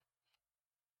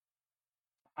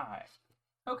Hi.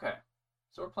 Okay,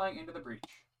 so we're playing Into the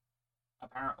Breach.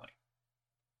 Apparently.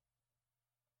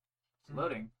 It's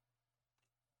loading.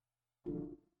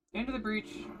 Into the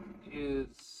Breach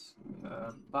is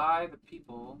by the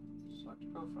people. Select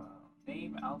profile.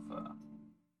 Name Alpha.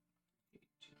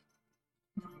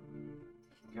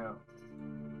 Go.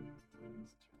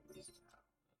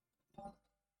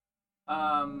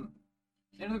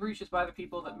 Into the Breach is by the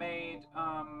people that made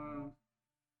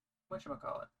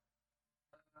whatchamacallit?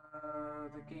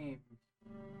 The game.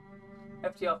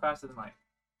 FTL Faster Than Light.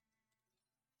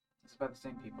 It's by the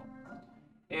same people.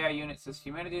 AI unit says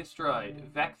humanity destroyed.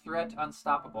 Vec threat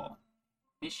unstoppable.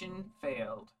 Mission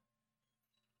failed.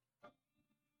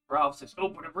 Ralph says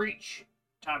open a breach.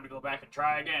 Time to go back and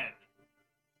try again.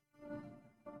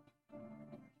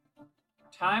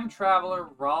 Time traveler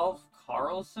Rolf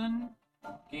Carlson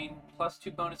gain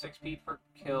 +2 bonus XP per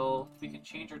kill. We can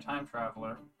change our time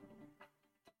traveler.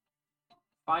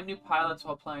 Find new pilots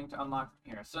while playing to unlock from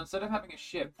here. So instead of having a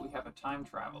ship, we have a time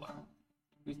traveler.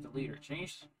 Who's the leader? I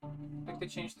think they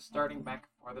changed the starting mech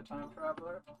for the time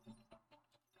traveler.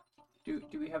 Do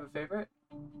we have a favorite?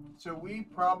 So we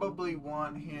probably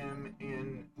want him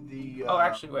in the... Oh,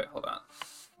 actually, wait, hold on.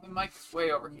 The mic is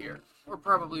way over here. We're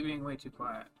probably being way too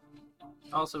quiet.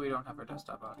 Also, we don't have our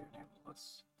desktop audio enabled.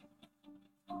 Let's...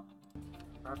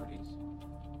 Properties.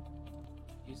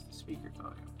 Use the speaker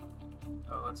volume.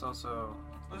 Oh, let's also...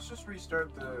 Let's just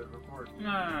restart the recording.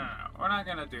 No. We're not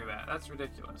gonna do that. That's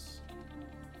ridiculous.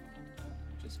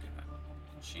 Just gonna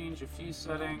change a few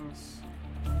settings.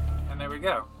 And there we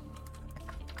go.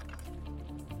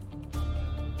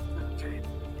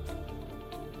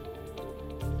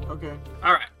 Okay.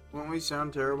 Alright. Won't we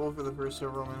sound terrible for the first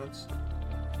several minutes?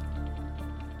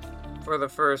 For the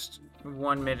first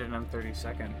 1 minute and 30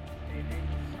 seconds.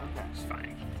 Okay. It's fine.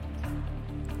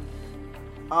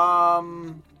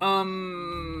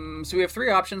 So we have three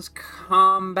options.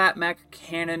 Combat mech,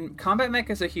 cannon. Combat mech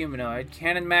is a humanoid.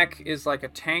 Cannon mech is like a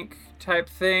tank type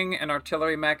thing, and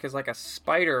artillery mech is like a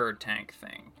spider tank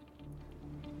thing.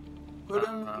 Put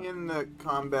him in the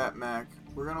combat mech.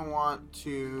 We're gonna want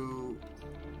to...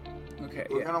 Okay,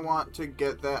 We're gonna want to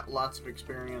get that lots of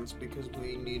experience because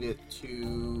we need it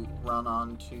to run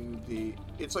onto the...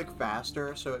 It's like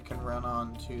faster, so it can run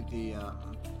onto the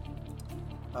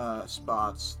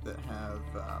spots that have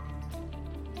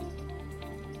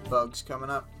bugs coming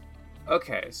up.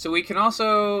 Okay, so we can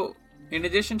also, in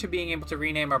addition to being able to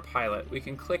rename our pilot, we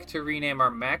can click to rename our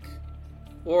mech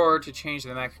or to change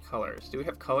the mech colors. Do we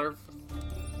have color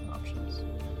options?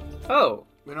 Oh!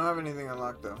 We don't have anything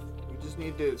unlocked though. We just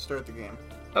need to start the game.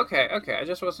 Okay. I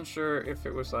just wasn't sure if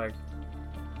it was like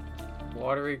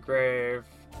watery grave,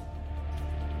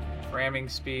 ramming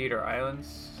speed, or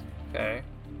islands. Okay.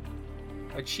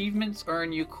 Achievements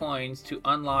earn you coins to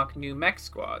unlock new mech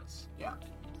squads. Yeah.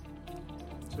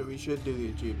 So we should do the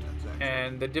achievements, actually.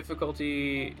 And the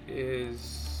difficulty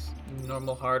is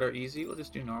normal, hard, or easy. We'll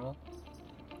just do normal.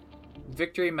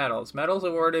 Victory medals. Medals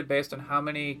awarded based on how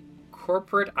many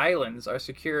corporate islands are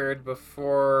secured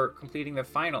before completing the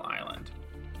final island.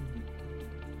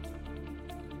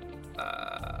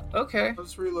 Okay.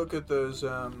 Let's relook at those,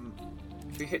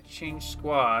 If we hit change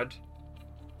squad...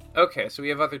 Okay, so we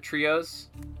have other trios?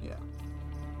 Yeah.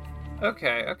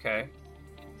 Okay.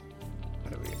 How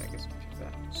do we... I guess we do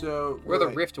that. So... We're the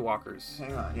wait. Rift Walkers.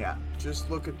 Hang on, yeah. Just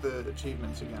look at the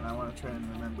achievements again. I want to try and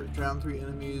remember. Drown 3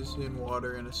 enemies in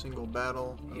water in a single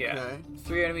battle. Okay. Yeah.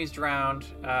 3 enemies drowned.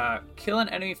 Kill an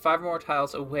enemy 5 more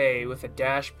tiles away with a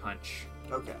dash punch.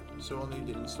 Okay, so we'll need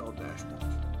to install Dash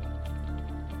Punch.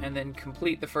 And then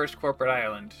complete the first corporate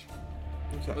island.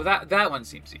 Okay. Well, that one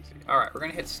seems easy. Alright, we're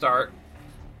going to hit start.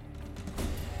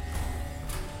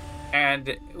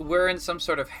 And we're in some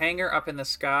sort of hangar up in the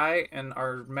sky, and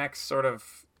our mechs sort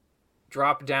of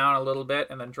drop down a little bit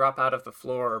and then drop out of the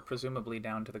floor, presumably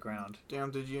down to the ground.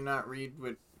 Damn, did you not read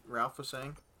what Ralph was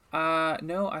saying?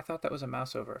 No, I thought that was a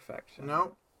mouse over effect.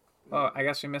 No? Oh, I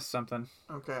guess we missed something.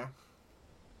 Okay.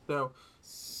 So,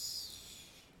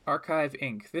 Archive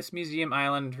Inc. This museum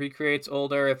island recreates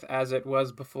old Earth as it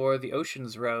was before the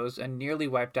oceans rose and nearly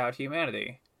wiped out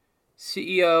humanity.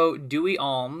 CEO Dewey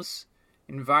Alms,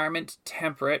 environment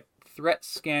temperate, threat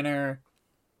scanner,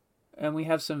 and we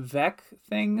have some Vec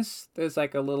things. There's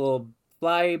like a little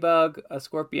fly bug, a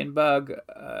scorpion bug,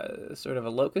 sort of a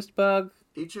locust bug.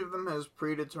 each of them has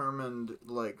predetermined,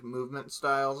 like, movement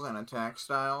styles and attack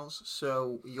styles,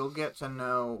 so you'll get to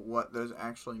know what those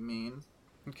actually mean.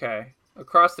 Okay.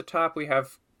 Across the top, we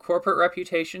have corporate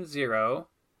reputation 0,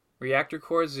 reactor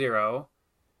core 0,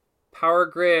 power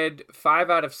grid 5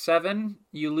 out of 7.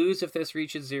 You lose if this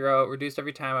reaches 0. Reduced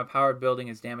every time a powered building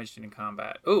is damaged in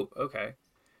combat. Ooh, okay.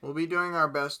 We'll be doing our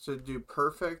best to do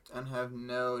perfect and have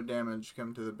no damage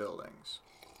come to the buildings.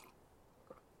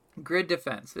 Grid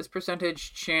defense. This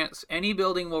percentage chance any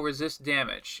building will resist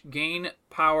damage. Gain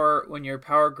power when your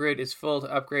power grid is full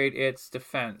to upgrade its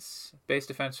defense. Base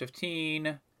defense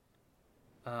 15.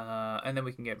 And then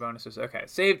we can get bonuses. Okay.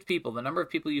 Saved people. The number of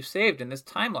people you've saved in this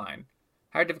timeline.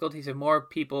 Higher difficulties have more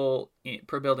people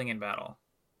per building in battle.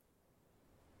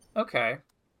 Okay.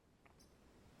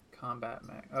 Combat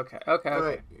mech. Okay.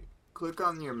 Wait. Click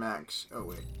on your max. Oh,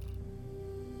 wait.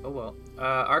 Oh, well.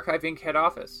 Archive Inc. head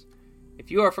office. If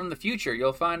you are from the future,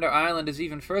 you'll find our island is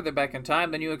even further back in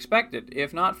time than you expected.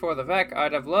 If not for the VEC,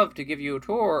 I'd have loved to give you a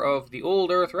tour of the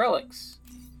old Earth relics.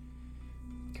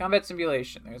 Combat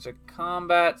simulation. There's a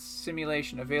combat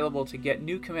simulation available to get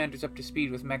new commanders up to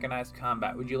speed with mechanized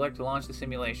combat. Would you like to launch the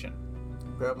simulation?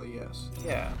 Probably yes.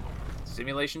 Yeah.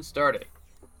 Simulation started.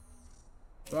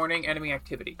 Warning, enemy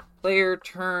activity. Player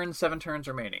turn, 7 turns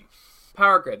remaining.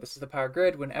 Power grid. This is the power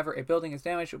grid. Whenever a building is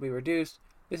damaged, it will be reduced.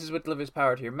 This is what delivers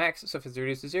power to your mechs, so if it's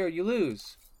reduced to 0, you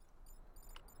lose.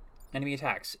 Enemy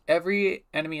attacks. Every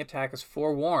enemy attack is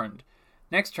forewarned.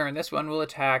 Next turn, this one will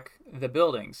attack the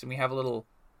buildings, and we have a little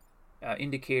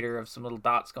indicator of some little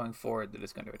dots going forward that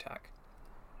it's going to attack.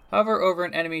 Hover over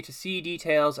an enemy to see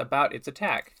details about its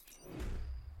attack.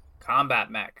 Combat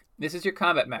mech. This is your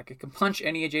combat mech. It can punch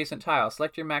any adjacent tile.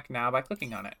 Select your mech now by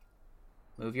clicking on it.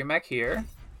 Move your mech here.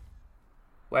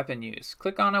 Weapon use.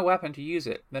 Click on a weapon to use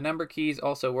it. The number keys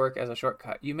also work as a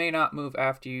shortcut. You may not move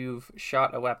after you've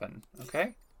shot a weapon.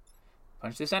 Okay?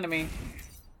 Punch this enemy.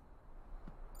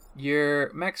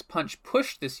 Your mech's punch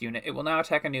pushed this unit. It will now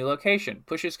attack a new location.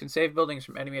 Pushes can save buildings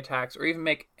from enemy attacks or even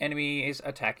make enemies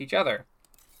attack each other.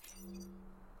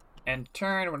 End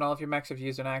turn. When all of your mechs have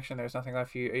used an action, there's nothing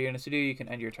left for your units to do. You can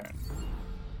end your turn.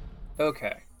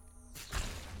 Okay.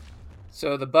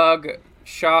 So the bug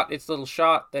shot its little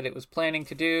shot that it was planning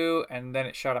to do, and then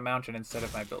it shot a mountain instead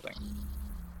of my building.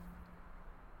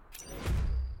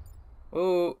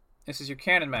 Oh, this is your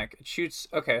cannon mech. It shoots...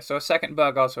 Okay, so a second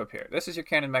bug also appeared. This is your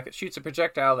cannon mech. It shoots a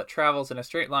projectile that travels in a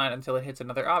straight line until it hits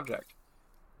another object.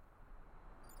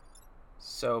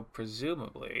 So,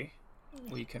 presumably,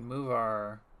 we can move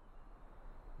our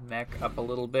mech up a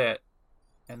little bit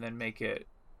and then make it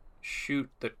shoot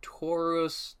the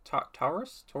Taurus?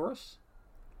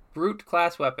 Brute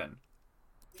class weapon.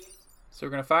 So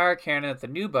we're going to fire a cannon at the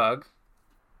new bug.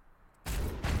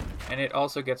 And it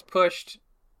also gets pushed.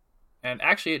 And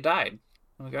actually it died.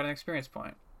 And we got an experience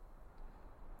point.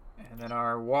 And then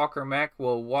our walker mech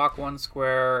will walk 1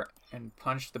 square and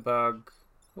punch the bug.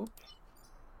 Oop.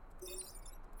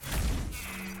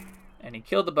 And he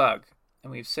killed the bug.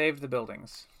 And we've saved the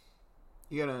buildings.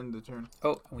 You gotta end the turn.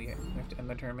 Oh, we have to end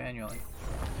the turn manually.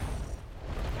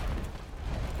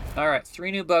 Alright,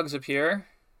 3 new bugs appear.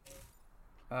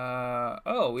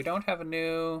 Oh, we don't have a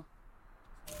new...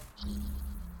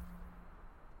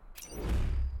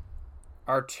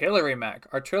 Artillery mech.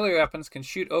 Artillery weapons can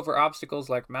shoot over obstacles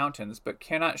like mountains, but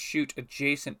cannot shoot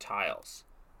adjacent tiles.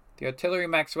 The artillery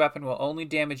mech's weapon will only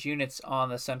damage units on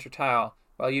the center tile,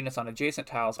 while units on adjacent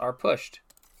tiles are pushed.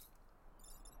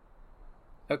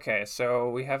 Okay, so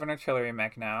we have an artillery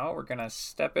mech now. We're going to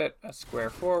step it a square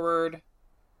forward.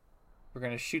 We're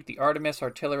going to shoot the Artemis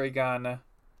artillery gun.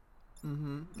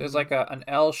 There's like an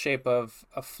L shape of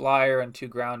a flyer and 2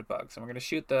 ground bugs. And we're going to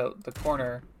shoot the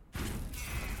corner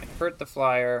and hurt the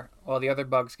flyer while the other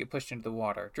bugs get pushed into the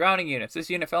water. Drowning units. This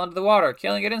unit fell into the water,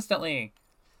 killing it instantly.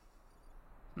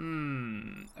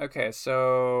 Okay,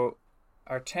 so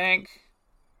our tank...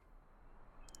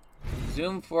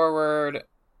 Zoom forward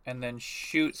and then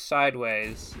shoot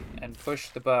sideways and push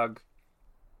the bug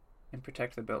and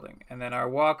protect the building. And then our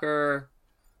walker,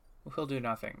 he'll do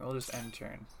nothing. We'll just end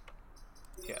turn.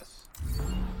 Yes.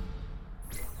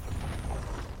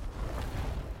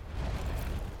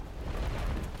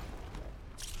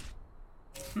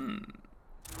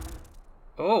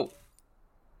 Oh!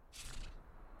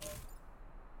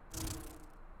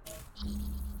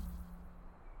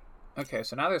 Okay,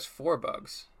 so now there's 4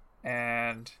 bugs.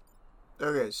 And...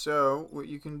 Okay, so what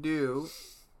you can do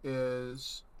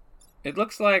is... It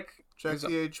looks like... Check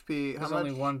the HP. There's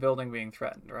only 1 building being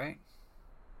threatened, right?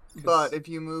 But if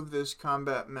you move this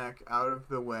combat mech out of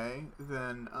the way,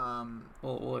 then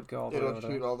will it go all the way over it'll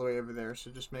shoot all the way over there.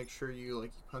 So just make sure you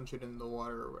punch it in the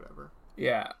water or whatever.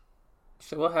 Yeah.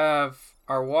 So we'll have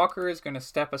our walker is going to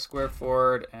step a square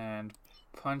forward and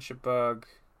punch a bug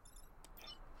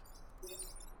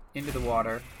into the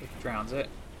water, which drowns it.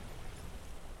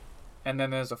 And then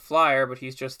there's a flyer, but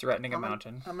he's just threatening a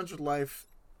mountain. How much life?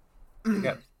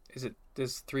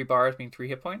 Does 3 bars mean 3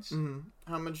 hit points?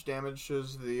 How much damage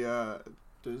does the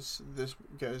does this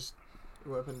guy's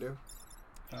weapon do?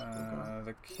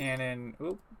 The cannon.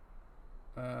 Oop.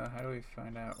 How do we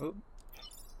find out? Oop.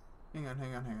 Hang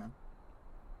on.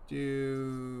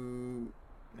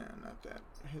 No, not that.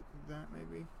 Hit that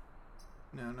maybe.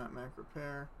 No, not Mac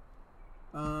repair.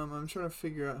 I'm trying to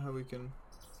figure out how we can.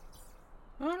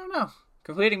 I don't know.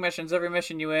 Completing missions. Every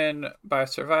mission you win by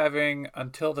surviving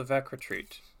until the Vec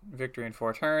retreat. Victory in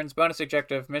 4 turns. Bonus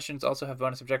objective. Missions also have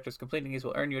bonus objectives. Completing these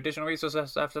will earn you additional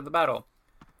resources after the battle.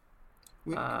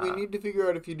 We need to figure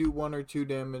out if you do 1 or 2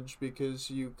 damage, because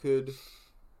you could.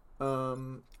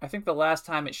 I think the last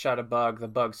time it shot a bug, the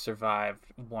bug survived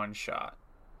 1 shot.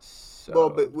 So... Well,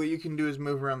 but what you can do is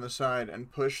move around the side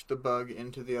and push the bug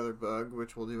into the other bug,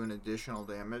 which will do an additional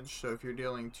damage. So if you're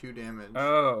dealing 2 damage.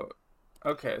 Oh,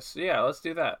 okay. So yeah, let's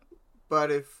do that.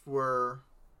 But if we're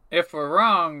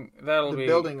wrong, that'll be... The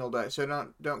building will die, so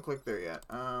don't click there yet.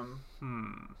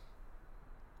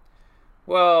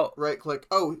 Well... Right-click.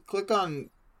 Oh, click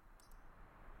on...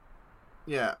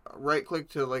 Yeah, right-click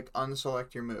to, like,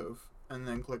 unselect your move, and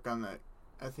then click on that.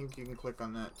 I think you can click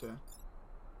on that, too.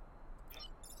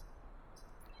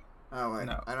 Oh, wait.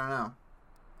 No. I don't know.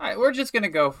 Alright, we're just gonna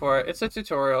go for it. It's a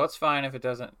tutorial. It's fine if it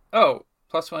doesn't... Oh!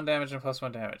 +1 damage and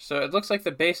 +1 damage. So it looks like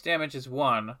the base damage is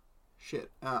 1.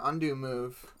 Shit. Undo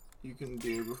move you can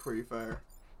do before you fire.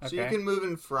 Okay. So you can move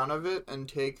in front of it and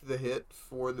take the hit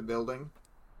for the building.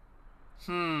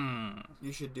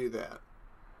 You should do that.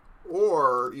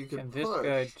 Or you can push. Can this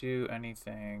guy do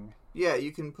anything? Yeah,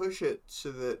 you can push it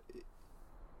so that...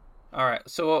 Alright,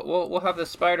 so we'll have the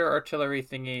spider artillery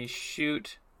thingy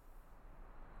shoot...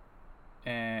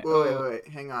 And... Wait,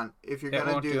 hang on. If you're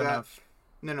gonna do that... Enough.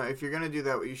 No, if you're gonna do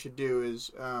that, what you should do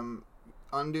is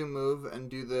undo move and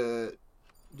do the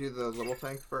little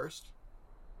tank first.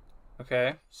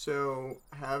 Okay. So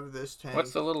have this tank...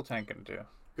 What's the little tank gonna do?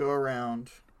 Go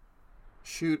around,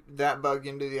 shoot that bug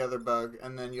into the other bug,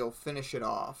 and then you'll finish it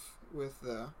off with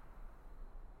the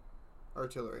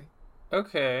artillery.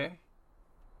 Okay.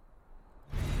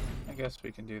 I guess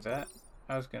we can do that.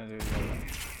 I was gonna do the other one.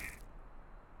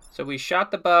 So we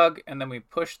shot the bug, and then we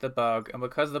pushed the bug, and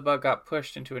because the bug got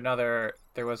pushed into another,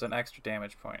 there was an extra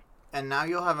damage point. And now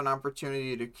you'll have an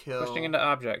opportunity to kill... Pushing into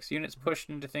objects. Units pushed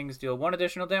into things deal 1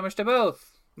 additional damage to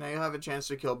both. Now you'll have a chance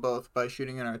to kill both by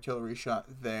shooting an artillery shot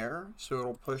there, so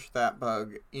it'll push that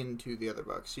bug into the other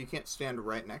bug. So you can't stand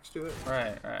right next to it.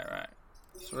 Right.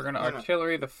 So we're going to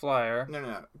artillery the flyer.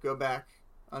 No. Go back.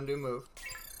 Undo move.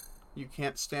 You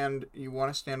can't stand... You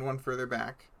want to stand 1 further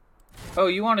back. Oh,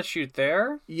 you want to shoot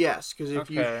there? Yes, because if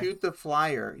you shoot the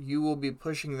flyer, you will be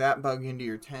pushing that bug into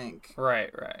your tank.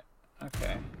 Right.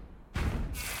 Okay.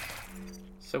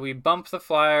 So we bump the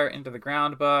flyer into the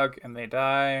ground bug, and they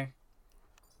die.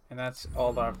 And that's all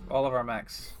of our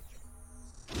mechs.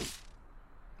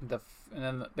 And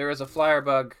then there is a flyer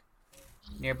bug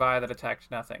nearby that attacked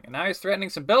nothing. And now he's threatening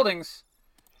some buildings.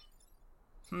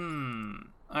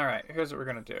 Alright, here's what we're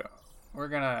going to do. We're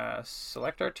going to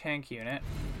select our tank unit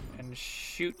and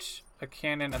shoot a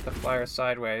cannon at the flyer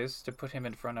sideways to put him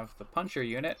in front of the puncher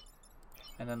unit.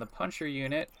 And then the puncher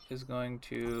unit is going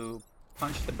to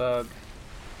punch the bug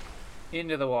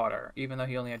into the water, even though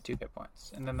he only had 2 hit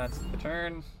points. And then that's the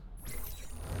turn.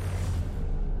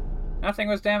 Nothing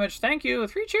was damaged. Thank you.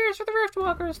 3 cheers for the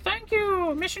Riftwalkers. Thank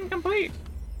you. Mission complete.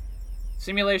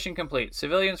 Simulation complete.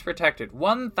 Civilians protected.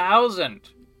 1,000.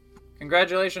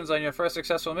 Congratulations on your first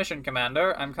successful mission,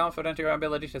 Commander. I'm confident in your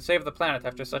ability to save the planet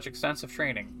after such extensive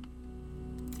training.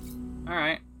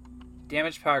 Alright.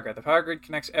 Damaged power grid. The power grid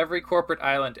connects every corporate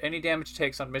island. Any damage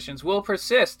takes on missions will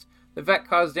persist. The Vec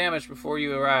caused damage before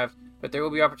you arrived, but there will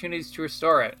be opportunities to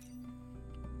restore it.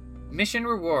 Mission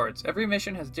rewards. Every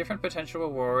mission has different potential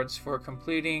rewards for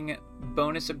completing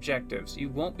bonus objectives. You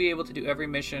won't be able to do every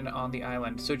mission on the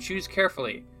island, so choose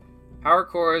carefully. Power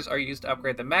cores are used to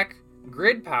upgrade the mech.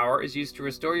 Grid power is used to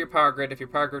restore your power grid. If your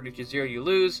power grid reaches 0, you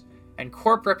lose. And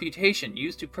corp reputation,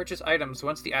 used to purchase items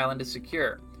once the island is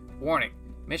secure. Warning,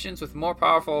 missions with more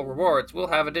powerful rewards will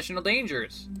have additional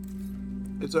dangers.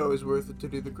 It's always worth it to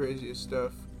do the craziest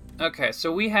stuff. Okay,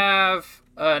 so we have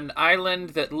an island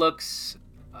that looks,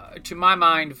 to my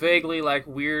mind, vaguely like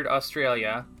weird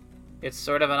Australia. It's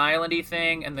sort of an islandy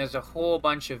thing, and there's a whole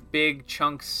bunch of big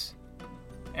chunks,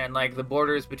 and like the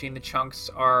borders between the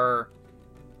chunks are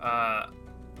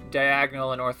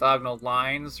diagonal and orthogonal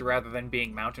lines rather than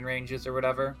being mountain ranges or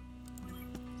whatever.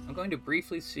 I'm going to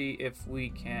briefly see if we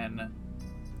can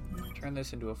turn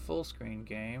this into a full screen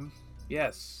game.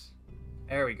 Yes.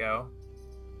 There we go.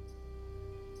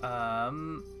 There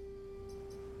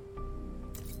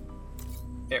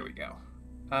we go.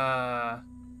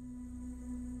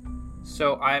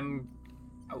 So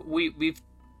we've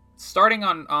starting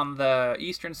on the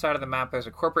eastern side of the map, there's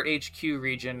a corporate HQ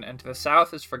region, and to the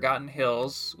south is Forgotten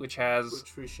Hills, which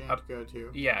we shan't go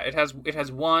to. Yeah, it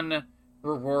has one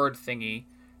reward thingy,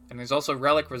 and there's also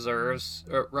relic preserves,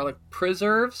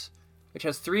 which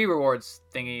has 3 rewards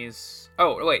thingies.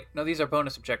 Oh wait, no, these are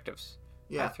bonus objectives.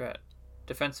 Yeah. High threat,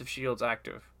 defensive shields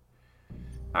active.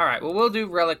 All right, well, we'll do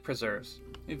relic preserves.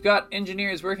 We've got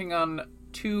engineers working on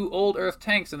 2 old Earth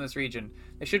tanks in this region.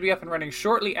 They should be up and running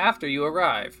shortly after you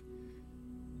arrive.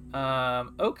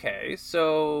 Okay,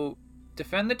 so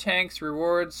defend the tanks,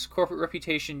 rewards corporate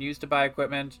reputation used to buy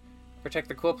equipment, protect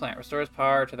the coal plant, restores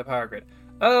power to the power grid.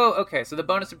 Oh, okay, so the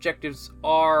bonus objectives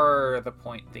are the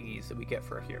point thingies that we get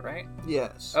for here, right?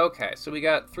 Yes. Okay, so we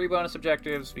got 3 bonus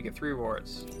objectives, we get 3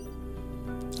 rewards.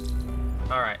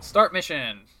 Alright, start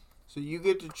mission. So you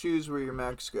get to choose where your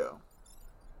mechs go.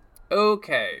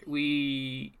 Okay,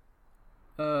 we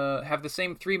have the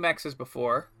same 3 mechs as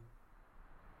before.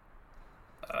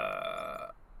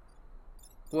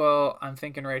 Well, I'm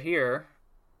thinking right here,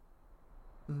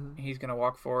 he's going to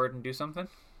walk forward and do something.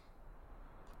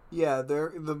 Yeah,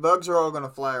 the bugs are all going to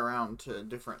fly around to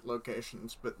different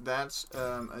locations, but that's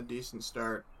a decent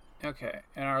start. Okay,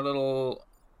 and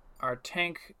our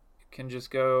tank can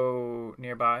just go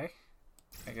nearby,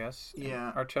 I guess. Yeah.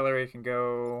 And artillery can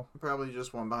go... Probably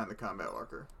just one behind the combat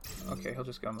walker. Okay, he'll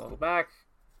just go in the little back.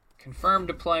 Confirm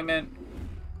deployment.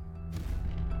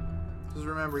 Because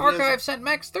remember, Archive sent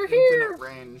mechs, they're here! Infinite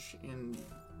range in...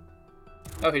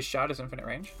 Oh, his shot is infinite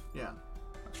range? Yeah.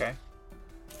 Okay.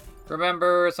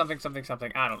 Remember something, something,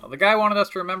 something. I don't know. The guy wanted us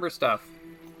to remember stuff.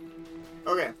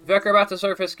 Okay. Vec are about to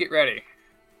surface. Get ready.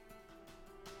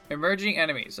 Emerging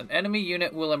enemies. An enemy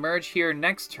unit will emerge here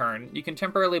next turn. You can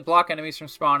temporarily block enemies from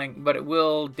spawning, but it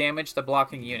will damage the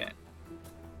blocking unit.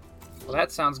 Well,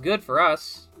 that sounds good for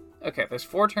us. Okay, there's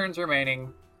 4 turns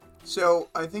remaining. So,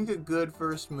 I think a good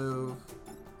first move...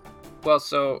 Well,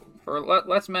 so,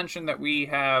 let's mention that we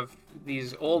have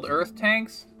these old Earth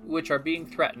tanks, which are being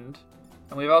threatened.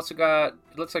 And we've also got,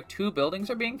 it looks like 2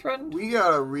 buildings are being threatened? We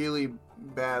got a really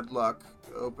bad luck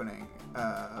opening,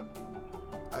 I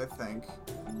think.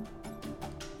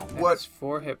 That's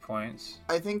 4 hit points.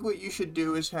 I think what you should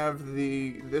do is have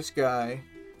this guy...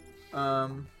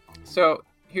 So,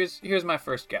 here's my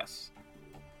first guess.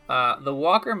 The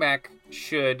Walker mech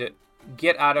should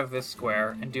get out of this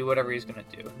square and do whatever he's going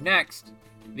to do. Next,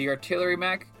 the artillery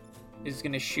mech is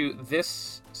going to shoot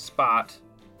this spot.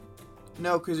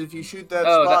 No, because if you shoot that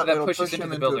spot, that it'll pushes push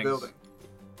him into into the a building.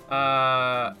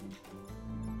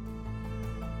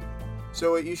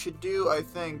 So what you should do, I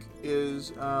think,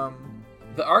 is...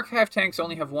 The archive tanks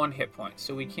only have 1 hit point,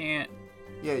 so we can't...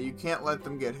 Yeah, you can't let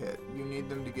them get hit. You need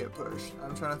them to get pushed.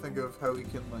 I'm trying to think of how we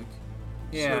can, like,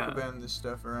 circumvent this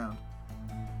stuff around.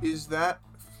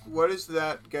 What is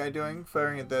that guy doing?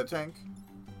 Firing at that tank?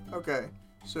 Okay,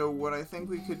 so what I think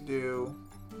we could do...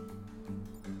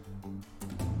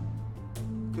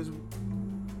 Because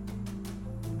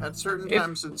at certain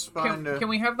times it's fine to... Can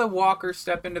we have the Walker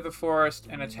step into the forest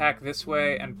and attack this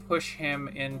way and push him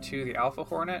into the Alpha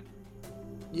Hornet?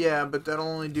 Yeah, but that'll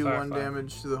only do Firefly. 1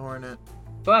 damage to the Hornet.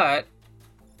 But...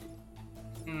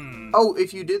 Oh,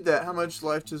 if you did that, how much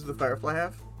life does the Firefly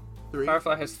have? 3?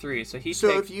 Firefly has 3, so he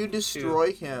So takes if you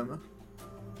destroy 2. him,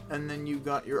 and then you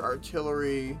got your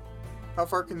artillery... How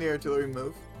far can the artillery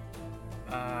move?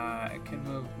 It can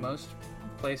move most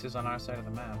places on our side of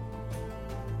the map.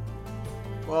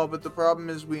 Well, but the problem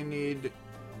is we need...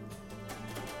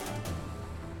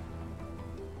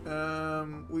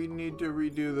 we need to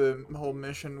redo the whole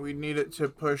mission. We need it to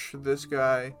push this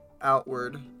guy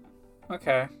outward.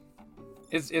 Okay.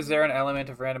 Is there an element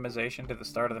of randomization to the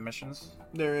start of the missions?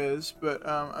 There is, but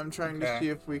I'm trying to see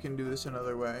if we can do this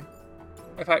another way.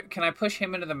 Can I push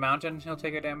him into the mountain? He'll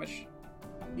take a damage.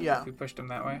 Yeah. If we pushed him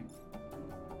that way.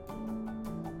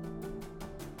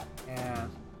 Yeah.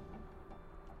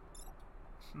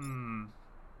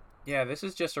 Yeah, this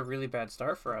is just a really bad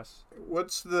start for us.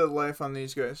 What's the life on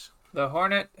these guys? The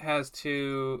Hornet has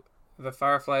 2, the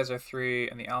Fireflies are 3,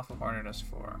 and the Alpha Hornet is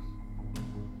 4.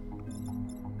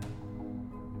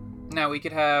 Now, we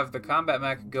could have the combat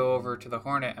mech go over to the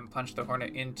Hornet and punch the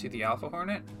Hornet into the Alpha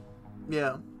Hornet.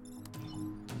 Yeah.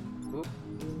 Oop.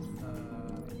 No.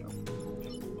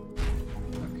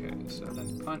 Okay, so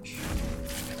then punch.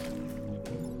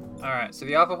 Alright, so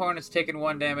the Alpha Hornet's taken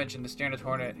 1 damage and the Standard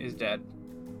Hornet is dead.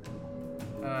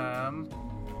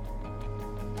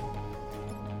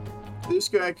 This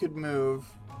guy could move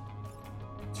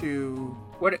to...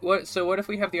 So what if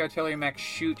we have the artillery mech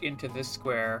shoot into this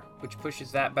square, which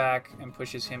pushes that back and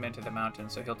pushes him into the mountain,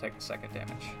 so he'll take the 2nd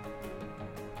damage?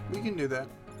 We can do that.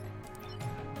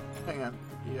 Hang on.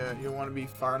 Yeah, you want to be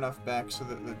far enough back so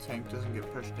that the tank doesn't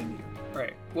get pushed into you.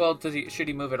 Right. Well, should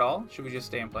he move at all? Should we just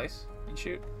stay in place and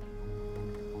shoot?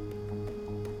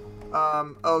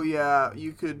 Oh yeah,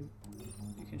 you could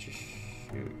You can just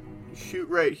shoot. shoot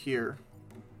right here.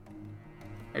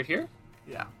 Right here?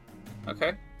 Yeah.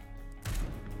 Okay.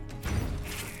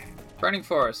 Burning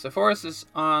forest. The forest is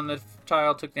on the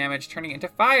tile took damage, turning into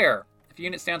fire. If a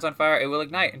unit stands on fire, it will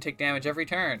ignite and take damage every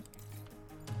turn.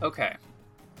 Okay.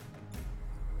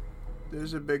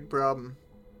 There's a big problem.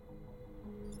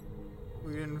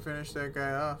 We didn't finish that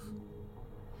guy off.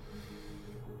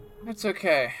 It's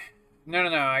okay. No.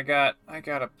 I got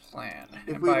a plan.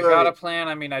 If And we by were- got a plan,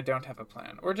 I mean I don't have a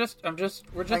plan. We're just.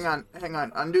 Hang on.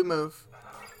 Undo move.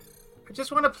 I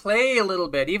just want to play a little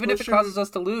bit, even if Push it him- causes us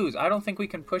to lose. I don't think we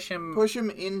can push him. Push him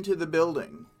into the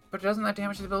building. But doesn't that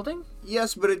damage the building?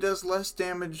 Yes, but it does less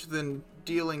damage than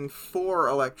dealing 4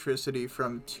 electricity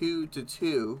from 2 to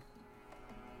 2.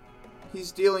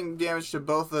 He's dealing damage to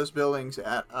both those buildings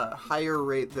at a higher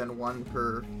rate than 1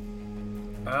 per.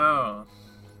 Oh.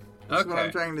 That's what I'm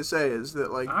Okay. trying to say is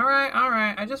that, like, All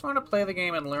right. I just want to play the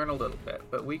game and learn a little bit,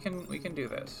 but we can do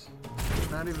this.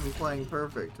 we're not even playing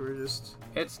perfect. We're just.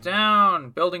 It's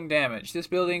down. Building damage. This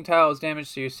building tile is damaged,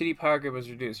 so your city power grid was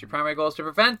reduced. Your primary goal is to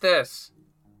prevent this.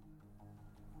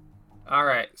 All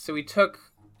right. So we took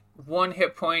 1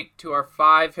 hit point to our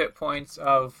 5 hit points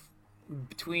of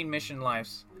between mission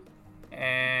lives,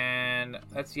 and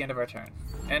that's the end of our turn.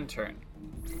 End turn.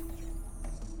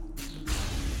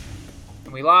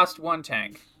 And we lost 1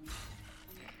 tank.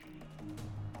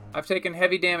 I've taken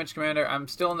heavy damage, Commander. I'm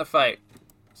still in the fight,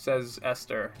 says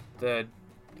Esther, the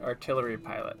artillery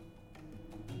pilot.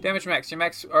 Damage mechs. Your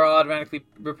mechs are automatically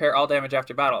repair all damage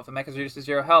after battle. If the mech is reduced to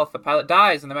 0 health, the pilot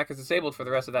dies and the mech is disabled for the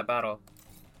rest of that battle.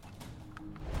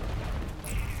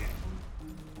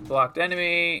 Blocked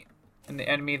enemy, and the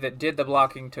enemy that did the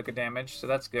blocking took a damage, so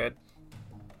that's good.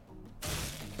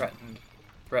 Threatened.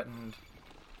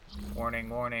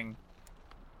 Warning.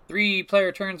 3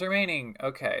 player turns remaining.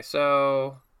 Okay,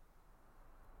 so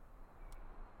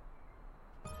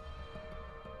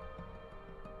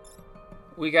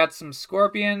we got some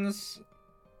scorpions.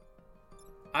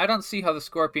 I don't see how the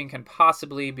scorpion can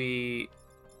possibly be.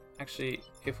 Actually,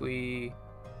 if we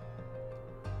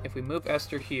move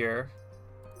Esther here,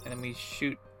 and then we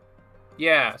shoot.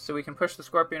 Yeah, so we can push the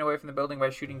scorpion away from the building by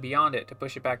shooting beyond it to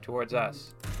push it back towards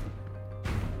us.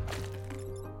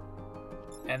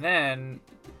 And then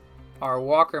our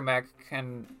walker mech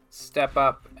can step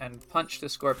up and punch the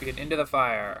scorpion into the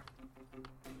fire.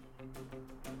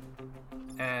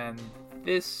 And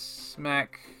this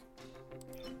mech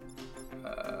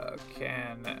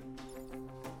can.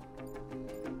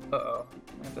 Uh-oh.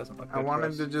 That doesn't look good. I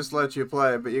wanted to just let you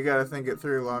play, but you gotta think it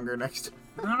through longer next time.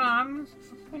 No, I'm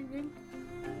thinking.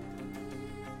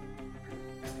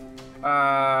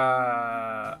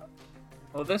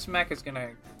 Well, this mech is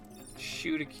gonna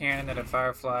shoot a cannon at a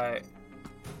firefly.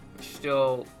 Which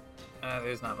still,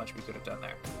 there's not much we could have done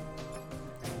there.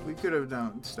 We could have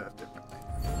done stuff differently.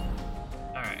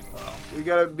 All right, well. We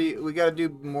gotta do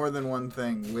more than one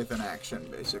thing with an action,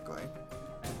 basically.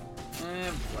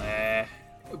 Blah.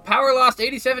 Power lost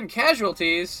 87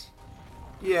 casualties.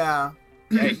 Yeah.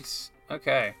 Yikes.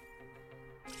 Okay.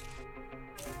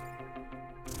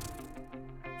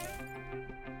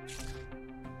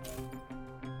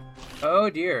 Oh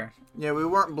dear. Yeah, we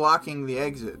weren't blocking the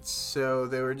exits, so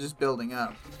they were just building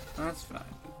up. That's fine.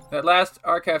 That last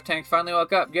Archive tank finally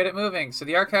woke up. Get it moving. So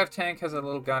the Archive tank has a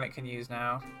little gun it can use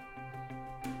now.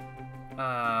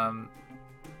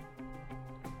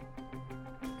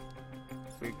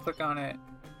 If we click on it,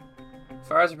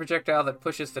 fires a projectile that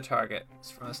pushes the target. It's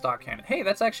from the stock cannon. Hey,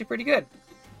 that's actually pretty good.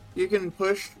 You can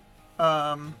push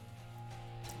one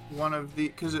of the,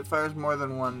 because it fires more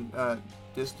than one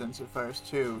distance. It fires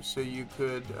 2, so you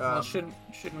could. Well, shouldn't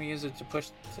we use it to push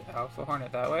the Alpha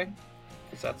Hornet that way?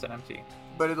 Because that's an empty.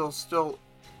 But it'll still,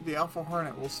 the Alpha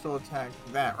Hornet will still attack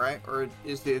that, right? Or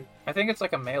is the? I think it's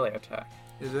like a melee attack.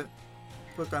 Is it?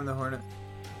 Click on the Hornet.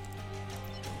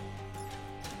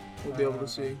 We'll be able to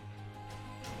see.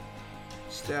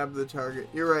 Stab the target.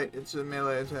 You're right. It's a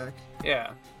melee attack.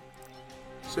 Yeah.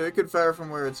 So it could fire from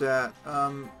where it's at.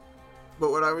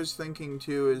 But what I was thinking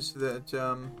too is that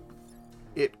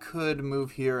it could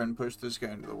move here and push this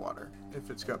guy into the water if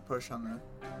it's got push on the,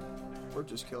 or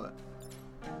just kill it.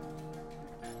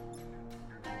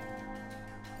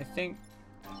 I think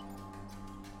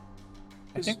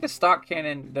the stock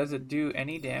cannon, does it do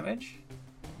any damage?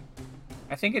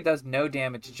 I think it does no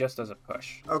damage, just as a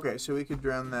push. Okay, so we could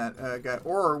drown that guy,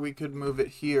 or we could move it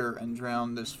here and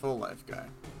drown this full life guy.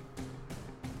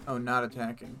 Oh, not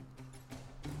attacking.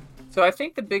 So I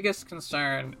think the biggest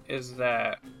concern is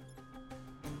that...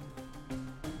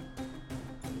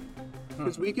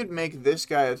 Because we could make this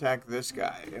guy attack this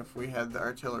guy if we had the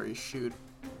artillery shoot.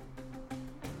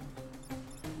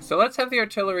 So let's have the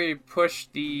artillery push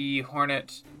the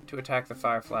Hornet to attack the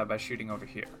Firefly by shooting over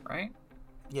here, right?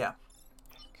 Yeah.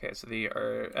 Okay, so the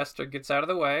Esther gets out of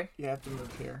the way. You have to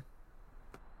move here.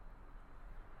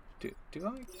 Do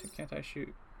I? Can't I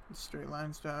shoot? Straight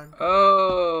lines, dog.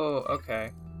 Oh,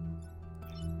 okay.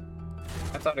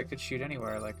 I thought it could shoot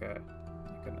anywhere, like an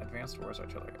advanced wars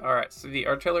artillery. All right, so the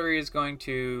artillery is going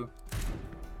to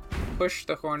push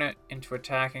the Hornet into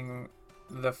attacking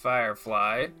the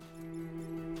Firefly,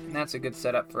 and that's a good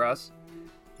setup for us.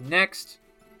 Next,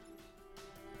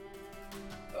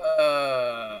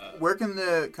 where can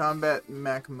the combat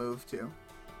mech move to?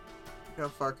 How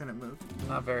far can it move?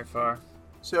 Not very far.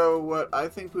 So what I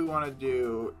think we want to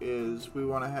do is we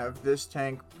want to have this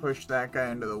tank push that guy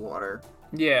into the water.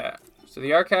 Yeah. So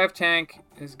the archive tank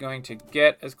is going to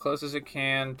get as close as it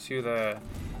can to the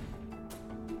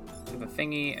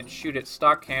thingy and shoot its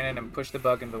stock cannon and push the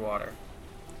bug into the water.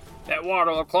 That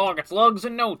water will clog its lugs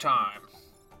in no time.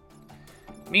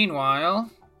 Meanwhile,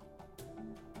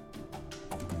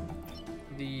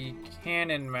 the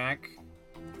cannon mech...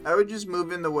 I would just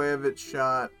move in the way of its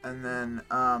shot and then,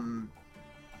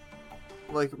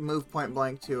 like, move point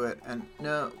blank to it and...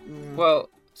 No. Well...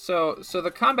 So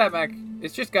the combat mech,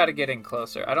 it's just got to get in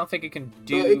closer. I don't think it can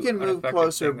do. Yeah, it can an move effective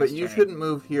closer, thing but this you turn. shouldn't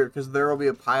move here because there will be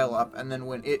a pile up, and then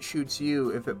when it shoots you,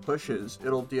 if it pushes,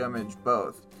 it'll damage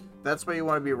both. That's why you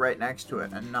want to be right next to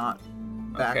it and not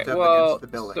backed up against the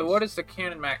building. So what is the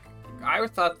cannon mech? I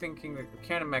was thinking that the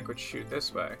cannon mech would shoot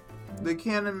this way. The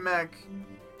cannon mech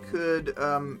could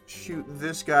shoot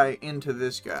this guy into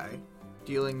this guy,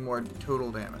 dealing more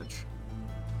total damage.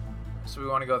 So we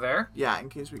want to go there? Yeah, in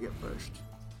case we get pushed.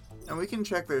 And we can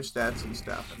check their stats and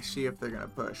stuff and see if they're going to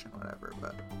push and whatever,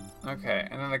 but... Okay,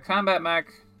 and then the combat mech...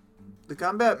 The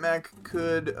combat mech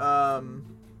could,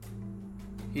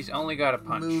 He's only got a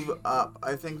punch. move up.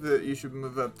 I think that you should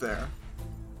move up there.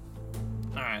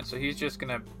 Alright, so he's just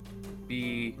going to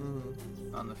be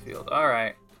Mm. on the field.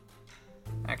 Alright.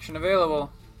 Action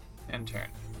available. End turn.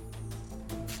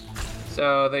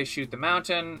 So they shoot the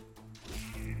mountain,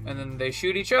 and then they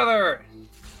shoot each other.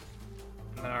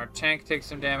 And then our tank takes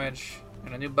some damage,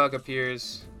 and a new bug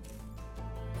appears.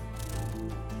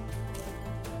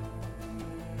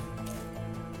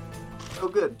 Oh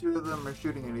good, two of them are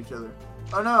shooting at each other.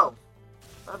 Oh no!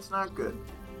 That's not good.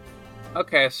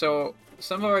 Okay, so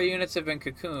some of our units have been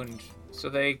cocooned, so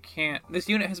they can't... This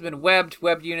unit has been webbed.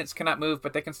 Webbed units cannot move,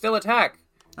 but they can still attack.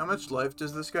 How much life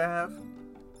does this guy have?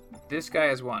 This guy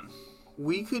has 1.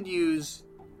 We could use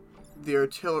the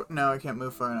artillery... No, I can't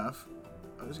move far enough.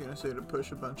 I was going to say to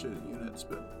push a bunch of units,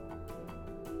 but...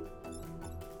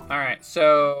 Alright,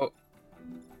 so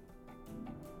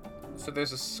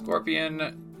there's a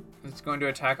scorpion that's going to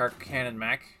attack our cannon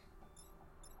mech.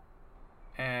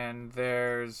 And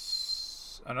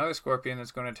there's another scorpion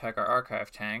that's going to attack our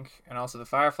archive tank. And also the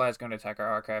firefly is going to attack our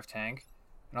archive tank.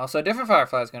 And also a different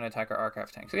firefly is going to attack our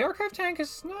archive tank. So the archive tank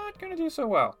is not going to do so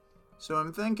well. So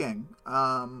I'm thinking,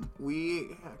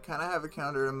 we kind of have a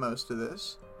counter to most of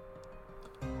this.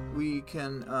 We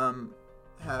can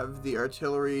have the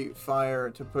artillery fire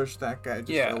to push that guy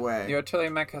just away. The artillery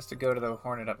mech has to go to the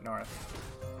Hornet up north.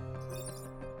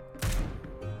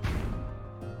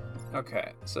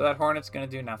 Okay, so that Hornet's gonna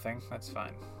do nothing. That's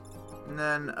fine. And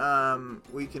then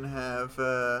we can have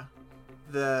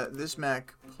this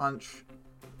mech punch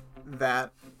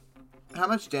that. How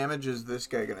much damage is this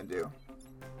guy gonna do?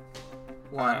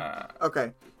 1.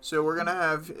 Okay, so we're gonna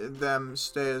have them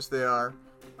stay as they are,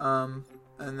 and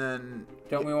then.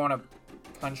 Don't we want to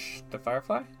punch the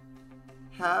firefly?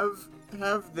 Have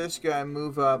this guy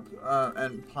move up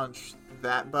and punch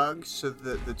that bug so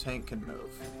that the tank can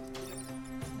move.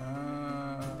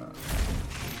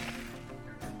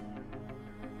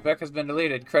 Beck has been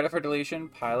deleted. Credit for deletion,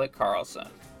 Pilot Carlson.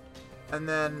 And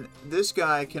then this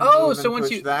guy can move and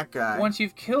push that guy. Once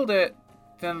you've killed it,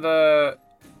 then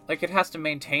it has to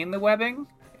maintain the webbing?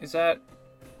 Is that...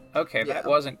 Okay, Yeah. That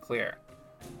wasn't clear.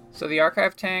 So the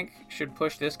archive tank should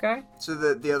push this guy? So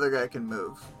that the other guy can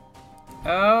move.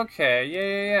 Okay,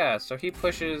 yeah. So he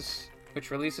pushes, which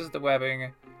releases the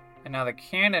webbing, and now the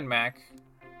cannon mech...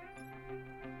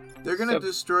 They're gonna So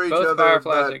destroy each both other.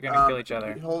 fireflies but, are gonna kill each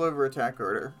other. Hold over attack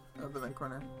order up in the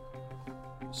corner.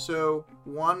 So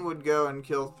 1 would go and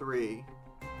kill 3.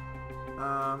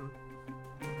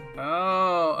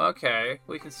 Oh, okay.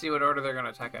 We can see what order they're going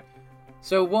to attack in.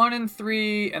 So 1 and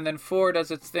 3, and then 4 does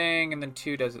its thing, and then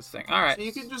 2 does its thing. All right. So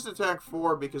you can just attack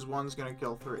 4 because 1's gonna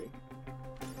kill 3.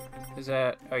 Is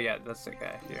that... Oh, yeah, that's the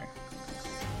guy here.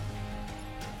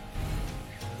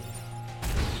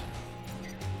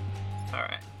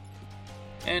 Alright.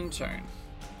 End turn.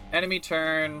 Enemy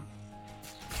turn.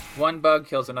 One bug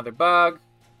kills another bug.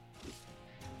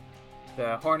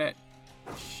 The Hornet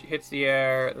hits the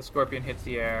air. The Scorpion hits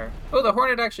the air. Oh, the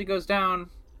Hornet actually goes down.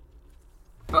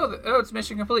 Oh, it's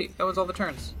mission complete. That was all the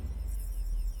turns.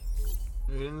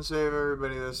 We didn't save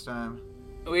everybody this time.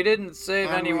 We didn't save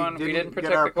And anyone. We didn't get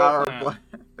protect our the core plant.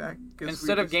 back. 'Cause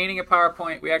Instead we of gaining a power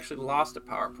point, we actually lost a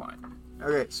power point.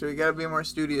 Okay, so we gotta be more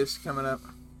studious coming up.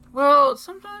 Well,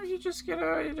 sometimes you just get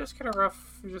a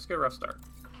rough start.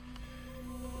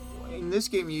 In this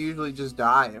game, you usually just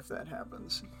die if that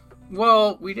happens.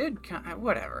 Well, we did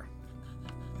whatever.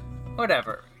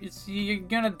 You're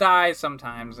gonna die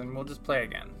sometimes, and we'll just play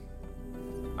again.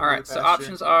 All right. So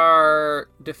options are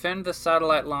defend the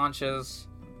satellite launches,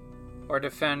 or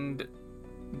defend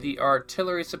the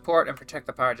artillery support and protect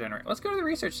the power generator. Let's go to the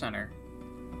research center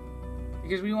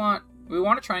because we want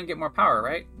to try and get more power,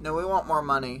 right? No, we want more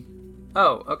money.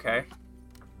 Oh, okay.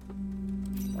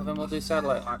 Well, then we'll do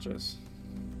satellite launches.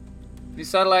 These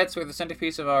satellites are the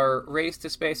centerpiece of our Race to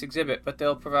Space exhibit, but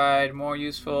they'll provide more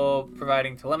useful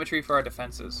providing telemetry for our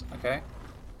defenses, okay?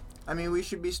 I mean, we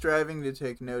should be striving to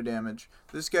take no damage.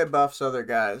 This guy buffs other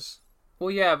guys. Well,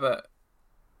 yeah, but...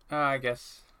 I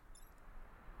guess...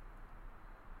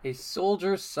 A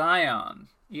soldier scion.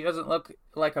 He doesn't look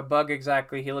like a bug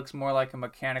exactly. He looks more like a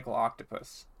mechanical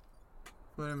octopus.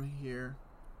 Put him here.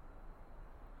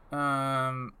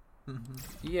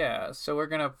 Yeah, so we're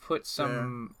gonna put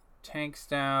some tanks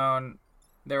down.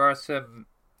 There are some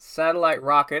satellite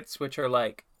rockets, which are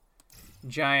like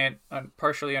giant,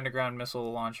 partially underground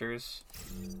missile launchers.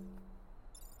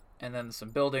 And then some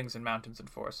buildings and mountains and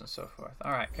forests and so forth.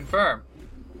 Alright, confirm.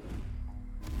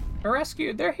 They're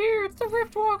rescued. They're here. It's the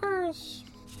Riftwalkers.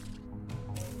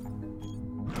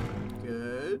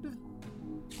 Good.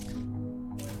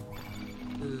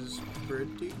 This is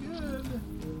pretty good.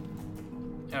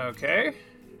 Okay.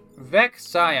 Vec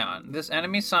Scion. This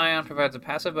enemy Scion provides a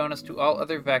passive bonus to all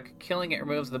other Vec. Killing it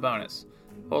removes the bonus.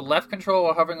 Hold left control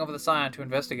while hovering over the Scion to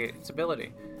investigate its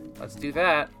ability. Let's do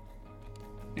that.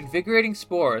 Invigorating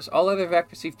Spores. All other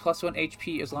Vec receive +1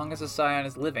 HP as long as the Scion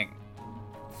is living.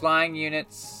 Flying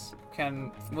units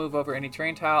can move over any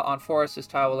terrain tile. On forest, this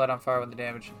tile will light on fire when the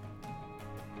damage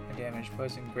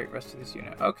posing great rest to this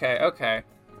unit. Okay.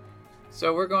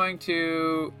 So we're going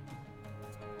to...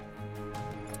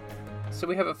 So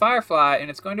we have a Firefly, and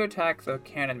it's going to attack the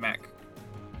cannon mech.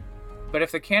 But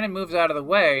if the cannon moves out of the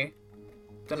way,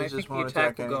 then I think the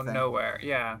attack will go nowhere.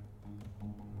 Yeah.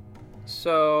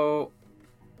 So...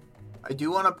 I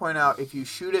do want to point out, if you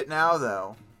shoot it now,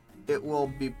 though, it will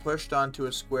be pushed onto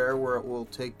a square where it will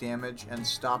take damage and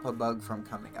stop a bug from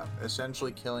coming up,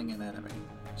 essentially killing an enemy.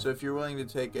 So if you're willing to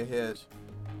take a hit,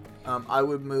 I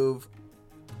would move...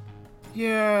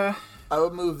 Yeah... I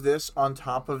would move this on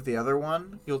top of the other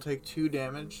one. You'll take 2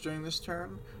 damage during this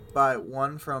turn, by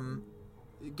 1 from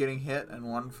getting hit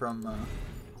and 1 from...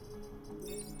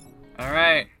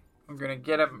 Alright. I'm gonna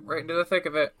get him right into the thick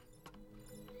of it.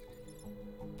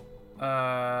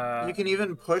 You can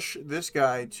even push this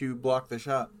guy to block the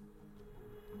shot.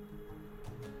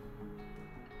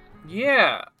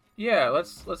 Yeah,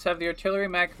 let's have the artillery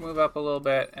mech move up a little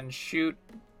bit and shoot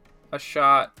a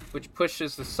shot which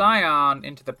pushes the Scion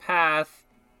into the path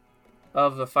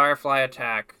of the Firefly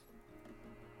attack.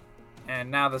 And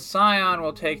now the Scion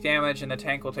will take damage and the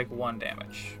tank will take 1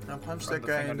 damage. Now punch that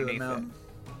guy into the mountain.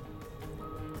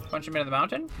 Punch him into the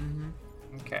mountain? Mm-hmm.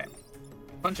 Okay.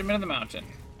 Punch him into the mountain.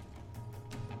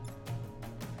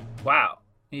 Wow.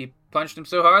 He punched him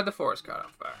so hard the forest caught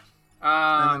on fire.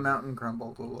 And the mountain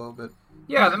crumbled a little bit.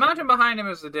 Yeah, the mountain behind him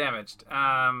is the damaged.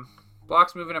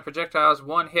 Blocks moving and projectiles.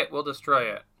 1 hit will destroy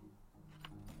it.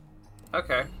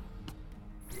 Okay.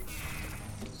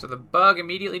 So the bug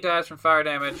immediately dies from fire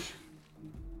damage.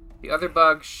 The other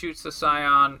bug shoots the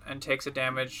Scion and takes a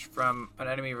damage from an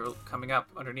enemy coming up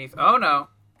underneath. Oh no!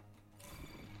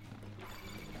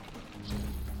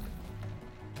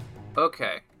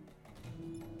 Okay.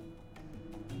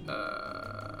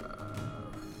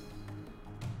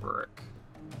 Frick.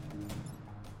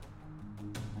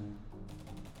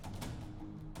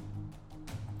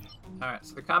 Alright,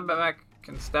 so the combat mech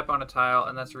can step on a tile,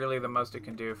 and that's really the most it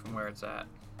can do from where it's at.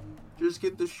 Just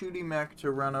get the shooting mech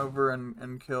to run over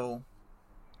and kill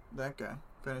that guy.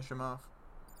 Finish him off.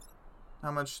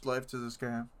 How much life does this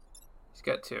guy have? He's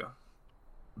got 2.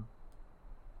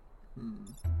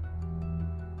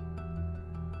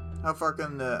 How far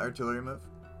can the artillery move?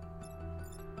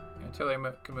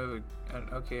 Artillery can move an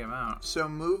okay amount. So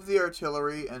move the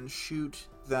artillery and shoot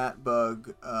that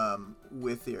bug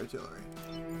with the artillery.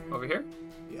 Over here?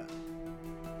 Yeah.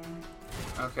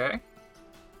 Okay.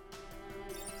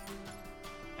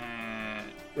 And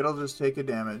It'll just take a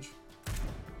damage.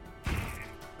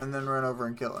 And then run over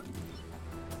and kill it.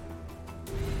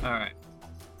 alright.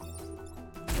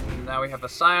 Now we have a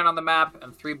Scion on the map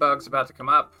and 3 bugs about to come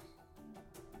up.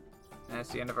 And that's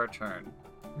the end of our turn.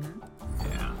 Mm-hmm.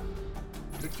 Yeah.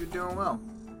 But you're doing well.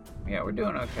 Yeah, we're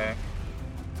doing okay.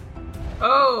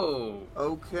 Oh!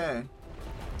 Okay.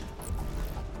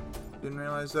 Didn't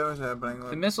realize that was happening.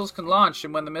 The missiles can launch,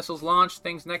 and when the missiles launch,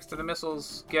 things next to the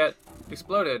missiles get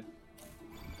exploded.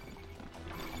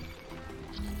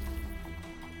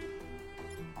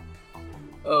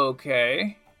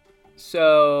 Okay.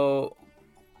 So...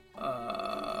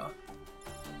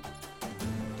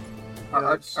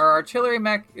 Our artillery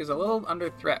mech is a little under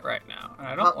threat right now, and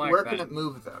I don't like where that. can it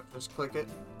move, though? Just click it.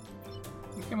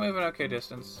 You can move an okay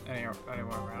distance anywhere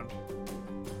around.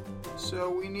 So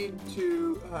we need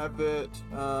to have it,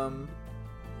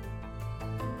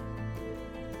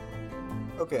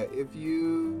 okay, if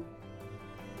you...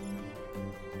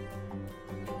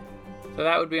 So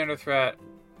that would be under threat.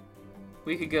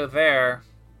 We could go there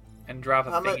and drop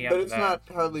a thingy but after it's that. not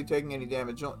hardly taking any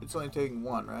damage. It's only taking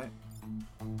 1, right?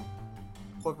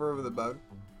 Flip over the bug.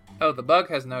 Oh, the bug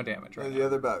has no damage right Or now. the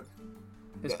other bug.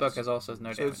 This Yes. bug has also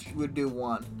no So damage. it would do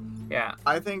 1. Yeah.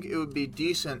 I think it would be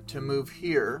decent to move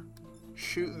here,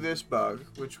 shoot this bug,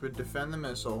 which would defend the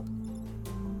missile,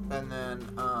 and then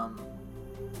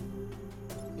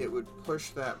it would push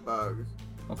that bug.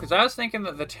 Well, because I was thinking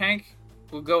that the tank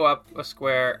will go up a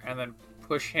square and then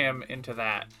push him into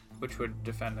that, which would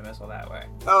defend the missile that way.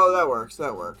 Oh, that works.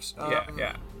 That works.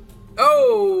 Yeah.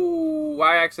 Oh!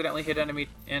 I accidentally hit enemy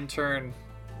in turn.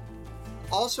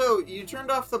 Also, you turned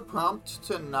off the prompt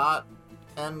to not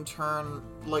end turn,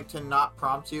 like to not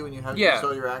prompt you when you have to use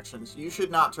all your actions. You should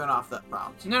not turn off that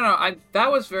prompt. No, that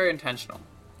was very intentional.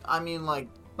 I mean,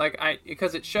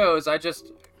 Because it shows, I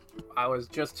was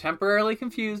just temporarily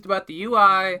confused about the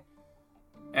UI,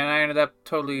 and I ended up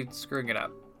totally screwing it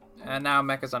up. And now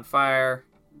Mecha's on fire,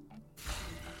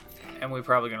 and we're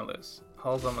probably gonna lose.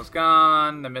 Hull's almost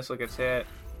gone, the missile gets hit.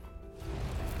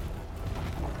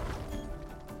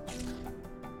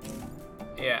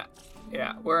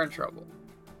 Yeah, we're in trouble.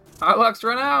 Hot luck's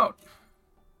run out!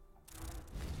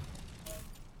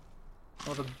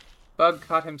 Well, the bug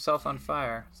caught himself on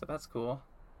fire, so that's cool.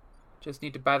 Just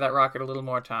need to buy that rocket a little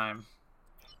more time.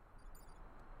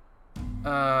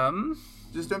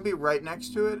 just don't be right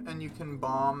next to it, and you can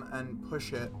bomb and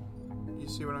push it. You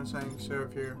see what I'm saying? So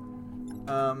if you're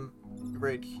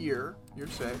right here, you're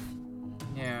safe.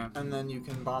 Yeah. And then you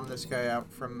can bomb this guy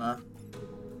out from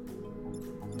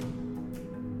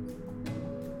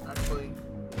actually.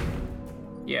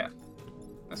 Yeah.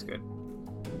 That's good.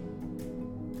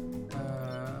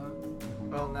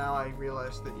 Well, now I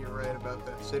realize that you're right about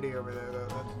that city over there, though.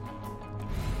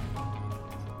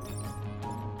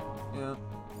 Yeah.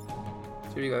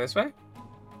 Should we go this way?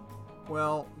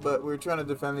 Well, but we're trying to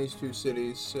defend these 2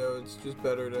 cities, so it's just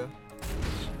better to...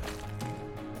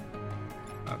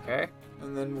 Okay.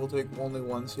 And then we'll take only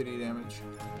 1 city damage.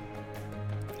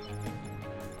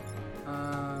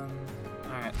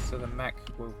 Alright, so the mech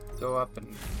will go up and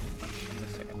punch in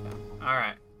the second time.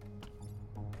 Alright.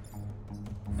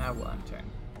 Now we'll unturn.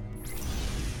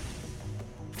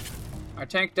 Our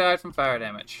tank died from fire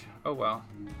damage. Oh well.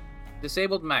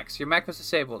 Disabled mechs. Your mech was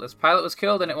disabled. Its pilot was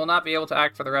killed and it will not be able to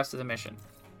act for the rest of the mission.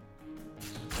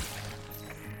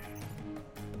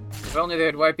 If only they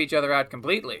would wipe each other out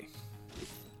completely.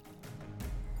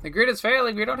 The grid is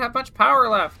failing. We don't have much power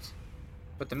left.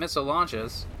 But the missile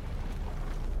launches.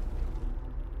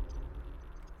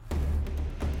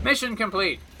 Mission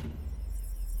complete.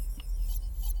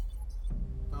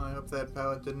 Oh, I hope that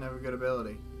pilot didn't have a good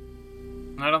ability.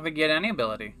 I don't think he had any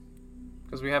ability.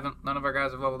 Because none of our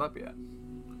guys have leveled up yet.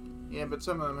 Yeah, but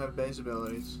some of them have base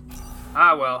abilities.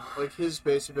 Ah, well. Like, his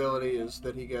base ability is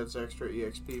that he gets extra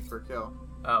EXP per kill.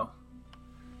 Oh.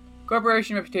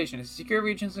 Corporation reputation. As you secure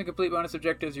regions and complete bonus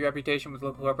objectives, your reputation with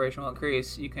local corporation will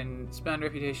increase. You can spend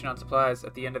reputation on supplies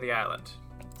at the end of the island.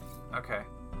 Okay.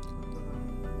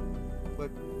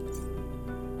 Click.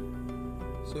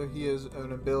 So he has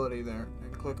an ability there.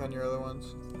 And click on your other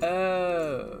ones.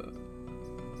 Oh.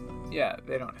 Yeah,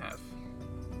 they don't have.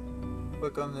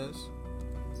 Click on this.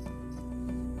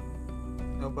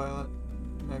 No pilot.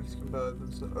 Max can pilot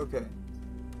themselves. Okay.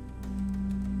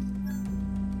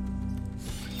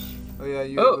 Oh yeah,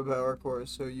 you have a power core,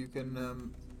 so you can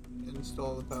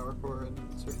install the power core in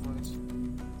certain ways.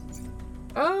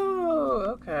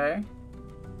 Oh, okay.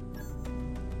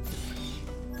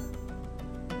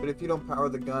 But if you don't power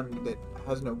the gun that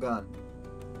has no gun.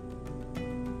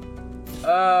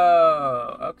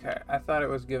 Oh, okay. I thought it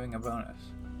was giving a bonus.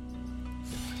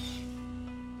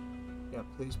 Yeah,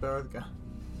 please power the gun.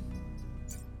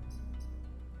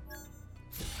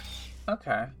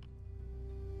 Okay.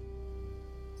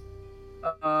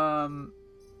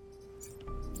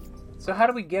 So how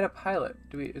do we get a pilot?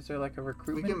 Is there like a We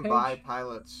recruitment can page? buy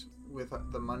pilots with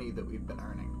the money that we've been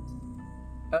earning.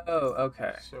 Oh,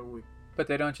 okay. So we... But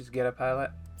they don't just get a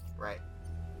pilot? Right.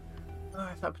 Oh,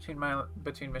 I thought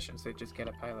between missions they just get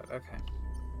a pilot. Okay.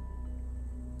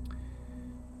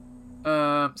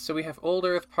 So we have Old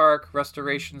Earth Park,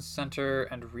 Restoration Center,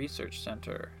 and Research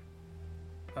Center.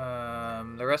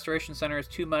 The Restoration Center is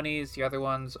 2 monies. The other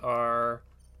ones are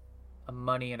a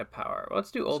money and a power. Well,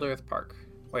 let's do Old Earth Park.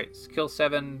 Wait, kill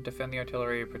 7, defend the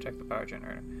artillery, protect the power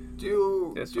generator.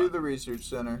 Do one. the research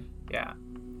center. Yeah.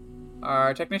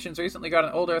 Our technicians recently got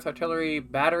an Old Earth artillery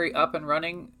battery up and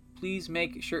running. Please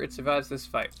make sure it survives this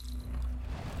fight.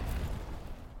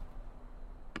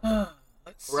 Let's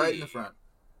see. Right in the front.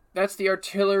 That's the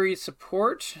artillery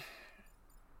support.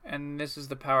 And this is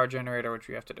the power generator, which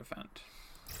we have to defend.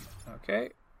 Okay.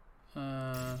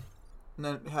 And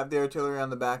then have the artillery on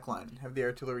the back line. Have the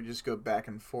artillery just go back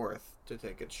and forth to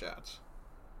take its shots.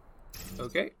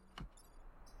 Okay.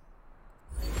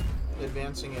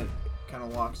 Advancing it kind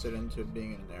of locks it into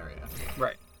being in an area.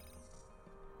 Right.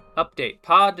 Update.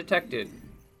 Pod detected.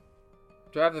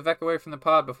 Drive the Vec away from the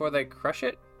pod before they crush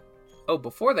it? Oh,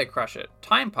 before they crush it.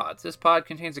 Time pods. This pod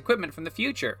contains equipment from the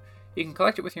future. You can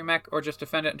collect it with your mech or just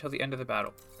defend it until the end of the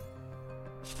battle.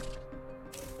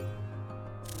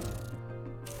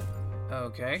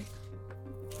 Okay.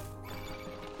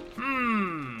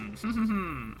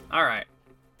 Alright.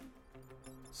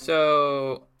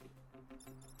 So...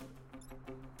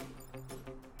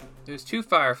 there's 2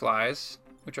 fireflies,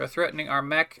 which are threatening our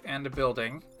mech and a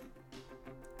building.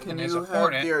 Can And there's you a have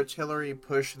hornet. the artillery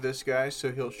push this guy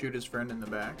so he'll shoot his friend in the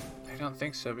back? I don't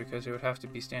think so, because he would have to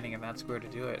be standing in that square to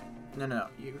do it. No.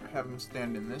 You have him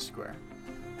stand in this square.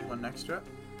 One next to it.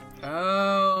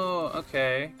 Oh,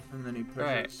 okay. And then he pushes.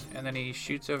 Right. And then he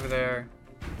shoots over there.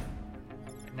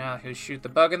 And now he'll shoot the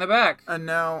bug in the back. And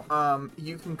now,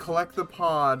 you can collect the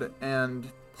pod and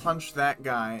punch that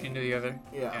guy. Into the other?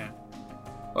 Yeah.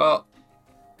 Well,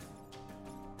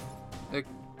 the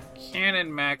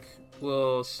cannon mech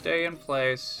will stay in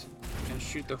place and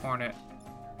shoot the hornet.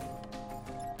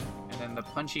 And then the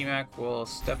punchy mech will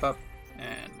step up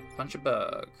and punch a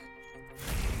bug.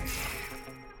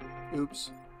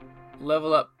 Oops.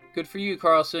 Level up. Good for you,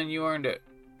 Carlson. You earned it.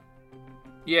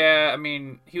 Yeah, I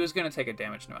mean, he was going to take a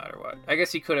damage no matter what. I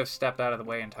guess he could have stepped out of the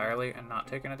way entirely and not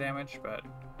taken a damage, but...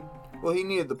 Well, he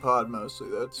needed the pod mostly.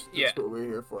 That's Yeah. what we're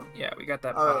here for. yeah, we got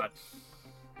that All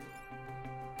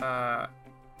pod.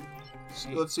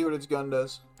 Let's see what its gun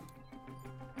does.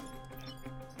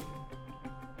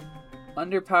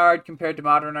 Underpowered compared to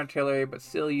modern artillery, but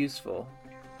still useful.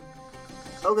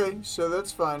 Okay, so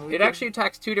that's fine. It actually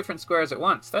attacks 2 different squares at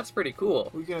once. That's pretty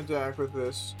cool. We can attack with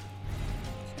this.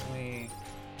 Can we...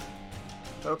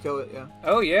 I'll kill it, yeah.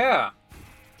 Oh, yeah.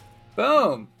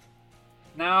 Boom.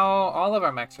 Now all of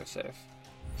our mechs are safe.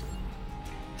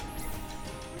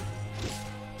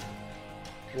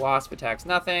 Wasp attacks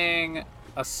nothing.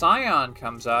 A Scion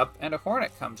comes up, and a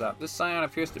Hornet comes up. This Scion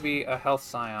appears to be a health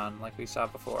Scion, like we saw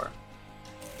before.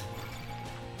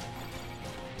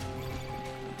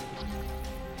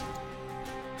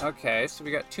 Okay, so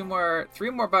we got 3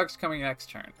 more bugs coming next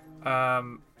turn.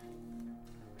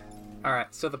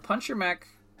 Alright, so the Puncher mech...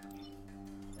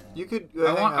 You could...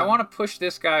 I want to push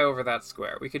this guy over that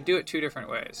square. We could do it 2 different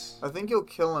ways. I think you'll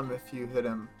kill him if you hit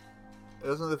him.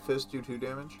 Doesn't the fist do 2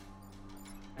 damage?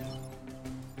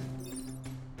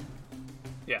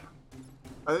 Yeah.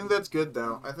 I think that's good,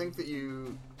 though. I think that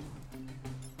you...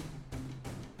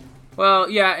 Well,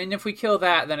 yeah, and if we kill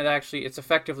that, then it's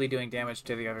effectively doing damage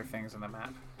to the other things on the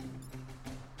map.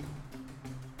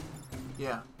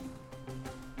 Yeah.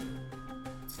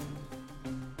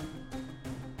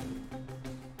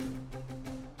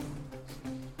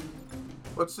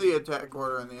 What's the attack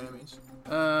order on the enemies?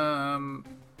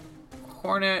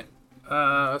 Hornet,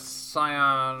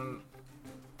 Scion,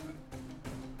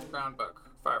 Brown Bug,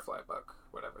 Firefly Bug,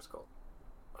 whatever it's called.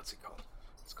 What's it called?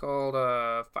 It's called,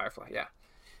 Firefly, yeah.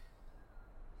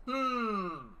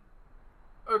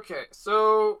 Okay,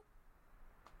 so...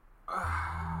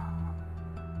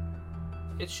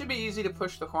 it should be easy to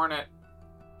push the Hornet,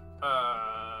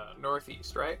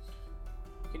 northeast, right?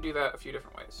 You can do that a few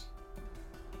different ways.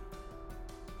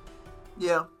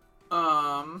 Yeah.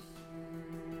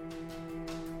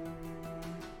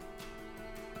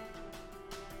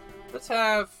 Let's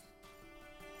have...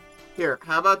 Here,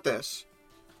 how about this?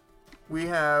 We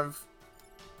have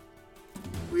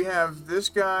this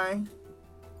guy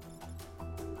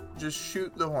just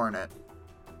shoot the Hornet.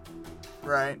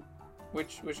 Right?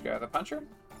 Which guy? The puncher?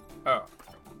 Oh,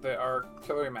 the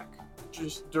artillery mech.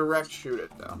 Just direct shoot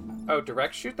it though. Oh,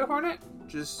 direct shoot the Hornet?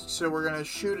 Just so we're gonna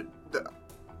shoot the.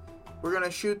 We're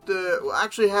gonna shoot the. We'll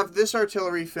actually have this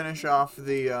artillery finish off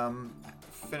the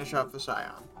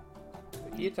Scion.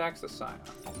 He attacks the Scion.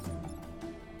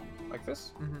 Like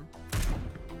this? Mm-hmm.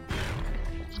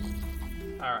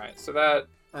 Alright, so that...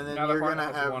 And then now the you're Hornet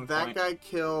gonna has have 1 that point. guy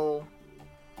kill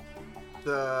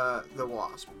the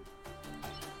Wasp.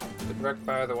 The direct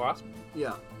fire the Wasp?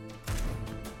 Yeah.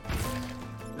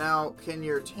 Now, can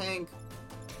your tank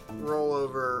roll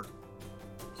over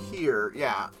here?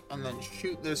 Yeah, and then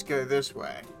shoot this guy this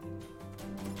way.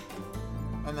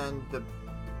 And then the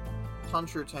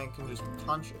puncher tank can just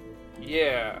punch it.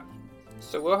 Yeah.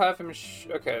 So we'll have him...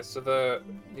 okay, so the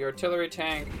artillery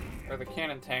tank, or the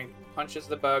cannon tank, punches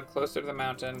the bug closer to the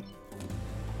mountain.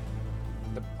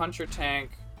 The puncher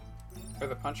tank, or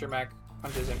the puncher mech,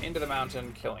 punches him into the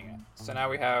mountain, killing it. So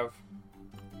now we have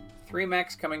 3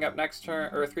 mechs coming up next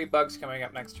turn, or 3 bugs coming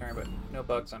up next turn, but no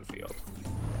bugs on field.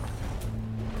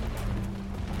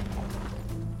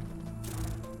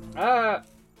 Ah!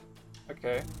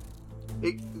 Okay.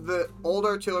 The old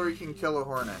artillery can kill a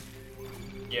Hornet.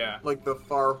 Yeah. Like the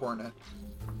Far Hornet.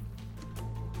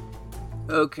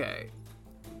 Okay.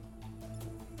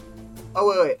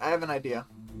 Oh, wait, I have an idea.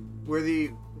 Where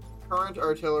the current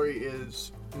artillery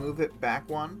is, move it back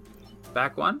 1.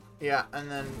 Back 1? Yeah, and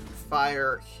then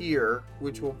fire here,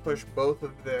 which will push both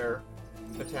of their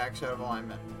attacks out of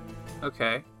alignment.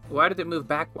 Okay. Why did it move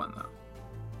back 1, though?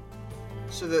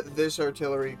 So that this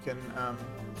artillery can,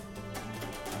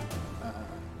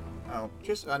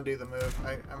 just undo the move.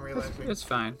 I'm realizing. It's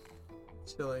fine.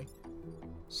 Silly.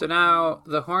 So now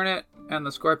the Hornet and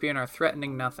the Scorpion are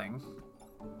threatening nothing.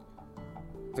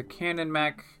 The cannon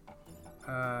mech...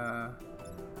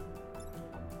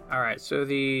 Alright, so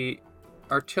the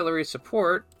artillery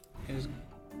support is...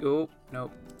 Oh,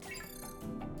 nope.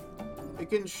 It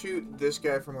can shoot this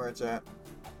guy from where it's at.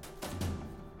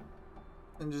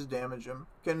 And just damage him.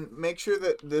 Can make sure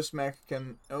that this mech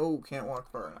can... Oh, can't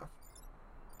walk far enough.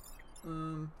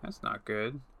 That's not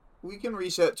good. We can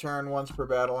reset turn once per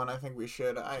battle, and I think we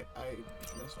should. I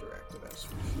misdirected us.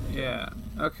 Yeah.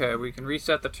 Okay, we can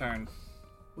reset the turn.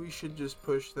 We should just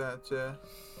push that,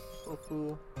 oh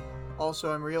fool.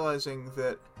 Also, I'm realizing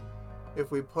that if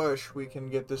we push, we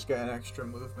can get this guy an extra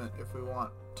movement if we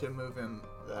want to move him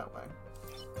that way.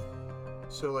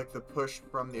 So, like, the push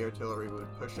from the artillery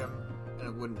would push him, and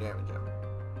it wouldn't damage him.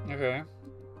 Okay.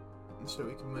 And so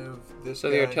we can move this So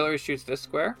guy. the artillery shoots this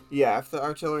square? Yeah, if the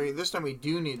artillery... This time we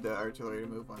do need the artillery to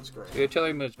move 1 square. The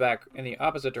artillery moves back in the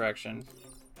opposite direction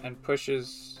and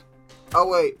pushes... Oh,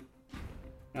 wait.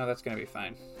 No, that's going to be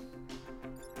fine.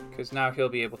 Because now he'll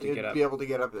be able to get up. Be able to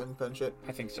get up and punch it.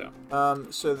 I think so.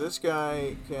 So this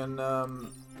guy can,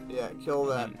 yeah, kill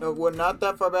that. No, well, not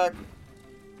that far back.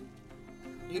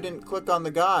 You didn't click on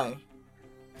the guy.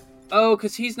 Oh,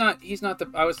 because he's not the...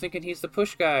 I was thinking he's the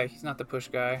push guy. He's not the push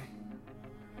guy.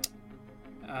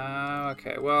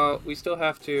 Okay, well, we still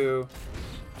have to...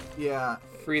 Yeah.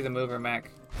 Free the mover mech.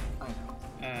 I know.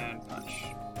 And punch.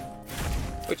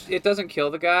 Which, it doesn't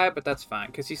kill the guy, but that's fine,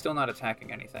 because he's still not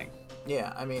attacking anything.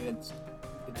 Yeah, I mean, it's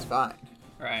fine.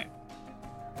 Right.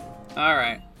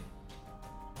 Alright.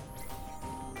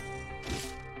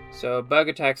 So, bug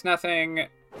attacks nothing.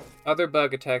 Other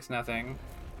bug attacks nothing.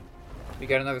 We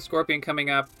got another scorpion coming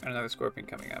up, and another scorpion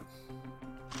coming up.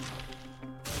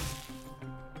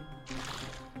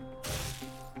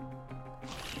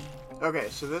 Okay,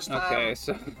 so this time... Okay,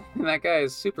 so that guy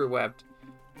is super webbed.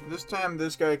 This time,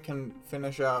 this guy can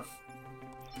finish off...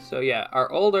 So yeah,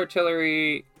 our old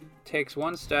artillery takes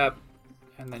 1 step,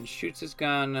 and then shoots his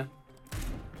gun,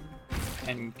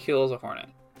 and kills a Hornet,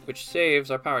 which saves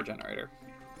our power generator.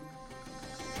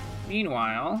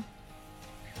 Meanwhile...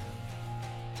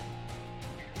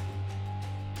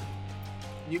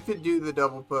 You could do the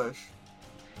double push.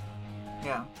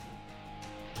 Yeah.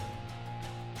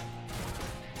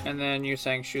 And then you're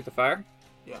saying shoot the fire?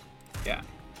 Yeah. Yeah.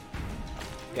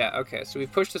 Yeah, okay. So we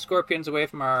pushed the scorpions away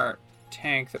from our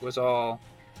tank that was all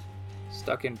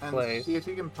stuck in And place. see if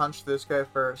you can punch this guy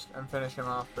first and finish him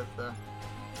off with the...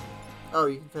 Oh,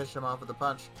 you can finish him off with a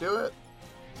punch. Do it!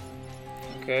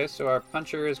 Okay, so our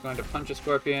puncher is going to punch a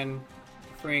scorpion,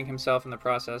 freeing himself in the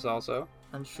process also.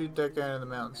 And shoot that guy in the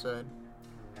mountainside.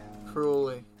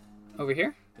 Cruelly. Over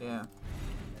here? Yeah.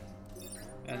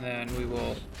 And then we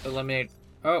will eliminate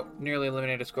Oh, nearly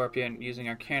eliminated a scorpion using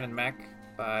our cannon mech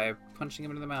by punching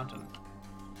him into the mountain.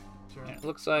 Sure. And it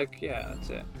looks like, yeah, that's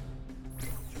it.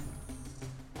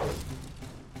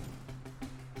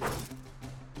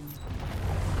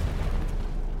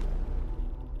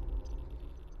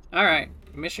 Alright,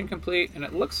 mission complete, and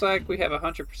it looks like we have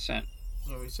 100%.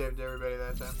 Yeah, we saved everybody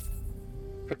that time.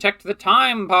 Protect the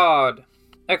time pod!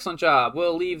 Excellent job.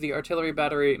 We'll leave the artillery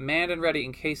battery manned and ready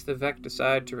in case the Vect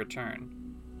decide to return.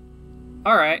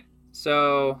 Alright,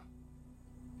 so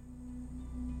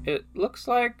it looks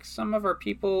like some of our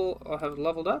people have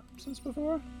leveled up since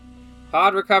before.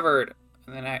 Pod recovered.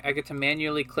 And then I get to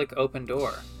manually click open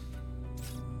door.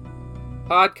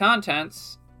 Pod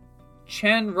contents.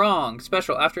 Chen Rong.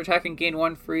 Special. After attacking, gain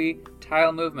 1 free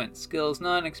tile movement. Skills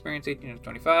none. Experience 18 of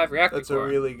 25. Reactor That's core. a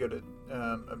really good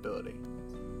ability.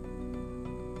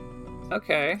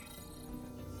 Okay.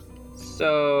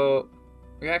 So,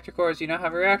 reactor cores. You now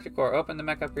have a reactor core. Open the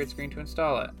mech upgrade screen to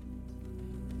install it.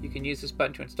 You can use this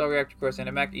button to install reactor cores in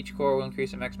a mech. Each core will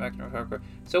increase a mech's maximum power core.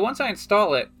 So once I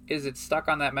install it, is it stuck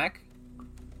on that mech?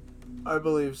 I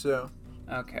believe so.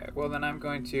 Okay. Well, then I'm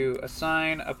going to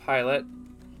assign a pilot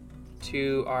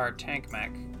to our tank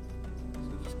mech. So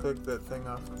just click that thing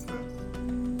off of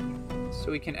the... So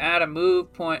we can add a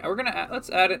move point. We're gonna let's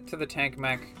add it to the tank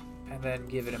mech, and then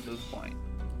give it a move point.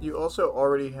 You also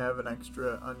already have an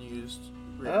extra unused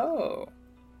reactor. Oh.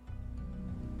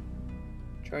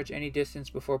 Charge any distance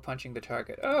before punching the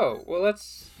target. Oh, well,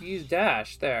 let's use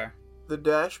dash there. The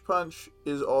dash punch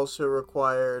is also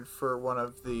required for one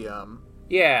of the,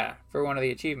 Yeah, for one of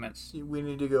the achievements. we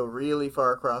need to go really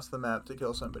far across the map to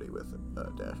kill somebody with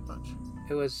a dash punch.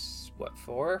 It was, what,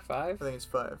 4 or 5? I think it's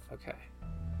 5. Okay.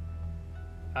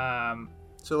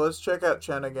 So let's check out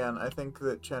Chen again. I think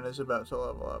that Chen is about to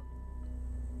level up.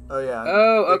 Oh, yeah.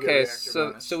 Oh, bigger okay. reactor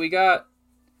bonus.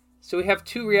 So we have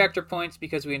 2 reactor points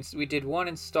because we did 1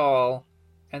 install,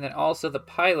 and then also the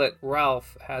pilot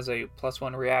Ralph has a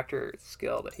 +1 reactor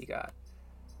skill that he got.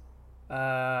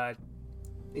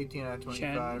 18 out of 25.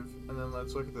 Chen. And then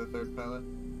let's look at the third pilot.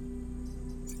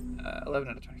 11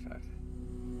 out of 25.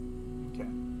 Okay.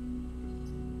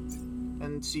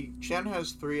 And see, Chen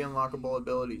has 3 unlockable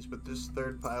abilities, but this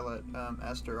third pilot,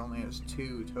 Esther, only has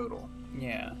 2 total.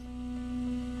 Yeah.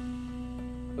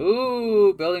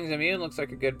 Ooh, buildings immune looks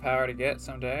like a good power to get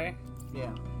someday.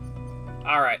 Yeah.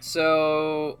 Alright,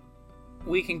 so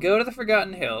we can go to the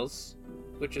Forgotten Hills,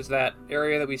 which is that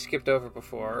area that we skipped over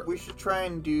before. We should try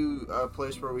and do a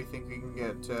place where we think we can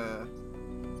get,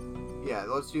 yeah,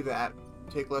 let's do that.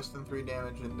 Take less than 3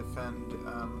 damage and defend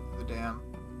the dam.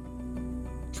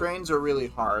 Trains are really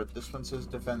hard. This one says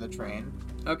defend the train.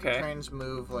 Okay. Trains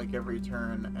move like every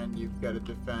turn, and you've got to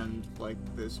defend like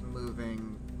this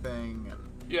moving thing, and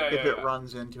if it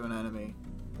runs into an enemy.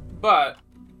 But,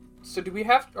 so do we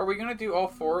have, are we going to do all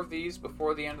 4 of these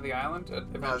before the end of the island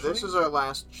eventually? No, this is our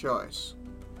last choice.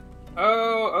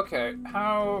 Oh, okay.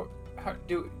 How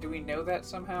do we know that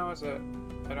somehow?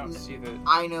 I don't see the...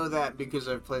 I know that because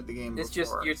I've played the game before. It's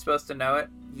just, you're supposed to know it?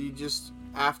 You just,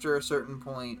 after a certain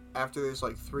point, after there's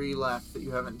like 3 left that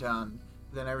you haven't done,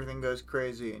 then everything goes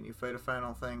crazy and you fight a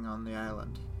final thing on the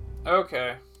island.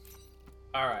 Okay.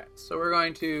 Alright, so we're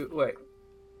going to, wait.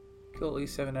 Kill at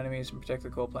least 7 enemies and protect the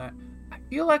coal plant. I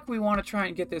feel like we want to try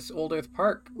and get this Old Earth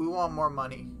Park. We want more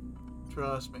money.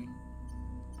 Trust me.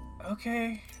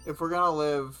 Okay. If we're gonna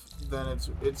live, then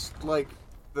it's like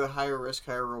the higher risk,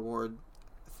 higher reward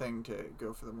thing to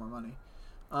go for the more money.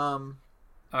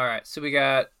 Alright, so we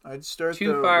got I'd start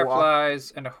 2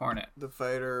 fireflies and a hornet. The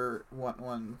fighter want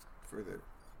one further.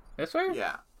 This way?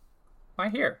 Yeah. Why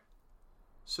here?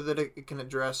 So that it can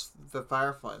address the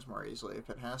fireflies more easily if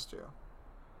it has to.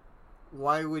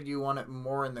 Why would you want it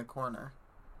more in the corner?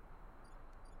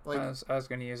 Like, I was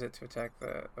going to use it to attack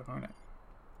the hornet.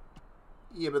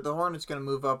 yeah, but the hornet's going to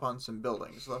move up on some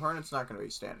buildings. The hornet's not going to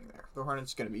be standing there. The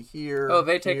hornet's going to be here. Oh,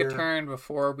 they take here. a turn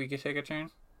before we can take a turn?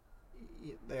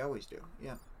 Yeah, they always do,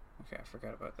 yeah. Okay, I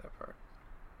forgot about that part.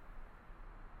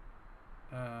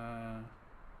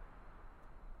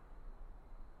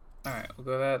 Alright, we'll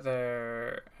go that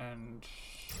there, and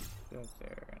that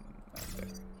there, and that there.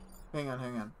 Hang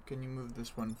on. Can you move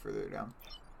this one further down?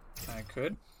 I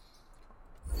could.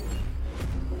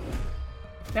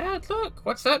 Dad, look!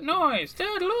 What's that noise?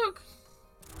 Dad, look!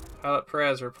 Pilot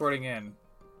Perez reporting in.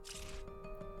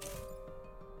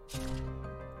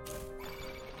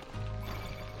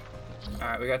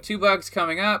 Alright, we got 2 bugs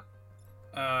coming up.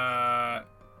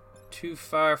 2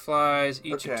 fireflies,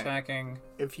 each Okay. attacking.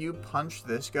 If you punch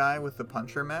this guy with the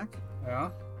puncher mech,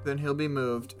 Yeah. then he'll be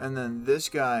moved, and then this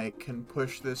guy can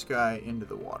push this guy into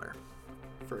the water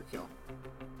for a kill.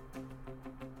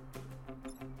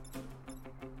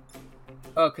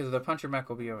 Oh, because the puncher mech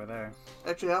will be over there.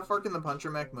 Actually, how far can the puncher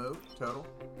mech move total?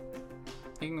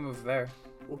 He can move there.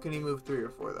 Well, can he move 3 or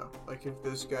 4 though? Like if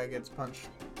this guy gets punched.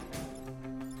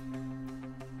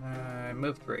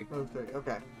 Move 3. Move 3.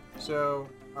 Okay. So,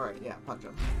 all right, yeah, punch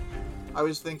him. I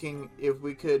was thinking if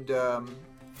we could have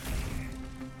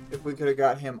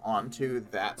got him onto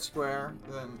that square,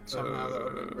 then somehow that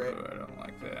would be great. I don't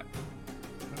like that.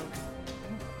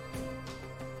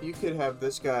 You could have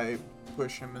this guy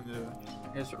push him into.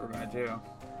 Here's what we're gonna do.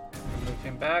 Move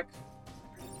him back.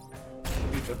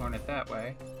 Shoot the hornet that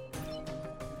way.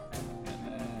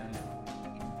 And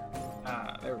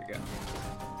then... there we go.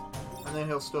 And then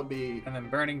he'll still be... And then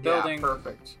burning building. Yeah,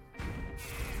 perfect.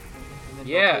 And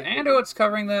Yeah, and it's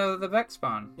covering the Vex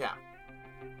spawn. Yeah.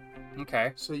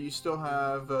 Okay. So you still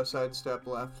have a sidestep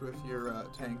left with your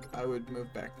tank. I would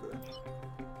move back the...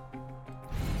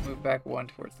 Move back 1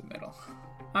 towards the middle.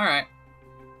 Alright.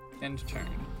 End turn.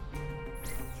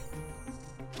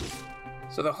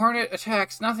 So the Hornet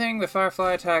attacks nothing. The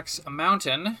Firefly attacks a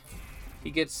mountain.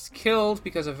 He gets killed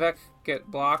because a Vec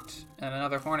get blocked, and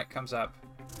another Hornet comes up.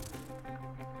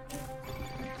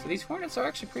 So these Hornets are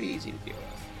actually pretty easy to deal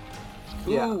with.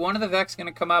 Ooh, Yeah. One of the Vecs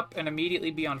gonna come up and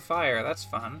immediately be on fire. That's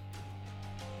fun.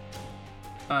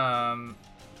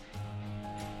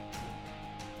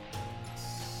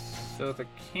 So the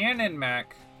cannon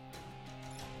mech.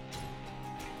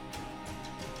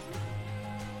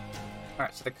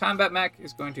 Alright, so the combat mech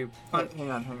is going to punch. Hang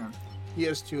on. He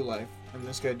has 2 life, and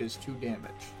this guy does 2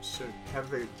 damage. So have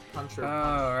the puncher.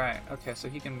 Oh, right. Okay, so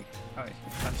he can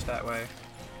punch that way.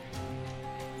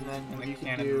 And then and what the you can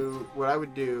cannon. do, what I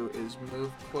would do is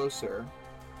move closer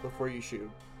before you shoot,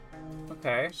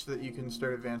 Okay. so that you can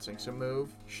start advancing. So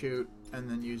move, shoot, and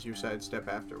then use your sidestep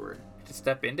afterward. To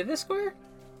step into this square?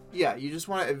 Yeah, you just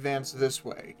want to advance this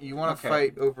way. You want to Okay.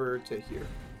 fight over to here.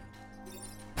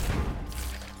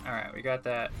 Alright, we got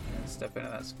that. And step into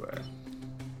that square.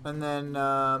 And then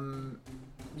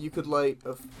you could light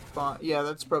a yeah,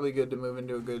 that's probably good to move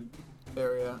into a good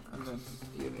area, and then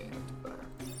you need to fire.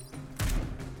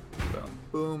 Boom.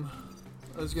 Boom.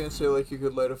 I was gonna say like you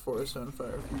could light a forest on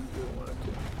fire if you really wanted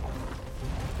to.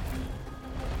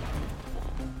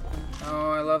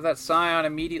 Oh, I love that Scion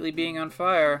immediately being on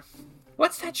fire.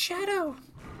 What's that shadow?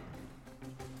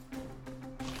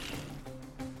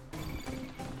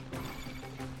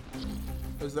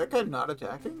 Is that guy not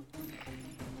attacking?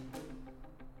 It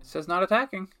says not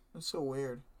attacking. That's so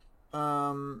weird.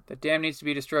 The dam needs to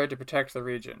be destroyed to protect the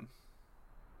region.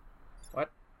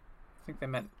 What? I think they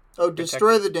meant... Oh,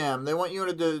 destroy the dam. They want you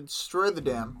to destroy the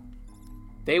dam.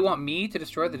 They want me to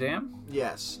destroy the dam?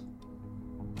 Yes.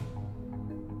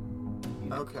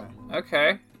 Okay.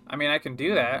 Okay. I mean, I can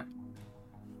do that.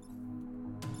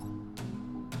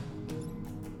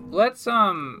 Let's,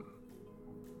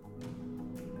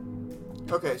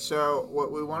 Okay, so what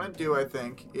we want to do, I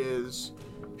think, is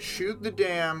shoot the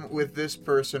dam with this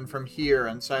person from here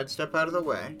and sidestep out of the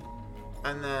way.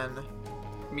 And then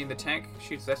I mean, the tank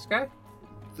shoots this guy?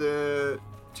 the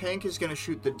tank is going to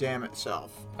shoot the dam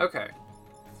itself. Okay.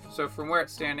 So from where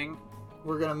it's standing,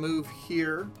 We're going to move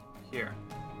here. here.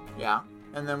 Yeah.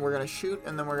 And then we're going to shoot,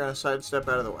 and then we're going to sidestep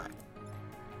out of the way.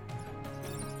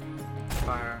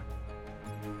 Fire.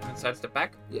 And then sidestep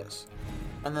back? Yes.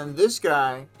 And then this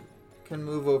guy can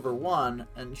move over 1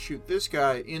 and shoot this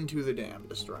guy into the dam,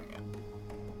 destroying it.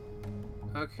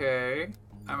 Okay.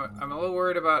 I'm a little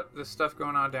worried about the stuff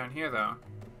going on down here, though.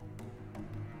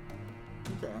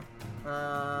 Okay.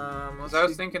 Because I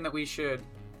was thinking that we should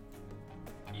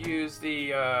use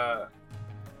the,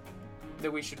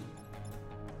 that we should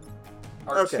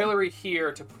artillery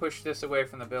here to push this away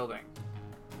from the building.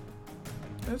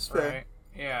 That's fair. Right?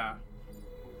 Yeah.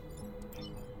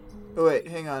 Oh, wait,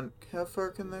 hang on. How far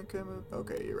can that guy move?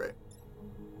 Okay, you're right.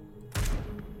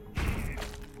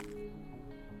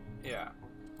 Yeah.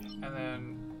 And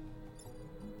then...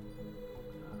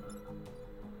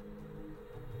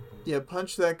 Yeah,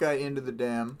 punch that guy into the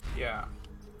dam. Yeah.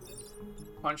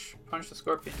 Punch the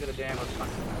scorpion into the dam. Let's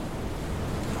punch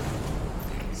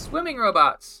it. Swimming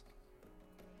robots!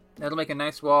 That'll make a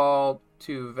nice wall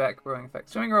to Vec growing effect.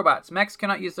 Swimming robots. Mechs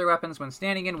cannot use their weapons when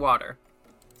standing in water.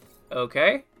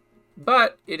 Okay.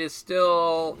 But it is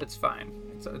still... It's fine.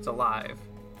 It's alive.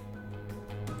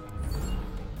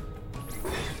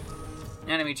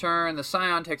 Enemy turn. The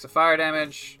Scion takes a fire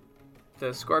damage.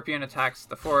 The Scorpion attacks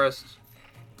the forest.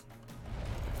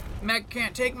 Mech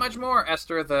can't take much more.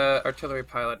 Esther, the artillery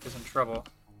pilot, is in trouble.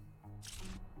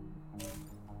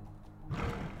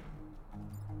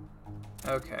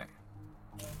 Okay.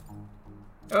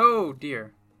 Oh,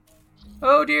 dear.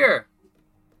 Oh, dear!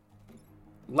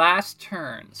 Last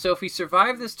turn. So if we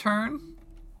survive this turn,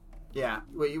 Yeah,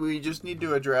 we just need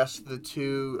to address the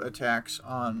 2 attacks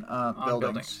on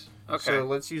buildings. Okay. So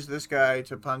let's use this guy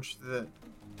to punch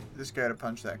this guy to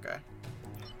punch that guy.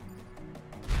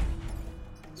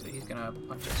 So he's gonna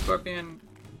punch a scorpion,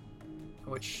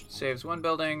 which saves 1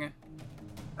 building.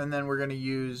 And then we're going to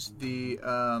use the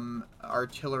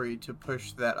artillery to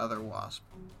push that other wasp.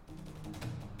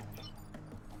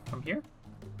 From here?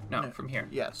 No, No. from here.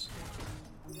 Yes.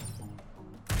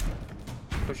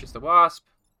 Pushes the wasp.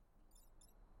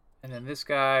 And then this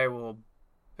guy will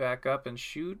back up and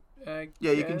shoot, I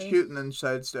Yeah, you can guess? shoot and then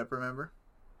sidestep, remember?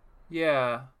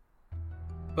 Yeah.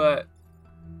 But...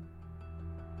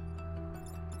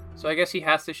 So I guess he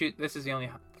has to shoot... This is the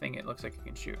only thing it looks like he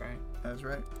can shoot, right? That's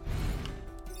right.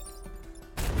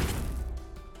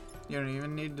 You don't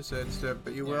even need to sidestep,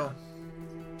 but you will.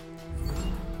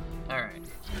 Alright.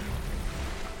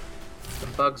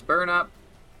 Some bugs burn up.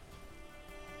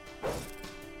 And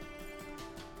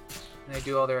they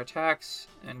do all their attacks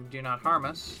and do not harm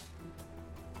us.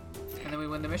 And then we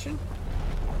win the mission.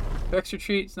 Vex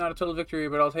retreat, it's not a total victory,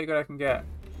 but I'll take what I can get.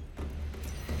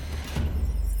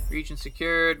 Region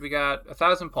secured, we got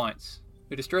 1,000 points.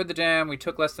 We destroyed the dam, we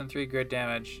took less than 3 grid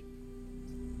damage.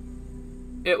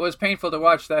 It was painful to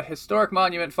watch that historic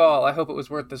monument fall. I hope it was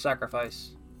worth the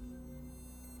sacrifice.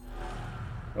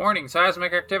 Warning,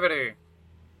 seismic activity.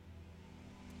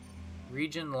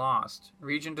 Region lost.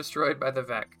 Region destroyed by the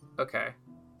Vec. Okay.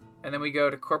 And then we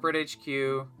go to corporate HQ.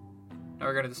 Now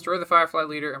we're going to destroy the Firefly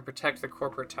leader and protect the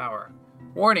corporate tower.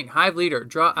 Warning, Hive leader,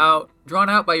 drawn out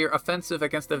by your offensive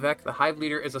against the Vec, the Hive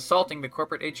leader is assaulting the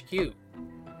corporate HQ.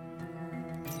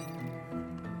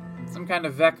 Some kind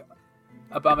of Vec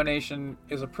abomination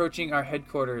is approaching our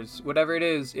headquarters. Whatever it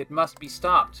is, it must be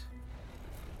stopped.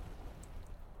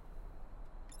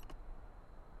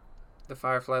 The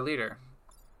Firefly leader.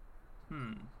 We'll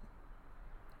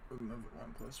move it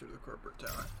 1 closer to the corporate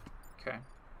tower. Okay.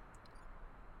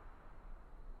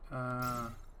 I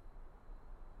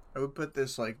would put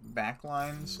this like back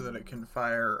line so that it can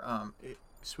fire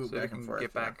swoop So we back and can forth.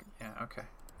 get back. Yeah, okay.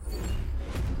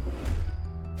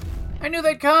 I knew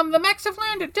they'd come. The mechs have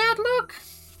landed. Dad, look.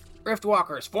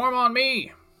 Riftwalkers, form on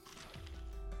me.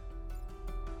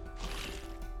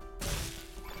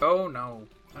 Oh no,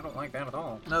 I don't like that at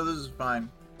all. No, this is fine.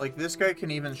 Like this guy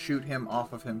can even shoot him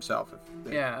off of himself.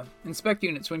 Yeah. Inspect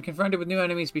units. When confronted with new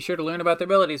enemies, be sure to learn about their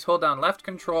abilities. Hold down left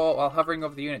control while hovering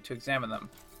over the unit to examine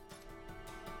them.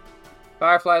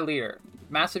 Firefly leader.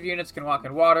 Massive units can walk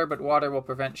in water, but water will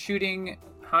prevent shooting.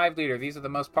 Hive leader. These are the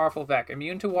most powerful Vec.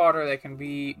 Immune to water, they can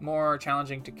be more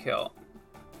challenging to kill.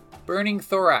 Burning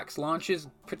thorax launches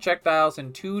projectiles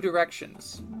in 2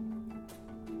 directions.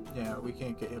 Yeah, we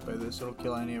can't get hit by this. It'll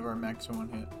kill any of our mechs in 1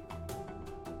 hit.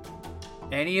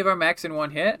 Any of our mechs in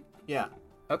 1 hit? Yeah.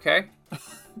 Okay.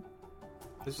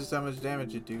 This is how much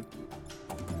damage it do.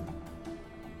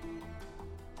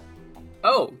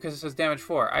 Oh, because it says damage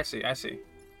 4. I see.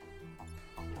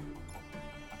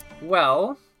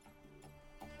 Well...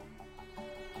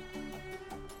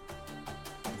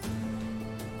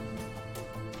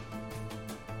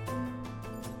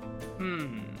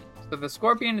 So the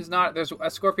scorpion is not... There's a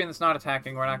scorpion that's not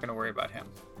attacking. We're not going to worry about him.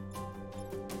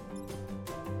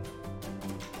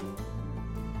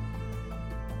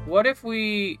 What if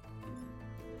we...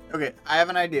 Okay, I have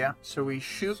an idea. So we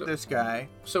shoot this guy.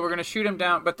 So we're going to shoot him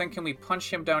down, but then can we punch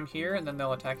him down here and then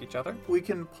they'll attack each other? We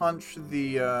can punch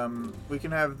the, we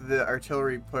can have the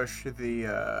artillery push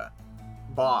the,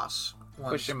 boss.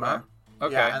 Push him per- up?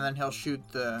 Okay. Yeah, and then he'll shoot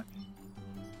the...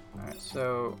 Alright,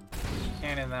 so...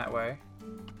 Cannon that way.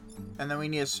 And then we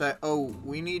need a set... Oh,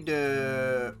 we need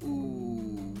to...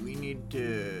 Ooh, we need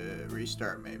to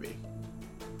restart, maybe.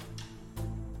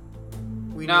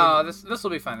 No, this will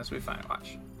be fine. This will be fine.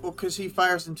 Watch. Well, because he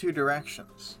fires in 2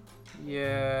 directions.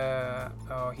 Yeah.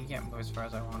 Oh, he can't move as far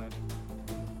as I wanted.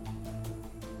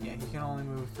 Yeah, he can only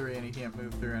move 3 and he can't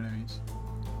move through enemies.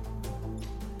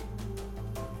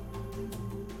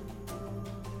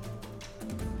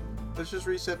 Let's just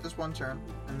reset this 1 turn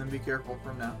and then be careful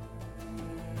from now.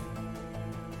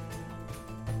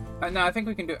 No, I think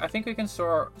we can do. I think we can save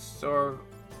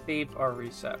or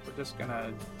reset. We're just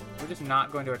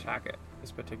not going to attack it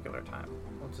this particular time.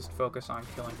 We'll just focus on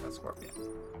killing that scorpion.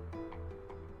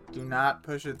 Do not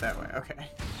push it that way. Okay.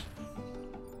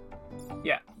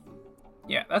 Yeah,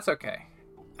 that's okay.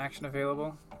 Action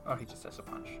available. Oh, he just has a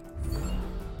punch.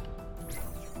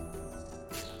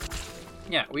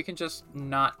 Yeah, we can just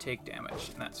not take damage,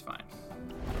 and that's fine.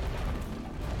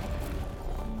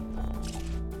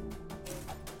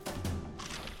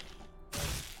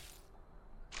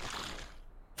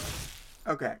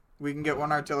 Okay, we can get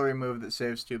 1 artillery move that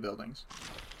saves 2 buildings.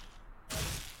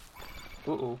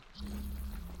 Ooh.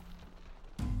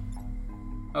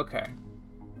 Okay.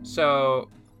 So,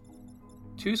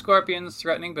 2 scorpions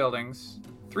threatening buildings,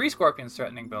 3 scorpions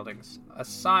threatening buildings, a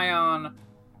scion,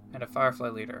 and a firefly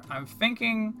leader. I'm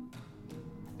thinking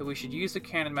that we should use the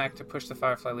cannon mech to push the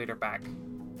firefly leader back,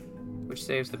 which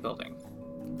saves the building.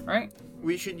 Right?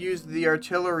 We should use the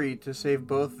artillery to save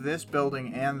both this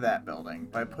building and that building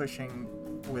by pushing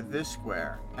with this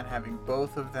square and having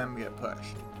both of them get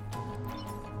pushed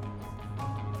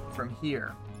from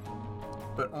here,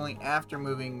 but only after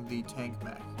moving the tank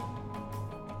mech.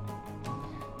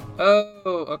 Oh,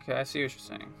 okay, I see what you're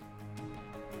saying.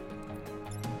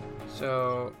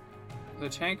 So, the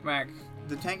tank mech...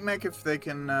 The tank mech, if they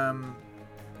can,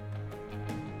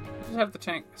 Just have the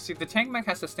tank... See, the tank mech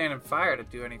has to stand and fire to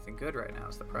do anything good right now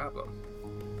is the problem.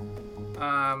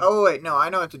 Oh, wait, no, I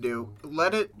know what to do.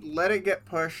 Let it get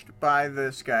pushed by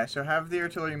this guy. So have the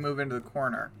artillery move into the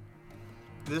corner.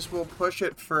 This will push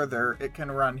it further. It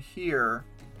can run here.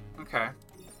 Okay.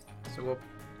 So we'll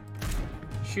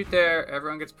shoot there.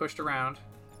 Everyone gets pushed around.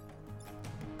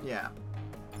 Yeah.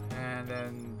 And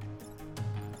then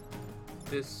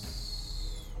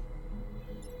this...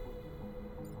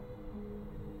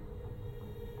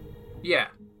 Yeah.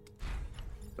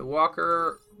 The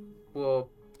walker will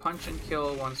punch and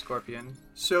kill one scorpion.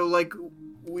 So, like,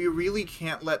 we really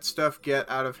can't let stuff get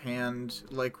out of hand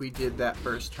like we did that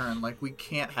first turn. Like, we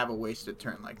can't have a wasted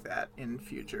turn like that in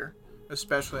future.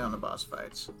 Especially on the boss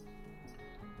fights.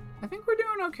 I think we're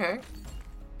doing okay.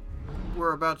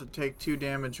 We're about to take 2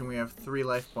 damage and we have 3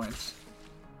 life points.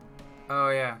 Oh,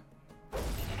 yeah.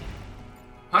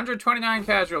 129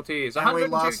 casualties. And we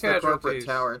 102 lost the casualties. corporate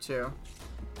tower, too.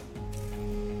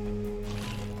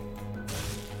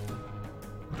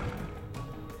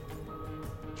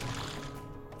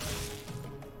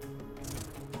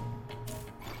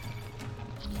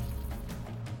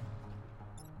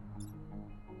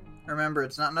 Remember,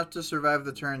 it's not enough to survive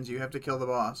the turns. You have to kill the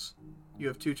boss. You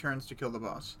have 2 turns to kill the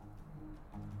boss.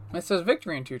 It says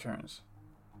victory in 2 turns.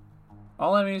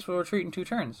 All enemies will retreat in 2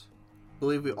 turns. I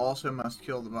believe we also must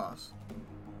kill the boss.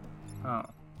 Oh.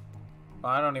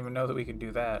 Well, I don't even know that we can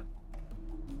do that.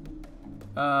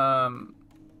 Well,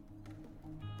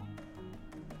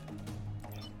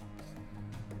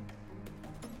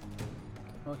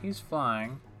 he's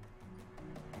flying.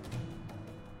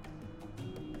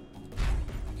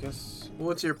 Guess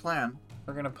What's your plan?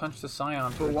 we're gonna punch the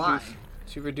scion But why?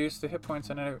 to reduce the hit points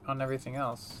on everything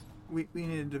else. We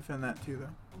need to defend that too, though.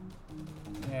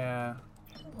 Yeah.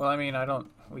 Well, I mean,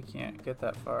 we can't get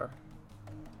that far.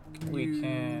 We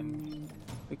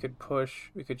could push.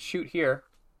 We could shoot here,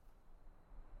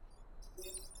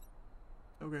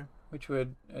 Okay. which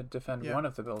would defend one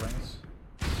of the buildings.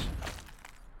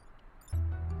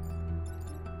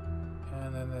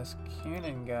 And then this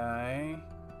cannon guy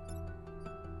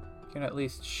can at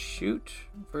least shoot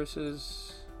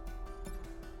versus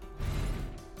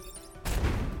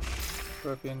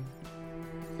Scorpion.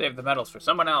 Save the medals for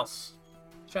someone else.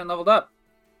 Shen leveled up.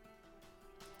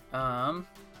 And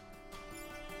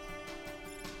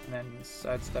then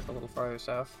sidestep a little farther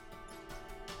south.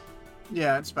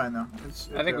 Yeah, it's fine though.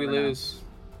 I think we over now. lose.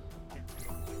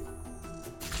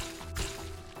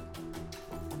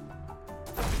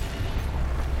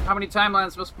 How many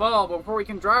timelines must fall before we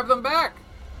can drive them back?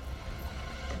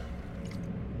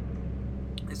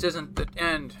 This isn't the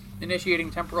end. Initiating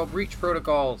temporal breach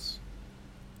protocols.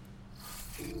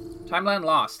 Timeline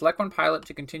lost. Select one pilot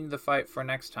to continue the fight for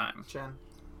next time. Chen.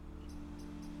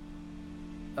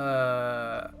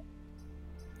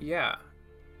 Yeah.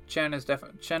 Chen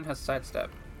has sidestep.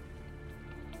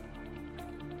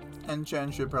 And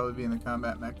Chen should probably be in the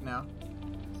combat mech now.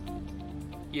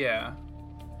 Yeah.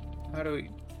 How do we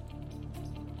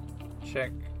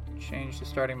change the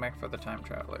starting mech for the time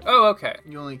traveler? Oh, okay.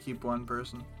 You only keep 1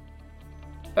 person.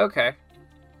 Okay.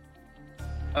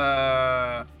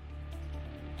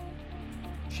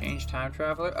 Change time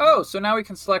traveler. Oh, so now we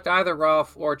can select either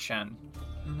Rolf or Chen.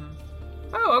 Mm-hmm.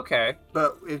 Oh, okay.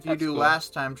 But if you That's do cool.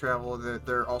 last time travel,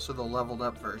 they're also the leveled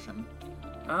up version.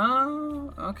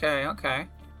 Oh, okay.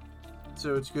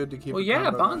 So it's good to keep. Well, a yeah,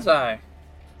 combo going. Bonsai.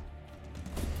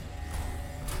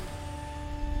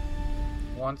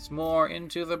 Once more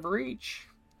into the breach.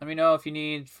 Let me know if you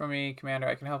need from me, Commander.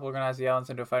 I can help organize the islands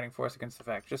into a fighting force against the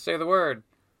Vex. Just say the word.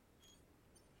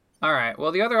 Alright,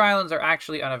 well, the other islands are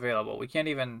actually unavailable. We can't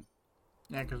even...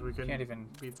 Yeah, because we couldn't Can't even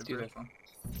beat the do first this. one.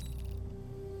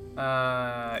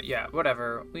 Yeah,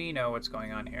 whatever. We know what's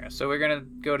going on here. So we're gonna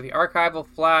go to the archival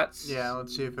flats. Yeah,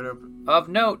 let's see if it opens. Of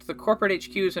note, the corporate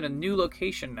HQ is in a new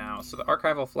location now, so the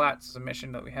archival flats is a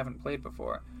mission that we haven't played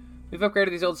before. We've upgraded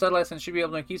these old satellites and should be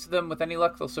able to make use of them. With any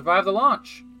luck, they'll survive the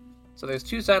launch. So there's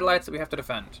 2 satellites that we have to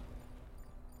defend.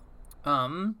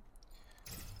 We'll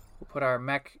put our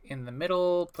mech in the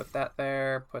middle. Put that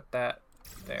there. Put that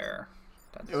there.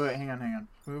 Oh, wait, hang on.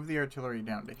 Move the artillery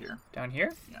down to here. Down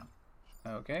here? Yeah.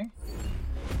 Okay.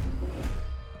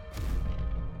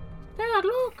 Dad,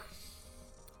 look!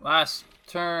 Last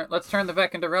turn. Let's turn the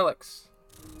Vec into relics.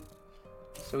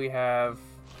 So we have...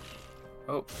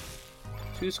 Oh.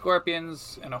 2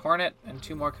 Scorpions and a Hornet, and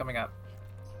 2 more coming up.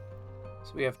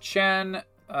 So we have Chen.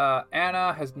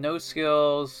 Anna has no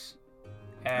skills.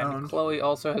 And Chloe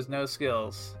also has no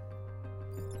skills.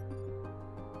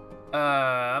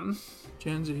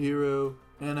 Chen's a hero.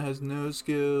 Anna has no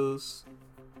skills.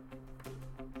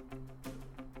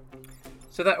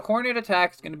 So that Hornet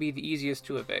attack is going to be the easiest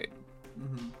to evade.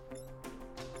 Mm-hmm.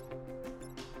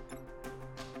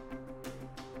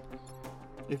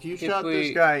 If you shot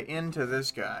this guy into this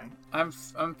guy, I'm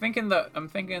thinking that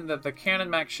the cannon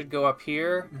mech should go up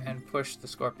here and push the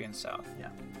Scorpion south.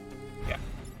 Yeah.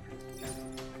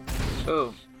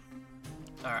 Boom.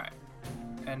 All right.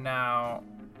 And now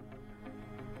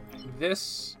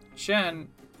this Chen.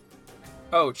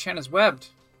 Oh, Chen is webbed.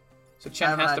 So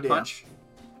Chen has to punch.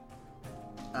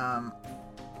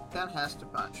 Chen has to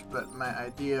punch, but my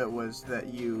idea was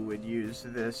that you would use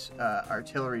this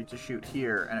artillery to shoot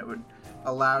here, and it would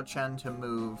allow Chen to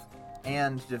move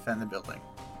and defend the building.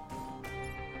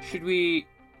 Should we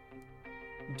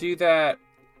do that?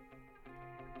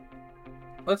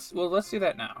 Let's do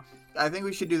that now. I think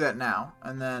we should do that now,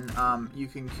 and then you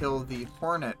can kill the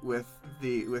Hornet with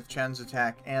Chen's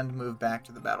attack and move back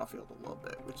to the battlefield a little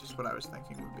bit, which is what I was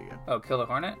thinking would be good. Oh, kill the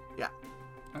Hornet? Yeah.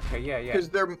 Okay, yeah. Because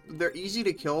they're easy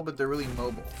to kill, but they're really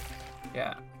mobile.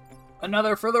 Yeah.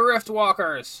 Another for the Rift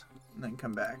Walkers. And then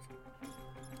come back.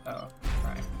 Oh,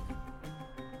 right.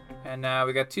 And now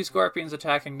we got 2 Scorpions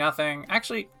attacking nothing.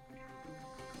 Actually,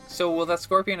 so will that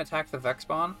Scorpion attack the Vec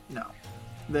spawn? No.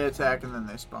 They attack and then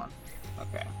they spawn.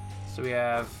 Okay. So we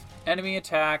have enemy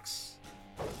attacks.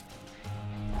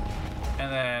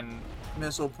 And then...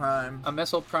 Missile prime. A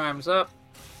missile primes up.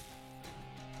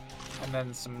 And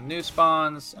then some new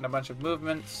spawns and a bunch of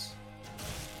movements.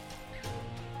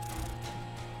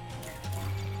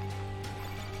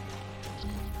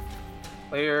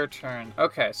 Player turn.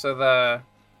 Okay, so the...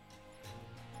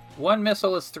 1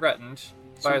 missile is threatened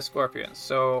by a Scorpion.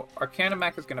 So our cannon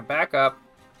mech is going to back up.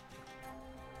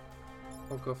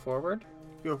 We'll go forward.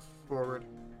 Go forward.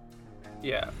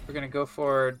 Yeah, we're going to go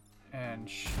forward and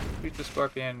shoot the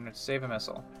Scorpion and save a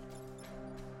missile.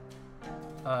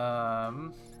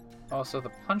 Also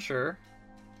the Puncher.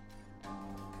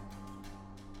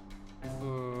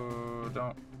 Ooh,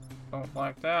 don't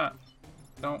like that.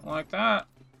 Don't like that.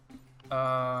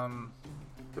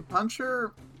 The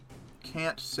Puncher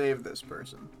can't save this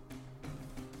person.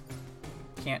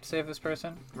 Can't save this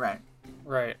person? Right.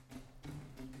 Right.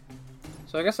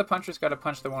 So I guess the Puncher's got to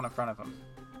punch the one in front of him.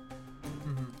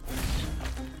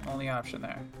 Mm-hmm. Only option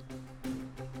there.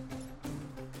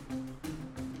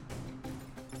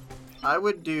 I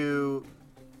would do...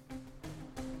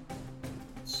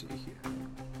 Let's see here.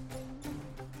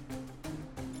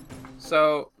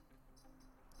 So,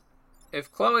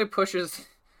 if Chloe pushes...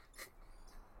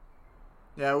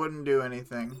 Yeah, I wouldn't do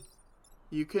anything.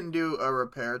 You can do a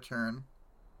repair turn.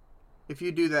 If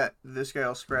you do that, this guy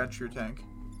will scratch your tank.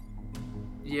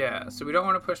 Yeah, so we don't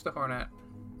want to push the Hornet.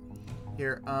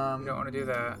 Here, We don't want to do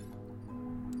that.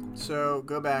 So,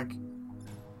 go back.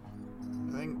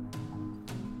 I think...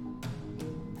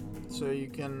 So you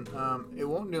can, it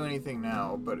won't do anything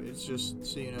now, but it's just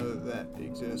so you know that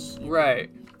exists. You right.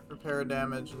 Repair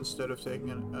damage instead of taking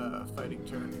a fighting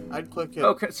turn. I'd click it.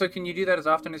 Okay, so can you do that as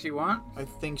often as you want? I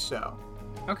think so.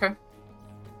 Okay.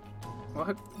 We'll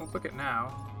click it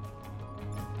now.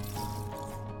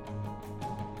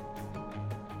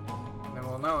 And then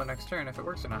we'll know the next turn if it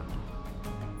works or not.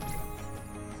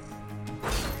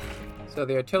 So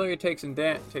the artillery takes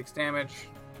damage.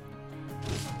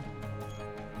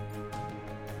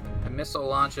 The missile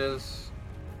launches.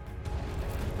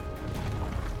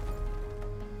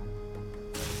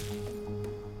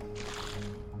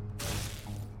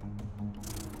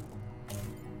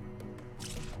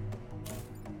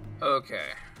 Okay.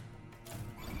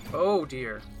 Oh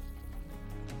dear.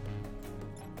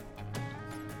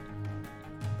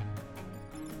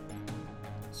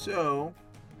 So,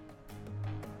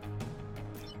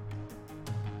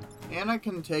 Anna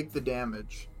can take the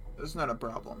damage. That's not a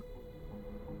problem.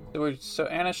 So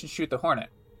Anna should shoot the Hornet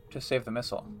to save the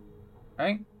missile,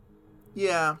 right?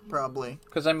 Yeah, probably.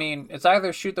 Because, I mean, it's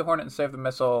either shoot the Hornet and save the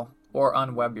missile or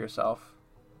unweb yourself.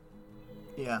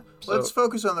 Yeah. So- Let's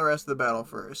focus on the rest of the battle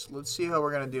first. Let's see how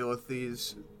we're going to deal with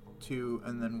these two,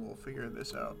 and then we'll figure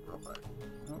this out real quick.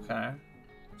 Okay.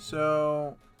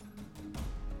 So...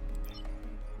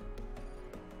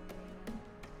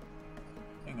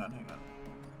 Hang on.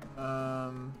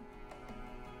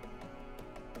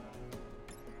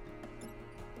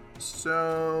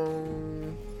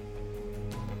 So...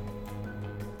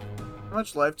 How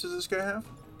much life does this guy have?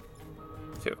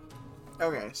 2.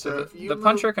 Okay, so So if you the move,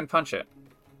 puncher can punch it.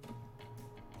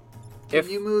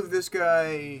 If you move this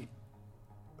guy...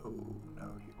 Oh,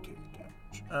 no, you take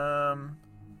damage.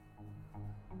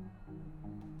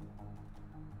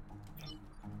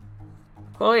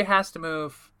 Chloe has to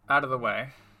move out of the way.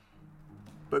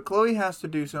 But Chloe has to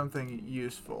do something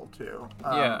useful, too.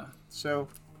 Yeah. So...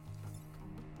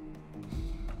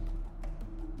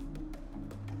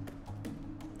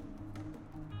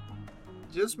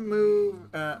 Just move...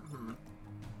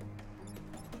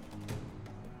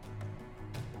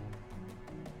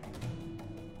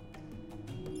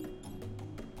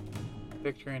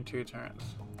 Victory in 2 turns.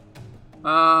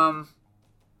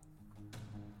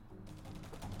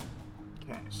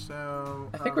 Okay, so...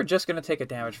 I think we're just gonna take a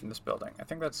damage from this building. I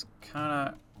think that's kind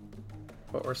of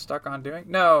what we're stuck on doing.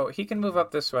 No, he can move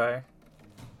up this way.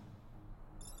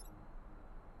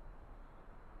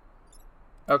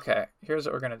 Okay, here's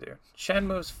what we're gonna do. Chen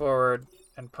moves forward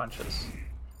and punches.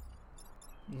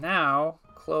 Now,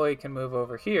 Chloe can move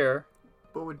over here.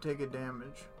 But would take a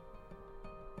damage.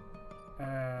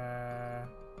 I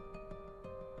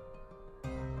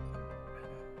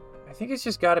think it's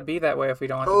just got to be that way if we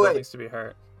don't want Oh, the wait. buildings to be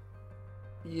hurt.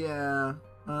 Yeah,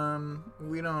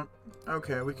 we don't...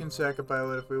 Okay, we can sack a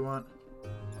pilot if we want.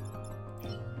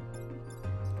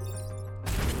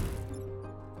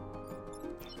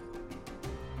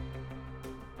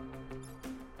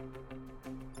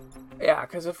 Yeah,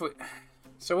 because if we...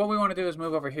 So what we want to do is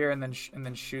move over here and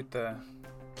then shoot the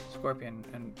Scorpion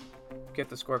and get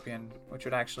the Scorpion, which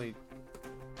would actually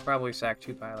probably sack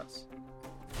 2 pilots.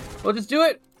 We'll just do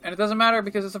it, and it doesn't matter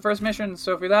because it's the first mission.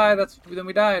 So if we die, then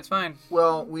we die. It's fine.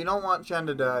 Well, we don't want Chen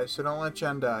to die, so don't let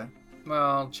Chen die.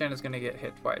 Well, Chen is gonna get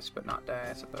hit twice, but not die,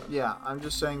 I suppose. Yeah, I'm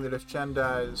just saying that if Chen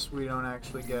dies, we don't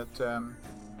actually get to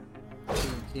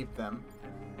keep them.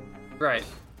 Right.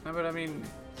 No, but I mean,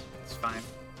 it's fine.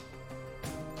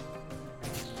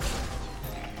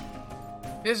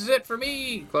 This is it for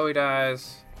me. Chloe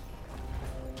dies.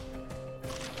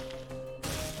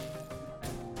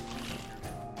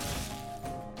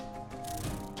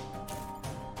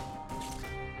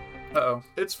 Uh-oh.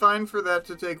 It's fine for that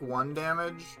to take 1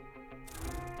 damage.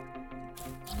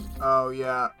 Oh,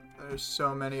 yeah. There's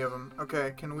so many of them.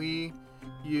 Okay, can we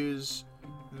use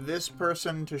this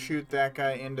person to shoot that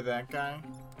guy into that guy?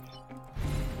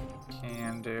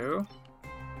 Can do.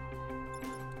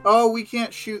 Oh, we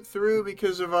can't shoot through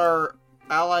because of our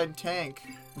allied tank.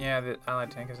 Yeah, the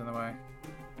allied tank is in the way.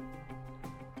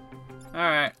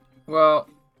 Alright. Well,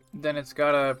 then it's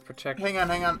gotta protect... Hang on.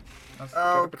 Let's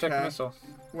gotta protect the Okay. missile.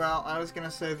 Well, I was gonna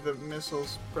say the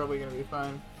missile's probably gonna be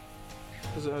fine.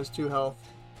 Because it has 2 health.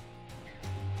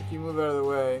 If you move out of the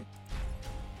way...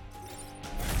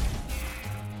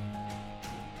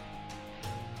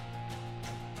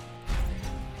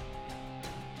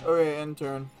 Okay, end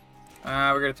turn.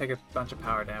 We're gonna take a bunch of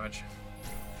power damage.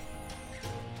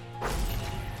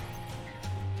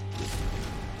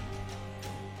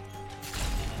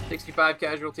 $65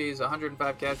 casualties,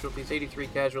 105 casualties, 83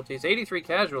 casualties, 83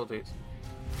 casualties.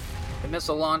 The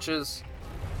missile launches.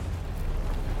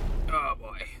 Oh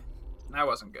boy, that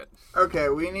wasn't good. Okay,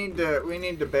 we need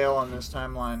to bail on this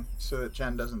timeline so that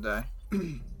Chen doesn't die.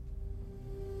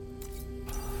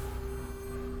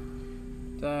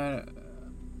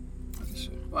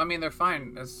 Well, I mean, they're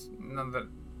fine. Now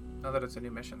that it's a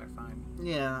new mission, they're fine.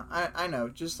 Yeah, I know.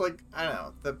 Just like, I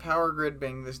know, the power grid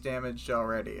being this damaged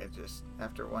already,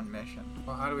 after 1 mission.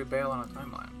 Well, how do we bail on a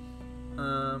timeline?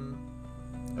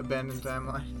 Abandoned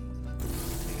timeline.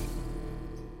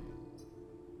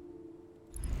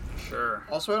 Sure.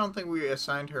 Also, I don't think we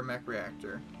assigned her mech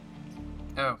reactor.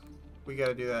 Oh, We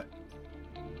gotta do that.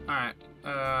 alright.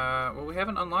 Well, we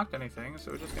haven't unlocked anything,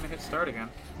 so we're just gonna hit start again.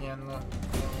 Yeah, and look.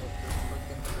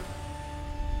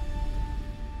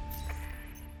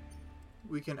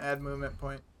 We can add movement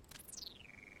point.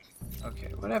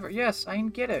 Okay, whatever. Yes, I can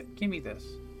get it. Give me this.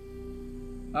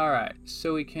 Alright,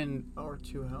 so we can... Or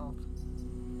 2 health.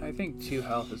 I think 2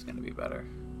 health is gonna be better.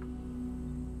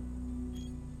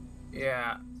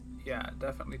 Yeah,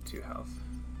 definitely 2 health.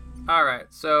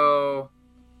 Alright, so...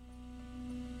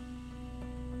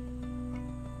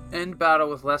 End battle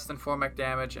with less than 4 mech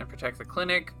damage and protect the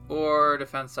clinic, or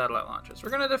defend satellite launches. We're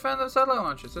gonna defend the satellite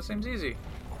launches. This seems easy.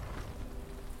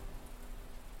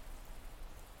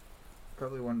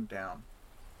 Probably one down.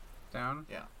 Down?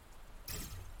 Yeah.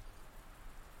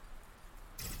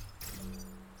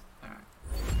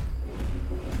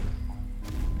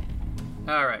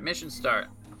 Alright, mission start.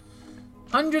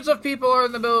 Hundreds of people are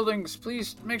in the buildings.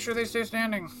 Please make sure they stay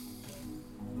standing.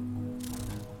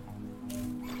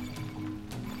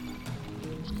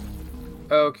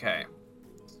 Okay.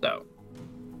 So,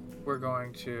 we're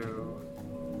going to...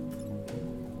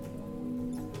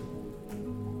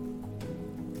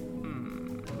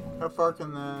 How far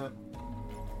can the...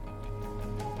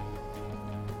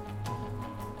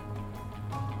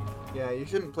 Yeah, you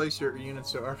shouldn't place your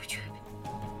units so arbitrary.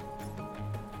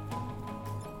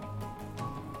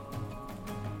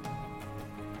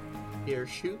 Here,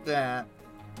 shoot that.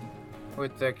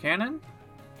 With the cannon?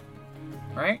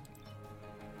 Right?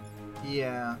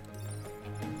 Yeah.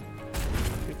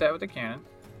 Shoot that with the cannon.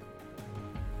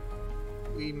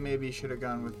 We maybe should have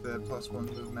gone with the +1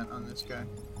 movement on this guy.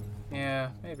 Yeah,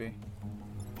 maybe.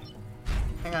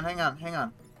 Hang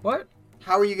on. What?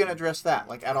 How are you gonna address that,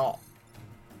 like, at all?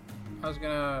 I was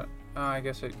gonna... Oh, I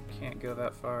guess it can't go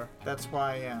that far. That's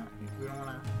why, yeah, we don't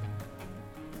wanna...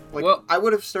 Like, Well, I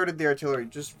would have started the artillery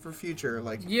just for future,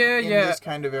 like, yeah, in yeah. this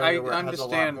kind of I area where it has a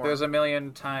lot understand more. there's a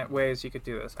million ways you could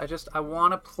do this. I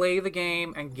want to play the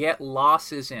game and get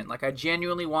losses in. Like, I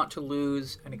genuinely want to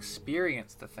lose and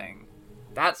experience the thing.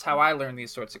 That's how I learn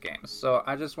these sorts of games. So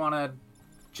I just want to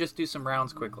just do some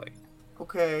rounds quickly.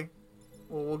 Okay.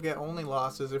 Well, we'll get only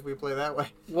losses if we play that way.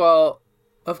 Well,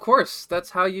 of course, that's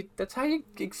how you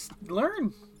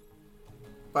learn.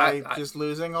 By just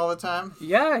losing all the time?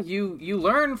 Yeah, you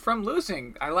learn from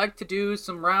losing. I like to do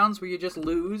some rounds where you just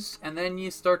lose, and then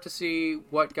you start to see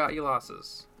what got you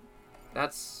losses.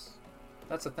 That's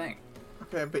a thing.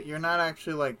 Okay, but you're not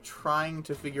actually, like, trying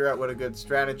to figure out what a good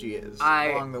strategy is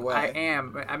along the way. I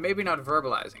am. I'm maybe not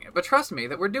verbalizing it, but trust me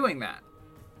that we're doing that.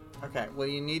 Okay, well,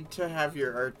 you need to have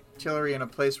your artillery in a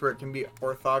place where it can be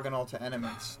orthogonal to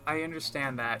enemies. I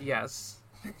understand that, yes.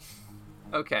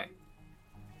 Okay.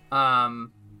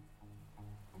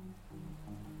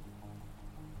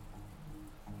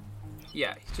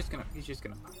 Yeah, he's just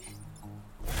gonna punch.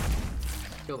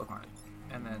 Kill the Hornet.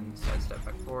 And then sidestep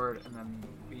back forward, and then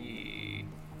we...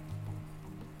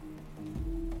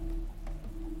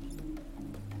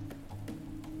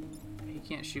 He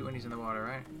can't shoot when he's in the water,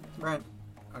 right? Right.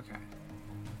 Okay.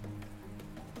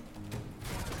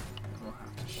 We'll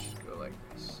have to go like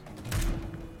this.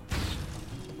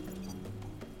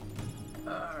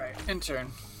 Alright,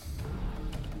 intern.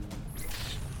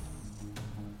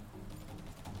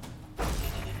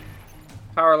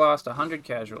 Power lost 100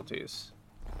 casualties.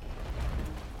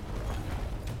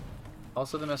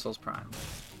 Also the missiles prime.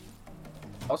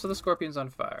 Also the Scorpion's on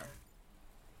fire.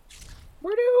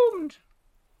 We're doomed!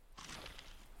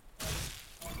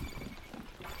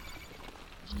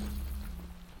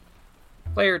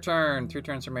 Player turn. 3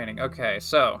 turns remaining. Okay,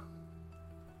 so...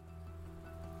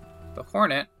 The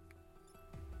Hornet...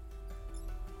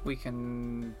 We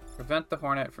can prevent the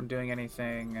Hornet from doing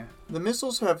anything. The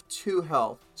missiles have 2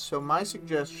 health, so my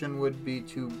suggestion would be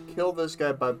to kill this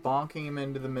guy by bonking him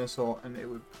into the missile, and it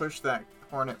would push that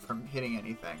Hornet from hitting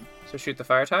anything. So shoot the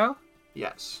fire tile?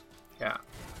 Yes. Yeah.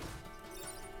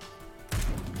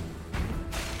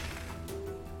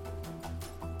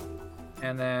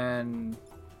 And then...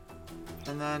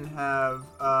 have,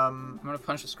 I'm gonna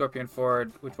punch the Scorpion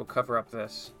forward, which will cover up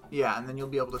this. Yeah, and then you'll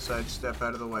be able to sidestep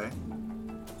out of the way.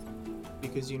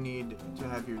 Because you need to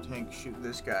have your tank shoot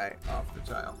this guy off the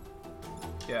tile.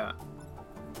 Yeah.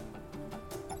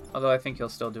 Although I think he'll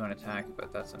still do an attack,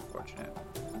 but that's unfortunate.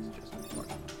 It's just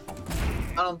unfortunate.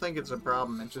 I don't think it's a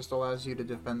problem. It just allows you to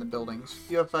defend the buildings.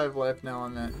 You have 5 life now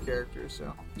on that character,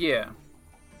 so... Yeah.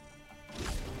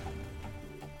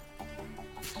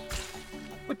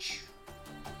 Which...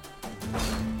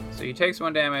 So he takes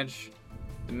 1 damage.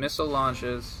 The missile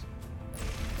launches.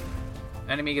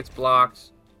 Enemy gets blocked.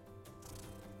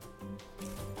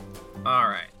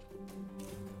 Alright.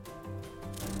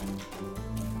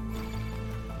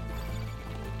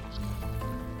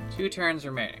 Two turns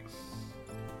remaining.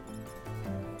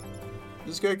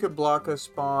 This guy could block a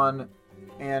spawn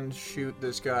and shoot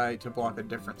this guy to block a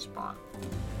different spawn.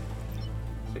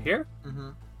 So here? Mm-hmm.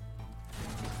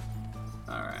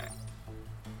 Alright.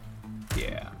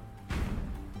 Yeah.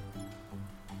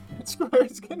 That square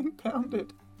is getting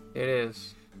pounded. It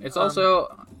is. It's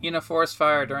also in a forest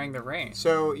fire during the rain.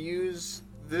 So use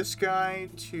this guy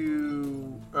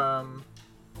to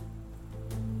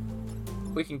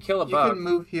We can kill a You bug. can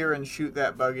move here and shoot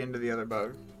that bug into the other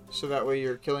bug. So that way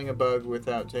you're killing a bug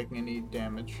without taking any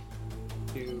damage.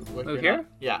 Move here?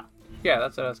 Yeah. Yeah,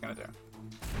 that's what I was gonna do.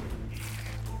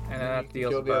 And then You that can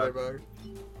deals kill a the other bug.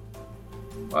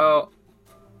 bug. Well,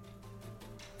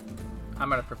 I'm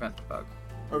gonna prevent the bug.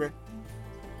 Okay.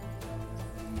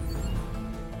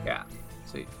 Yeah.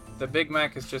 See, the Big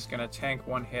Mech is just gonna tank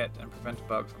one hit and prevent a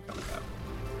bug from coming out.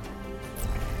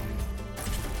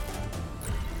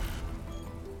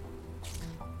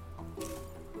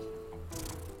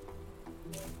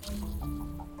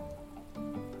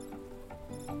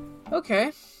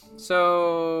 Okay,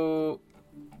 so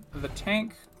the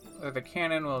tank or the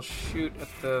cannon will shoot at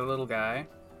the little guy,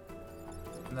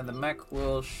 and then the mech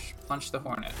will punch the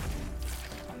hornet.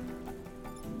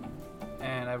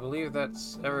 And I believe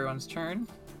that's everyone's turn.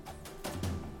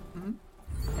 Mhm.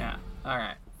 Yeah,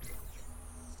 alright.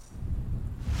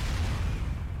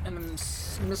 And then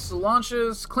missile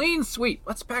launches. Clean sweep.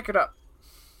 Let's pack it up.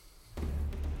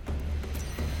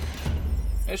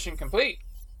 Mission complete.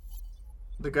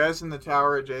 The guys in the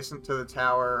tower adjacent to the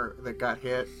tower that got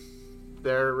hit,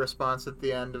 their response at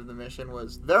the end of the mission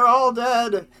was, "They're all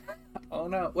dead!" Oh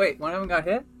no. Wait, one of them got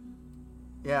hit?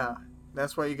 Yeah,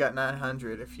 that's why you got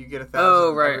 900. If you get 1,000,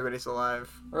 Oh, right. everybody's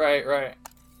alive. Right, right.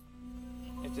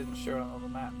 It didn't show it on the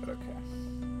map, but okay.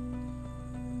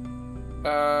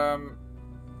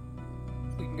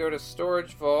 We can go to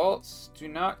storage vaults. Do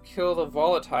not kill the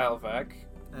volatile Vec.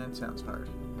 That sounds hard.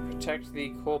 Protect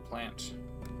the coal plant.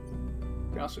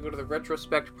 You can also go to the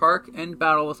Retrospect Park, end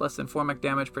battle with less than 4 mech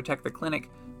damage, protect the clinic.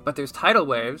 But there's tidal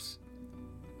waves.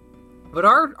 But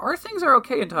our things are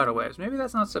okay in tidal waves. Maybe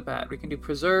that's not so bad. We can do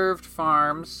preserved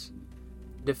farms,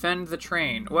 defend the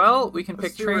train. Well, we can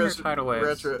pick train or tidal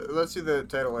waves. Let's do the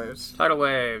tidal waves. Tidal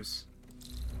waves.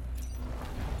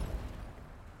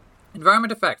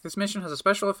 Environment effect. This mission has a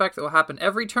special effect that will happen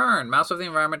every turn. Mouse over the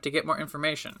environment to get more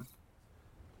information.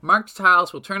 Marked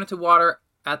tiles will turn into water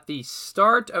at the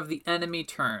start of the enemy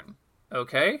turn.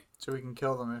 Okay? So we can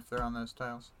kill them if they're on those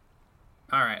tiles.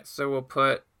 Alright, so we'll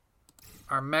put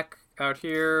our mech out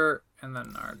here, and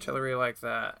then artillery like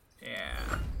that.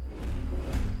 Yeah.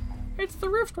 It's the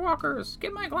Riftwalkers!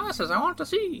 Get my glasses, I want to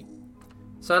see!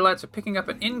 Satellites are picking up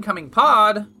an incoming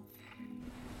pod!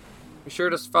 Be sure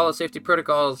to follow safety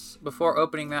protocols before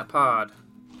opening that pod.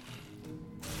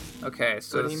 Okay,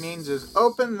 so... What he means is,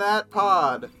 open that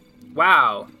pod!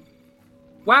 Wow.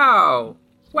 Wow!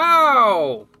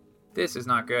 Wow! This is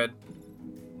not good.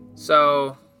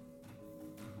 So...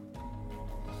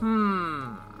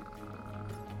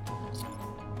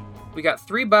 We got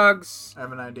 3 bugs, I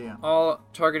have an idea. all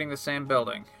targeting the same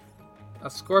building. A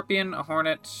scorpion, a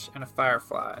hornet, and a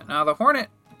firefly. Now the hornet...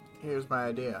 Here's my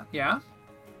idea. Yeah?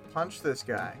 Punch this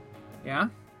guy Yeah?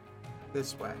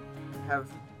 this way.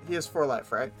 He has 4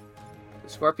 life, right? The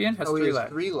scorpion has he 3 has life.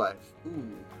 3 life.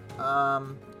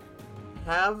 Ooh.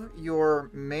 Have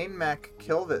your main mech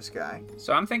kill this guy.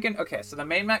 So I'm thinking, okay, so the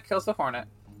main mech kills the hornet,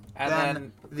 and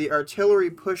then the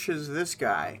artillery pushes this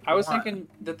guy. I was thinking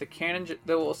that the cannon,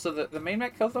 so the main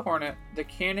mech kills the hornet, the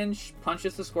cannon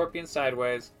punches the scorpion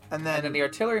sideways, and and then then the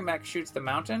artillery mech shoots the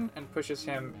mountain and pushes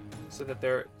him so that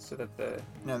the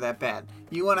no, that bad.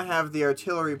 You want to have the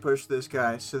artillery push this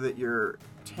guy so that your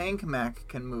tank mech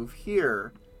can move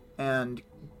here and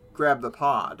grab the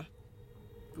pod.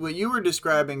 What you were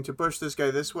describing to push this guy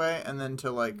this way and then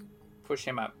to like push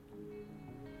him up.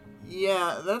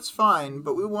 Yeah, that's fine,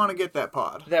 but we want to get that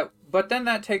pod. But then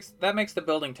that makes the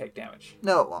building take damage.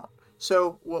 No, it won't.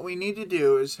 So what we need to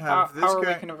do is have this guy. How are we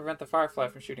guy. going to prevent the firefly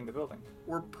from shooting the building?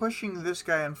 We're pushing this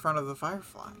guy in front of the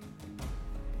firefly.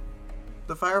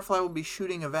 The firefly will be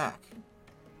shooting a vac.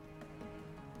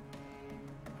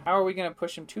 How are we going to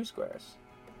push him 2 squares?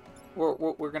 We're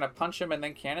going to punch him and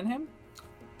then cannon him?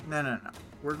 No.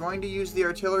 We're going to use the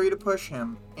artillery to push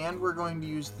him, and we're going to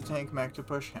use the tank mech to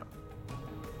push him.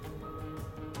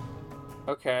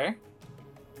 Okay.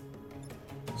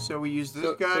 So we use this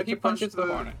So guy he to punch punches the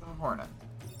hornet.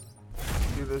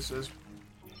 Do this as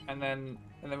And then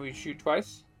we shoot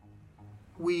twice?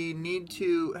 we need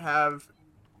to have.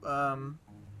 Oh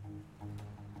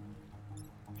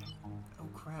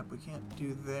crap! We can't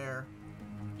do there.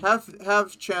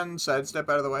 Have Chen sidestep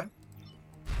out of the way.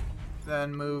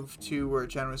 Then move to where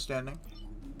Chen was standing.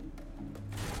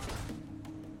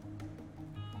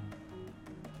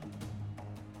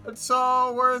 It's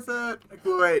all worth it.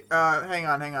 Wait, hang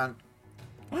on.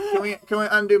 Can we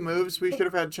undo moves? We should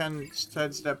have had Chen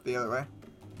sidestep the other way.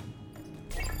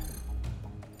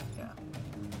 Yeah.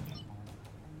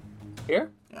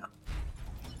 Here? Yeah.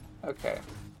 Okay.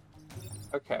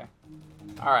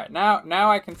 All right.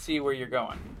 Now I can see where you're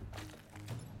going.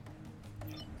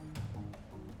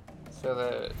 So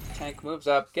the tank moves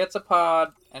up, gets a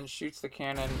pod, and shoots the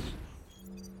cannon.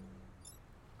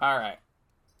 Alright.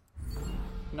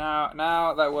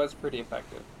 Now that was pretty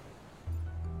effective.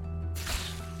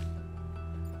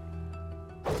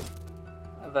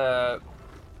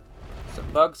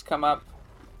 Some bugs come up.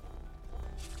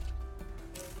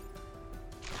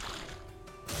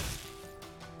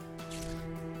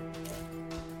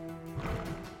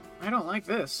 I don't like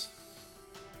this.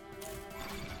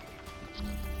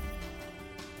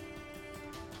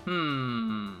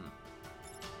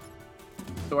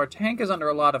 So our tank is under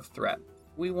a lot of threat.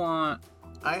 We want...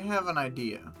 I have an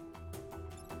idea.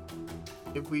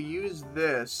 If we use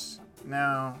this,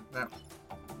 now that...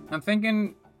 I'm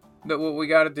thinking that what we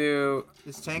gotta do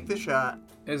is tank the shot.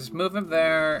 Is move him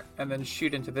there and then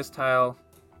shoot into this tile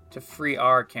to free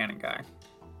our cannon guy.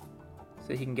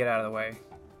 So he can get out of the way.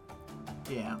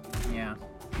 Yeah. Yeah.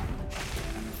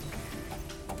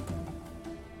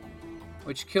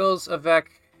 Which kills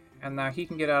Avec, and now he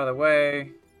can get out of the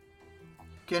way.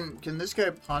 Can this guy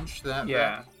punch that?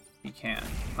 Yeah, Vec? he can.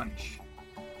 Punch.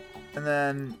 And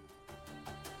then...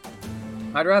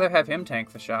 I'd rather have him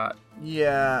tank the shot.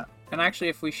 Yeah. And actually,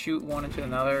 if we shoot one into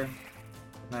another...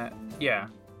 yeah.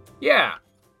 Yeah!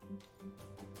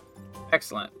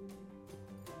 Excellent.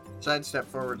 Sidestep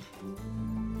forward.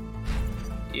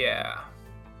 Yeah.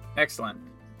 Excellent.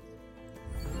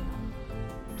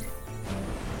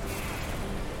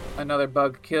 Another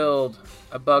bug killed.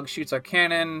 A bug shoots our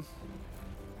cannon.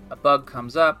 A bug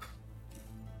comes up.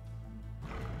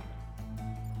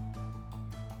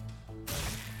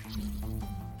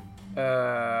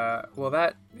 Well,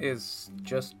 that is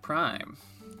just prime.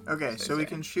 Okay, so we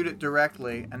can shoot it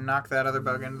directly and knock that other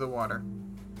bug into the water.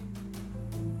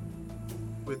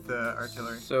 With the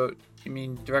artillery. So, you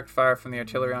mean direct fire from the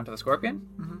artillery onto the Scorpion?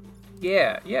 Mm-hmm.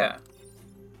 Yeah.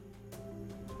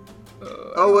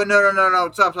 Oh, no.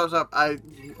 Stop. I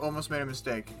almost made a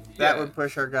mistake. That would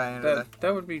push our guy into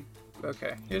That would be...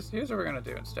 Okay, here's what we're going to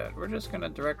do instead. We're just going to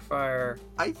direct fire...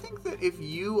 I think that if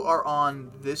you are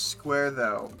on this square,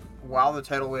 though, while the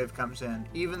tidal wave comes in,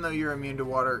 even though you're immune to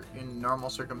water in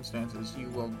normal circumstances, you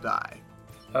will die.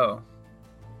 Oh.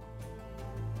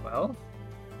 Well...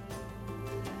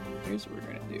 Here's what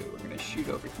we're going to do. We're going to shoot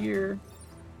over here.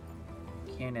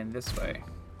 Cannon this way.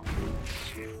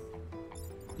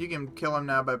 You can kill him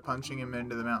now by punching him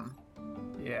into the mountain.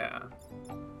 Yeah.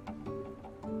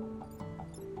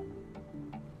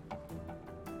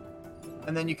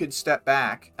 And then you could step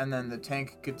back, and then the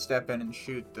tank could step in and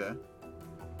shoot the...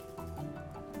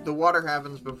 The water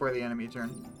happens before the enemy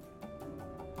turn.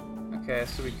 Okay,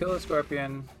 so we kill the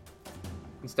Scorpion.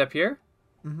 And step here?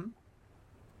 Mm-hmm.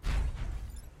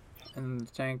 And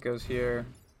the tank goes here.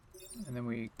 And then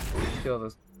we kill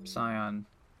the Scion.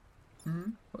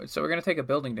 Mm-hmm. So we're going to take a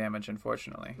building damage,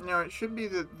 unfortunately. No, it should be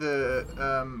that the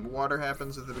water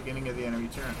happens at the beginning of the enemy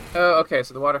turn. Oh, okay,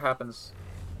 so the water happens...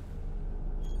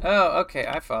 Oh, okay,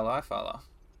 I follow.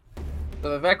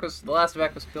 So the last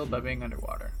Vec was killed by being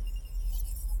underwater.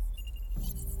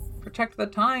 Protect the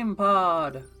time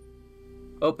pod!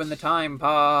 Open the time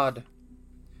pod!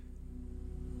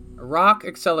 Rock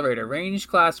Accelerator. Ranged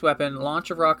class weapon. Launch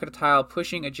a rocket at a tile,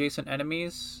 pushing adjacent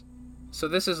enemies. So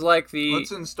this is like the...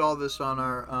 Let's install this on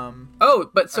our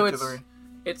artillery.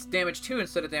 It's damage 2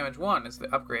 instead of damage 1 is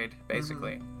the upgrade,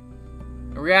 basically.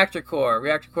 Mm-hmm. Reactor Core.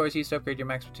 Reactor Core is used to upgrade your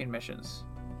max 15 missions.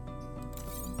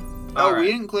 We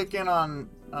didn't click in on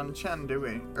Chen, did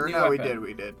we? Or New no, weapon.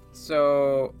 we did.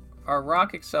 So, our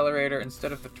Rock Accelerator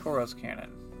instead of the Tauros Cannon.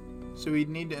 So we'd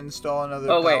need to install another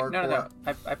power core. No.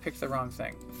 I picked the wrong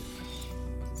thing.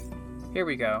 Here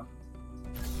we go.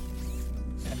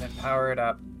 And then power it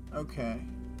up. Okay.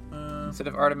 Instead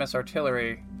of Artemis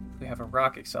Artillery, we have a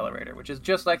Rock Accelerator, which is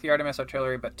just like the Artemis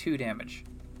Artillery, but 2 damage.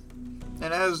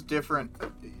 And it has different...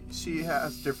 She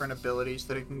has different abilities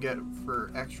that it can get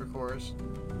for extra cores.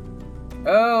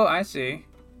 Oh, I see.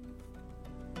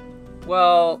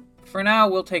 Well, for now,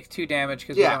 we'll take 2 damage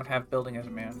because we don't have building as a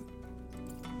man.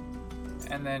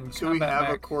 And then so we have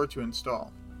a core to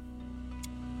install.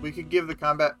 We could give the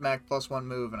combat mech +1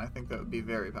 move, and I think that would be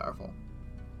very powerful.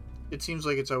 It seems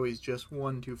like it's always just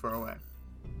 1 too far away.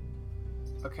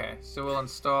 Okay, so we'll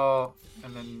install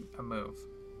and then a move.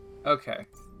 Okay.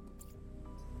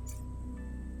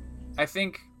 I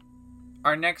think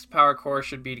our next power core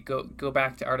should be to go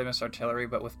back to Artemis Artillery,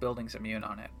 but with buildings immune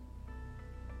on it.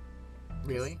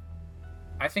 Really?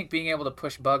 I think being able to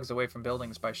push bugs away from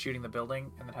buildings by shooting the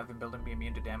building and then have the building be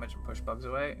immune to damage and push bugs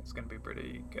away is going to be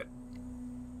pretty good.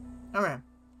 Okay.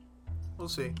 We'll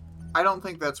see. I don't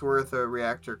think that's worth a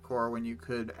reactor core when you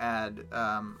could add,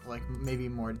 maybe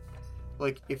more...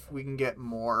 like if we can get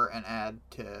more and add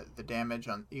to the damage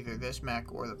on either this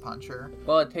mech or the puncher.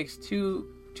 Well, it takes two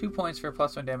points for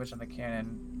 +1 damage on the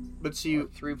cannon. But see,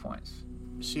 3 points.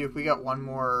 See if we got one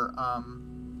more.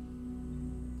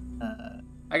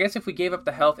 I guess if we gave up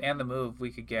the health and the move, we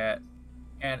could get,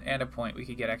 and a point, we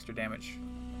could get extra damage.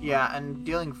 Yeah, and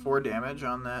dealing 4 damage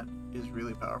on that is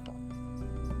really powerful.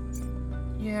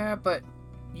 Yeah, but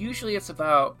usually it's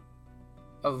about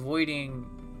avoiding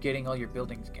getting all your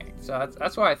buildings ganked. So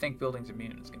that's why I think buildings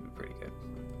immune is going to be pretty good.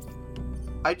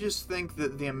 I just think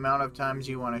that the amount of times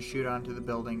you want to shoot onto the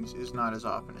buildings is not as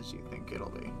often as you think it'll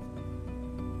be.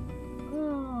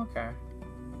 Oh, okay.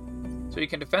 So you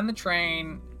can defend the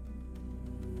train.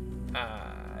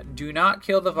 Do not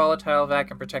kill the volatile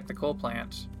vac and protect the coal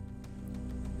plant.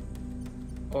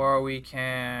 Or we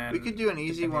can. We could do an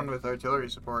easy one with artillery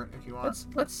support if you want.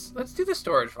 Let's do the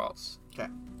storage vaults. Okay.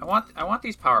 I want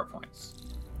these power points.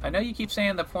 I know you keep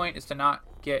saying the point is to not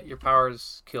get your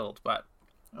powers killed, but.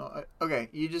 Oh, okay,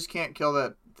 you just can't kill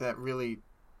that really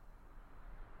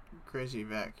crazy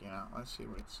Vec, you know. Let's see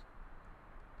what it's.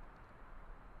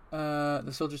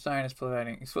 The soldier's sign is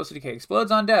providing explosive decay.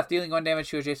 Explodes on death, dealing 1 damage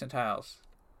to adjacent tiles.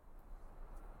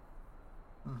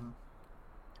 Mm-hmm.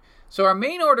 So our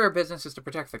main order of business is to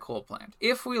protect the coal plant.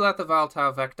 If we let the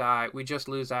volatile Vec die, we just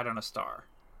lose out on a star.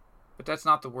 But that's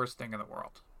not the worst thing in the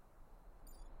world.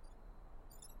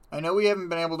 I know we haven't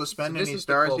been able to spend any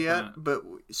stars yet, plant. but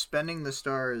spending the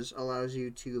stars allows you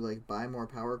to like buy more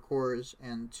power cores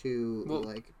and to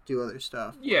like do other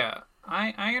stuff. Yeah,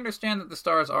 I understand that the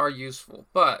stars are useful,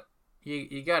 but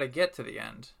you got to get to the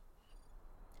end.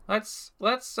 Let's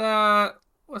put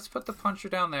the puncher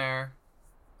down there,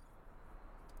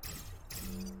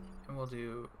 and we'll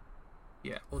do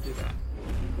that.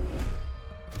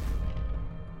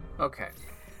 Okay.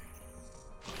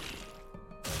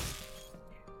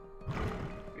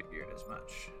 Figured as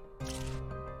much.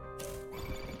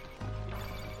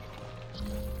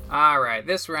 Alright,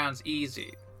 this round's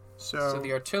easy. So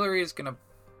the artillery is gonna...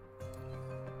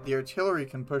 The artillery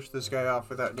can push this guy off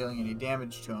without dealing any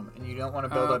damage to him, and you don't want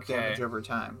to build up damage over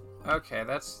time. Okay,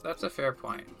 that's a fair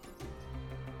point.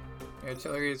 The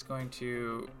artillery is going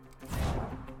to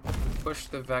push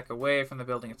the Vec away from the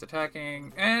building it's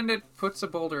attacking, and it puts a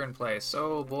boulder in place.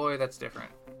 Oh boy, that's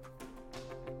different.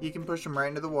 You can push him right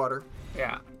into the water.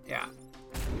 Yeah.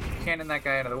 Cannon that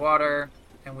guy into the water,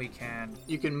 and we can...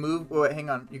 You can move... Wait,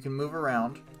 hang on. You can move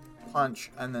around,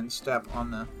 punch, and then step on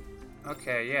the...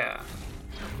 Okay, yeah.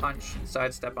 Punch and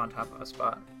sidestep on top of a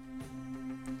spot.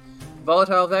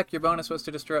 Volatile Vec, your bonus was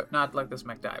to destroy... Not let this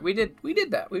mech die. We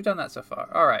did that. We've done that so far.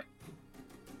 Alright.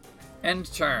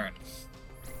 End turn.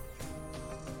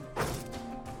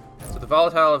 So the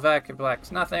volatile Vec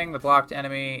blocks nothing. The blocked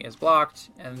enemy is blocked,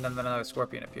 and then another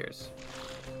scorpion appears.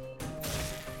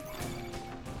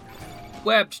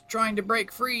 Webbed, trying to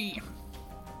break free.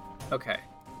 Okay.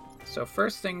 So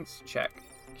first things check.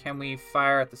 Can we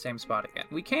fire at the same spot again?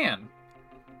 We can.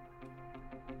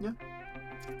 Yeah.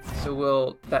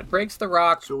 So that breaks the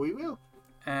rock. So we will.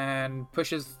 And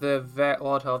pushes the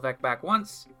volatile Vec back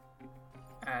once.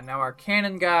 And now our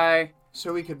cannon guy.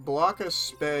 So we could block a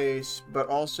space, but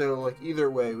also, like, either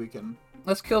way we can...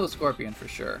 Let's kill the scorpion for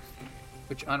sure.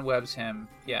 Which unwebs him.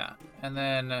 Yeah. And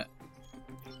then...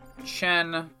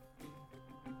 Chen...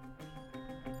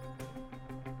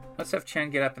 Let's have Chen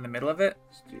get up in the middle of it.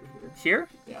 Let's do it Here?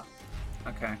 Yeah.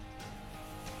 Okay.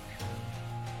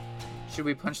 Should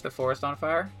we punch the forest on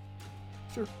fire?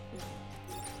 Sure.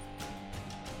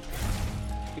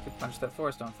 We could punch that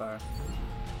forest on fire.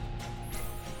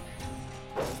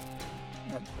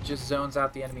 That just zones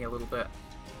out the enemy a little bit.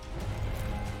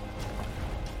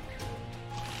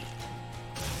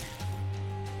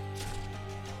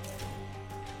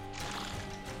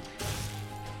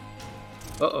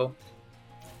 Uh-oh.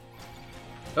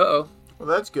 Uh-oh. Well,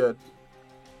 that's good.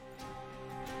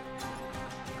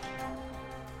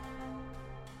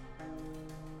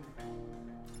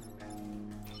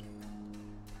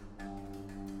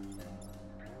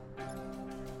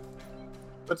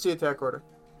 What's the attack order?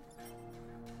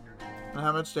 And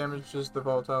how much damage does the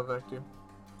volatile Vec do?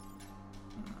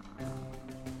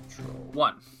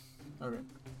 1. Okay.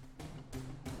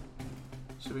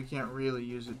 So we can't really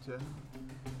use it to...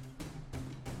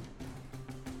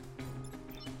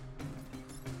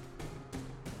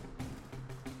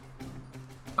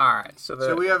 Alright,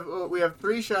 so we have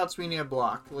 3 shots we need to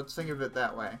block. Let's think of it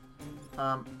that way.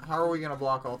 How are we going to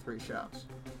block all 3 shots?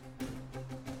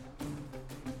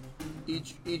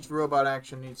 Each robot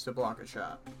action needs to block a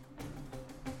shot.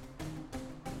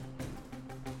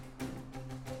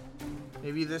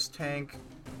 Maybe this tank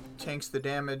tanks the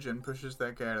damage and pushes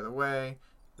that guy out of the way.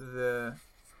 the...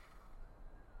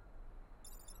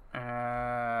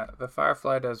 The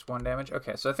Firefly does 1 damage.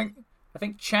 Okay, so I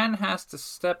think Chen has to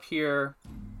step here.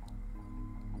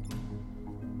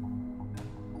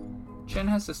 Chen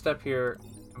has to step here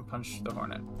and punch the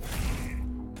Hornet.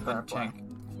 Firefly. Tank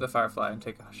the Firefly and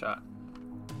take a shot.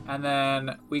 And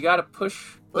then we gotta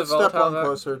push the Let's step Volatile one Vec.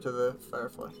 closer to the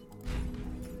Firefly.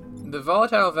 The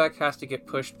Volatile Vec has to get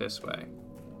pushed this way.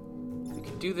 We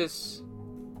could do this.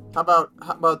 How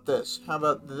about this? How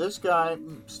about this guy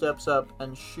steps up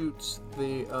and shoots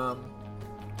the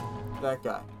that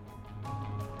guy,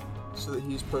 so that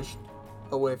he's pushed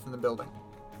away from the building.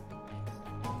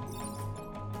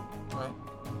 Right.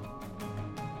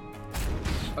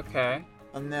 Okay.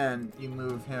 And then you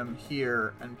move him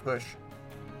here and push.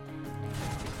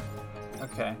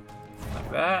 Okay.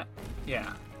 Like that?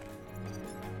 Yeah.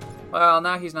 Well,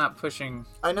 now he's not pushing.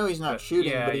 I know he's not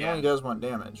shooting, yeah, but he yeah. only does 1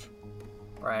 damage.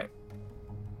 Right.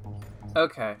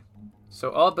 Okay.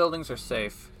 So all buildings are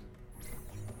safe.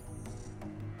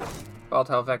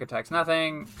 Volatile Vec attacks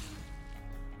nothing.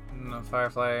 And the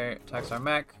Firefly attacks our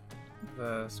mech.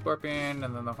 The Scorpion,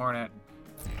 and then the Hornet.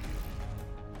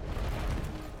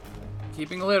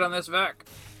 Keeping a lid on this Vec.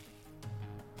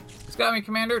 He's got me,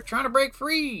 Commander. Trying to break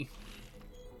free.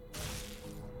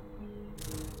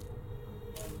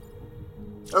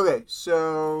 Okay,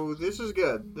 so this is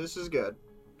good. This is good.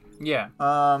 Yeah.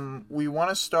 We want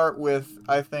to start with,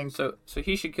 I think. So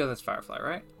he should kill this Firefly,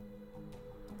 right?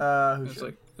 Who It's should?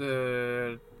 like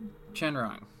the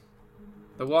Chenrong.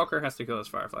 The Walker has to kill this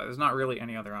Firefly. There's not really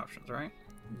any other options, right?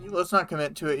 Let's not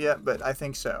commit to it yet, but I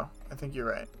think so. I think you're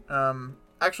right.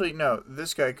 Actually, no.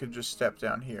 This guy could just step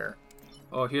down here.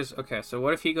 Oh, okay. So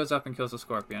what if he goes up and kills the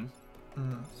Scorpion?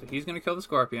 Mm-hmm. So he's gonna kill the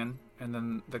Scorpion, and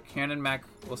then the cannon mech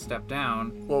will step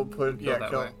down. We'll put Kill that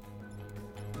kill. way.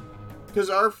 Because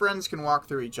our friends can walk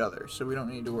through each other, so we don't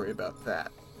need to worry about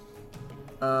that.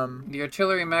 The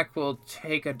artillery mech will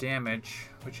take a damage,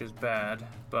 which is bad,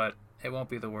 but it won't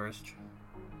be the worst.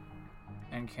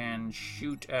 And can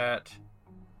shoot at.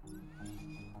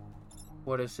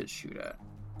 What does it shoot at?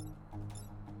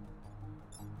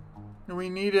 We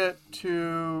need it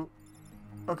to.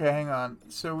 Okay, hang on.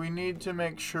 So we need to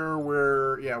make sure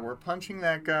we're punching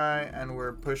that guy and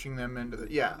we're pushing them into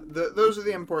the. Yeah, those are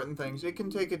the important things. It can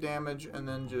take a damage and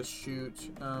then just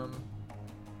shoot.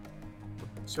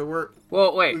 So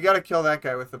Well, wait. we got to kill that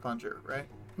guy with the puncher, right?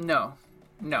 No.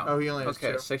 Oh, he only has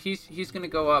Okay, 2. so he's gonna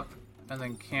go up and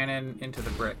then cannon into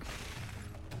the brick.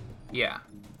 Yeah.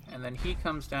 And then he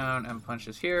comes down and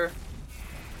punches here.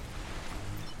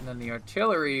 And then the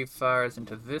artillery fires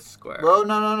into this square. Well,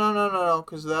 no,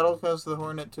 because that'll cause the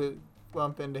Hornet to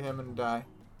bump into him and die.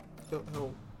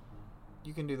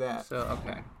 You can do that. So,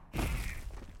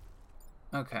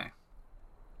 okay.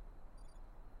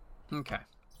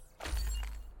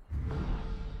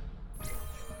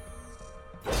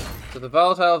 So the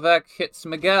Volatile Vec hits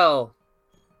Miguel.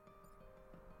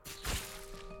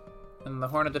 And the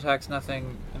Hornet attacks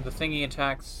nothing, and the Thingy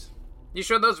attacks. You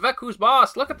showed those Vec who's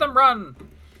boss! Look at them run!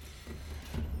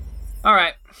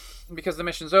 Alright. Because the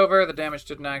mission's over, the damage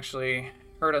didn't actually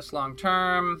hurt us long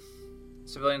term.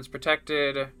 Civilians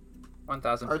protected.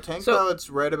 1,000. Our tank pilot's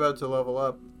right about to level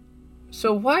up.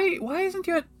 So why isn't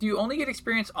do you only get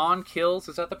experience on kills?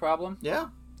 Is that the problem? Yeah.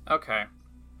 Okay.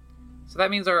 So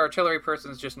that means our artillery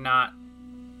person's just not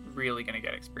really going to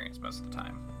get experience most of the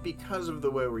time. Because of the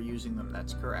way we're using them,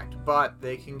 that's correct. But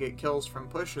they can get kills from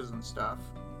pushes and stuff.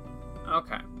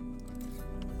 Okay.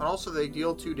 And also they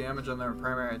deal 2 damage on their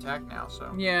primary attack now,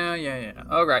 so. Yeah.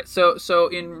 Alright, so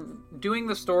in doing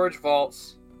the storage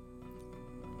vaults,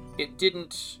 it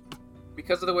didn't,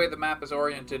 because of the way the map is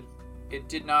oriented, it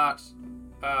did not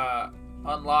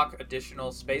unlock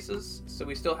additional spaces. So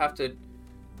we still have to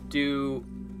do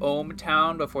Ohm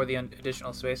Town before the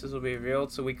additional spaces will be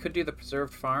revealed. So we could do the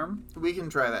preserved farm. We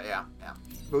can try that, yeah.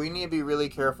 But we need to be really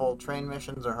careful. Train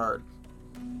missions are hard.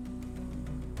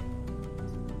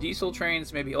 Diesel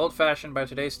trains may be old-fashioned by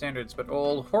today's standards, but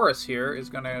old Horace here is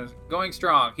going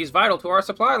strong. He's vital to our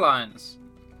supply lines.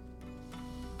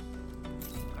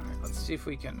 Alright, let's see if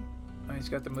we can. Oh, he's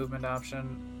got the movement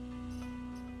option.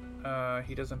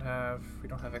 We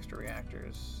don't have extra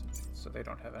reactors, so they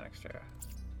don't have an extra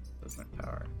movement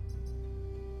power.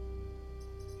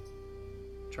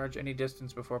 Charge any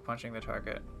distance before punching the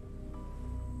target.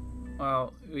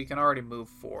 Well, we can already move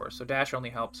 4, so dash only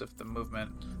helps if the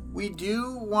movement. We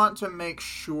do want to make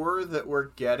sure that we're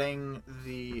getting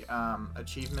the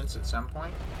achievements at some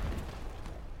point.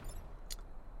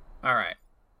 Alright.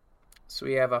 So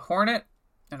we have a Hornet,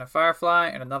 and a Firefly,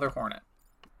 and another Hornet.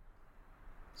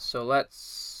 So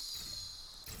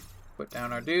let's put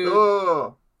down our dude.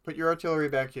 Oh! put your artillery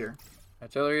back here.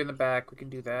 Artillery in the back. We can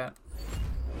do that.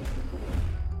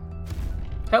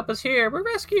 Help us here. We're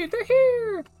rescued. They're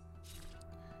here.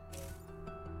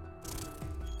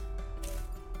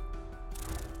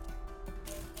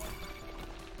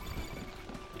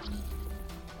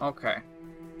 Okay.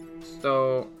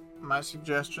 So my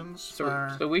suggestions so,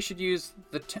 are... so we should use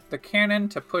the cannon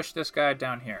to push this guy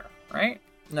down here, right?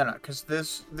 No, because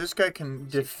this guy can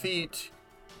defeat...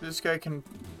 This guy can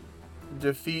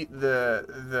defeat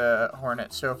the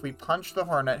Hornet. So if we punch the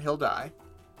Hornet, he'll die.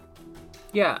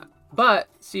 Yeah, but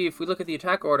see, if we look at the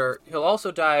attack order, he'll also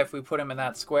die if we put him in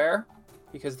that square,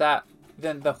 because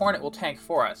then the Hornet will tank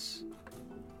for us.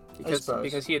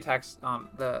 Because he attacks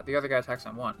the other guy attacks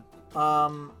on 1.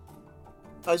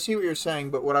 I see what you're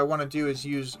saying, but what I want to do is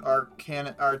use our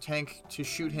tank to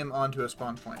shoot him onto a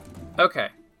spawn point. Okay.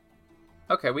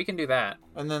 Okay, we can do that.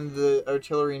 And then the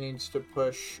artillery needs to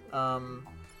push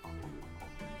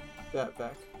that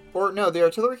Vec. Or no, the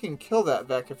artillery can kill that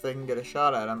Vec if they can get a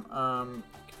shot at him.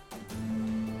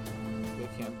 They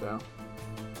can't though.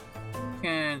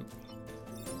 Can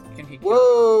he kill?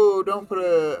 Whoa! Don't put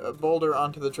a boulder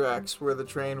onto the tracks where the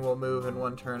train will move in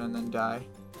 1 turn and then die.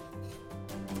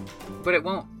 But it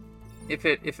won't.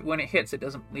 When it hits, it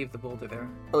doesn't leave the boulder there.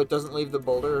 Oh, it doesn't leave the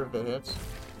boulder if it hits?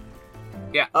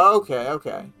 Yeah.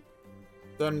 Okay.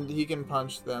 Then he can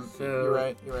punch them. So You're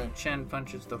right. Chen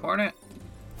punches the Hornet.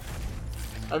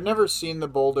 I've never seen the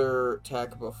boulder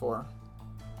tech before.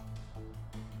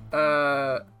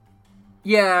 Yeah,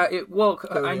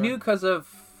 I knew because of...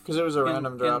 Because it was a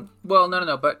random drop.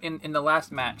 No. But in the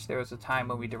last match, there was a time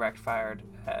when we direct fired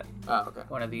at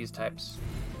one of these types.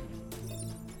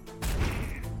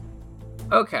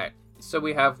 Okay, so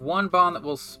we have one bug that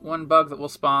will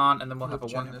spawn, and then we'll have a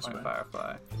 1-point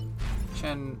Firefly.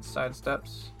 Chen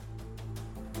sidesteps.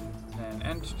 Then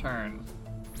end turn.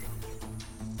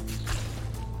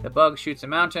 The bug shoots a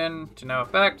mountain to no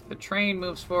effect. The train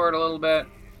moves forward a little bit.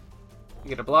 We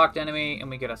get a blocked enemy, and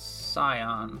we get a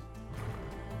Scion.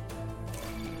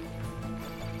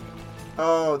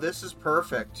 Oh, this is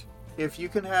perfect. If you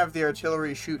can have the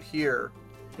artillery shoot here,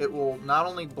 it will not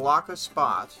only block a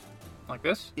spot... Like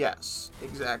this? Yes,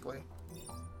 exactly.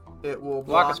 It will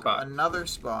block a spot. Another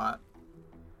spot.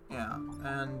 Yeah,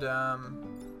 and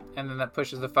then that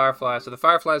pushes the Firefly. So the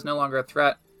Firefly is no longer a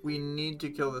threat. We need to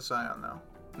kill the Scion, though.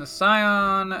 The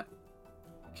Scion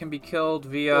can be killed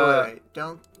via... Oh, wait.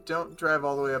 Don't drive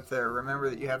all the way up there. Remember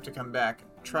that you have to come back.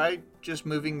 Try just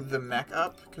moving the mech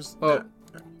up, because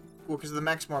the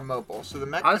mech's more mobile. So the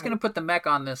mech... I was going to put the mech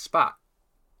on this spot.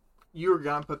 You were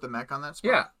gonna put the mech on that spot?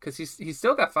 Yeah, because he's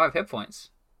still got 5 hit points.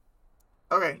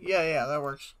 Okay, yeah, that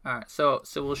works. Alright, so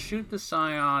we'll shoot the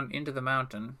Scion into the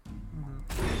mountain.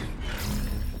 Mm-hmm.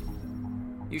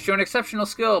 You've shown exceptional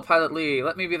skill, Pilot Lee.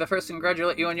 Let me be the first to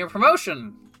congratulate you on your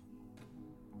promotion.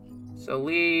 So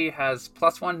Lee has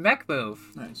 +1 mech move.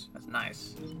 Nice. That's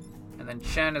nice. And then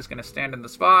Chen is gonna stand in the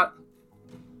spot.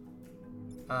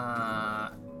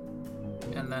 And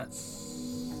that's...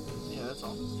 Yeah, that's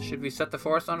all. Should we set the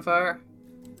forest on fire?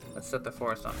 Let's set the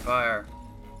forest on fire.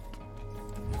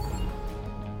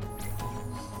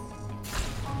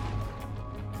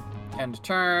 End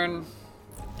turn.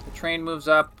 The train moves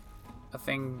up.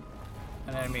 An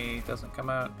enemy doesn't come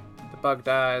out. The bug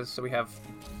dies. So we have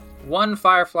 1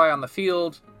 Firefly on the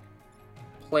field.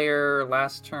 Player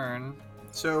last turn.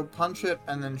 So punch it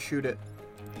and then shoot it.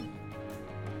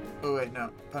 Oh wait,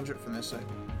 no. Punch it from this side.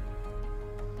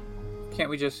 Can't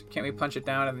we punch it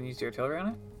down and then use the artillery on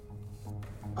it?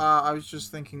 I was just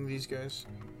thinking these guys.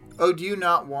 Oh, do you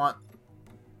not want...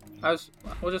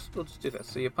 We'll just do this.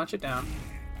 So you punch it down,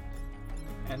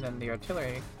 and then the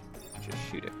artillery, just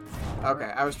shoot it.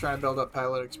 Okay, I was trying to build up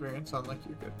pilot experience on, like,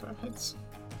 your good pilots.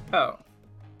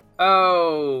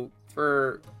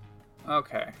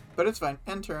 Okay. But it's fine.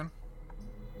 End turn.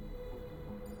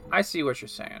 I see what you're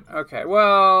saying. Okay,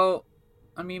 well...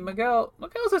 I mean, Miguel's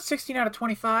at 16 out of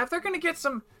 25. They're going to get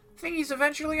some thingies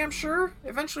eventually, I'm sure.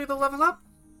 Eventually they'll level up.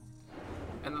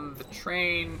 And then the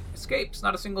train escapes.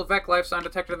 Not a single Vec life sign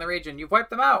detected in the region. You've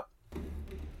wiped them out.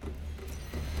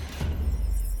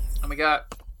 And we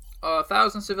got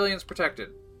 1,000 civilians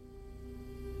protected.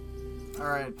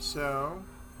 Alright, so...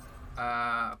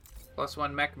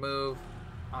 +1 mech move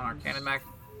on our cannon mech.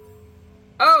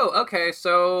 Oh, okay,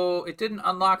 so it didn't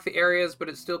unlock the areas, but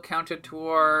it still counted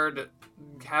toward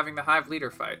having the Hive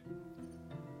leader fight.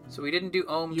 So we didn't do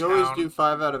Ohm You Town. always do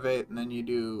 5 out of 8, and then you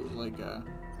do, like,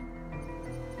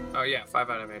 Oh, yeah, 5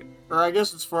 out of 8. Or I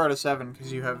guess it's 4 out of 7,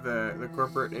 because you have the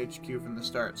corporate HQ from the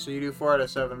start. So you do 4 out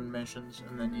of 7 missions,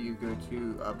 and then you go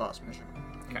to a boss mission.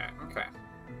 Okay.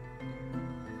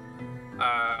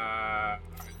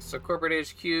 So corporate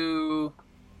HQ.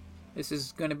 This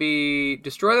is going to be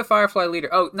destroy the Firefly leader.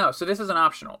 Oh no, so this is an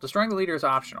optional. Destroying the leader is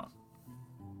optional.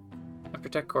 And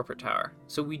protect corporate tower.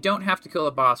 So we don't have to kill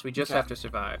the boss. We just have to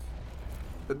survive.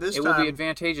 But this it time, will be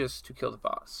advantageous to kill the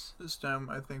boss. This time,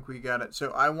 I think we got it.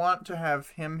 So I want to have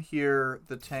him here,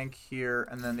 the tank here,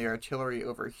 and then the artillery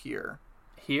over here.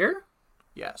 Here?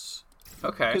 Yes.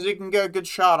 Okay. Because he can get a good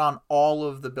shot on all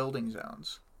of the building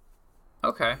zones.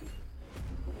 Okay.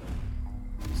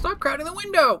 Stop crowding the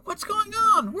window! What's going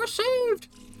on? We're saved!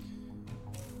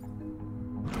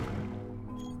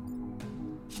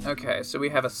 Okay, so we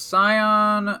have a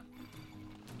Scion.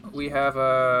 We have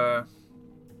a...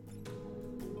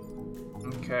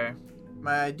 Okay.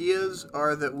 My ideas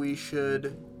are that we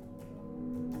should...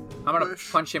 I'm gonna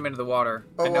punch him into the water.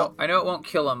 Oh, I know it won't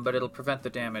kill him, but it'll prevent the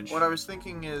damage. What I was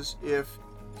thinking is if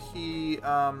he...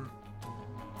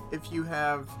 if you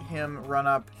have him run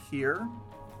up here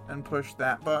and push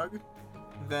that bug,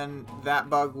 then that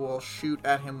bug will shoot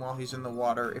at him while he's in the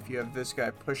water. If you have this guy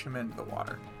push him into the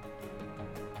water.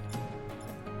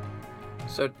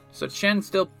 So Chen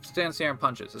still stands here and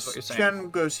punches, is what you're saying? Chen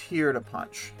goes here to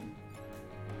punch.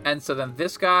 And so then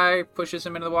this guy pushes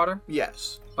him into the water?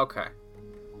 Yes. Okay.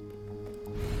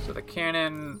 So the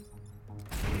cannon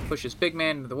pushes Big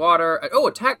Man into the water. Oh,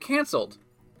 attack canceled!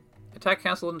 Attack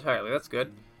canceled entirely, that's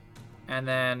good. And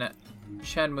then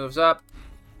Chen moves up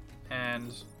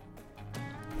and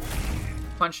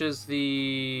punches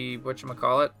the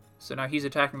whatchamacallit. So now he's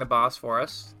attacking the boss for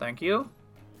us. Thank you.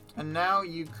 And now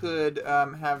you could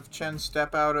have Chen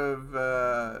step out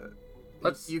of...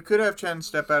 You could have Chen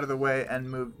step out of the way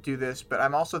and do this, but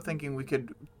I'm also thinking we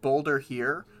could boulder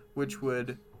here, which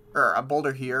would... Or a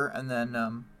boulder here, and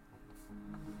then...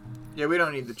 Yeah, we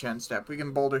don't need the Chen step. We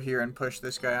can boulder here and push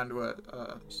this guy onto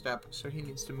a step, so he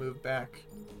needs to move back.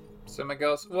 So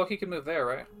Miguel's... Well, he can move there,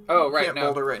 right? Oh, right, you can't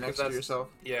boulder right next to yourself.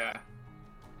 Yeah.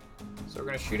 So we're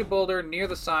going to shoot a boulder near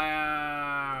the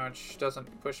Scion, which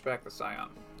doesn't push back the Scion.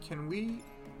 Can we...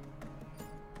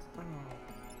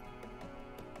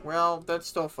 Well, that's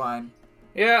still fine.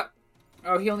 Yeah.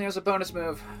 Oh, he only has a bonus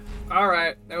move.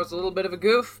 Alright, that was a little bit of a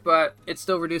goof, but it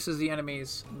still reduces the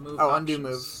enemy's move undo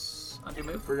options. Undo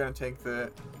move? We're going to take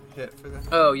the hit for this.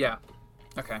 Oh, yeah.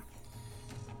 Okay.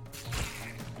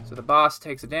 So the boss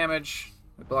takes a damage.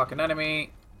 We block an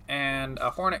enemy, and a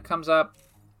Hornet comes up.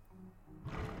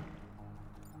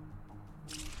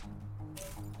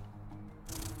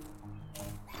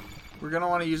 We're going to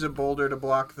want to use a boulder to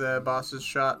block the boss's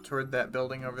shot toward that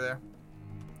building over there.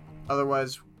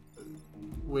 Otherwise,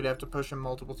 we'd have to push him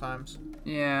multiple times.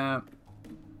 Yeah.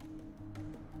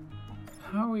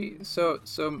 So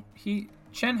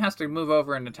Chen has to move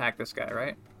over and attack this guy,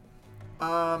 right?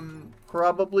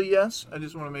 Probably yes. I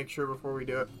just want to make sure before we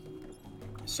do it.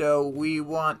 So we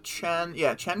want Chen.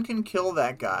 Yeah, Chen can kill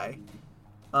that guy.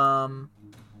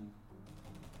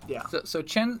 Yeah. So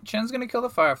Chen's gonna kill the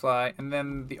Firefly, and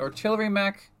then the artillery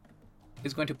mech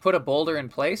is going to put a boulder in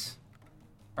place,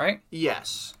 right?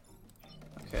 Yes.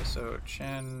 Okay, so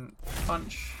Chen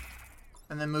punch.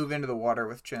 And then move into the water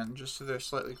with Chen, just so they're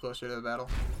slightly closer to the battle.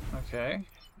 Okay.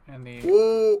 And the...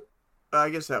 Whoa! I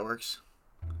guess that works.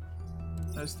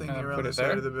 I was thinking around the side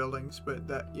there? of the buildings, but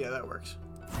that works.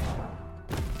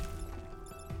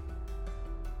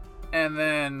 And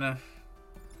then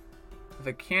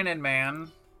the cannon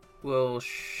man will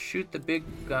shoot the big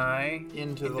guy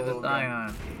into the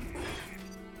Scion.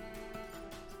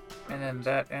 And then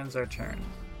that ends our turn.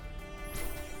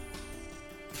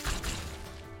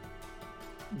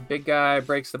 Big guy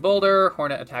breaks the boulder.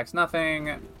 Hornet attacks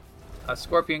nothing. A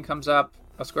Scorpion comes up.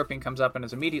 A Scorpion comes up and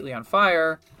is immediately on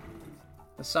fire.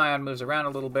 The Scion moves around a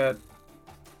little bit.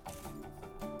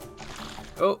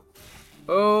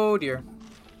 Oh dear.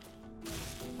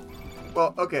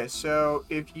 Well, okay, so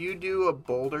if you do a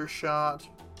boulder shot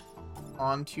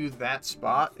onto that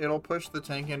spot, it'll push the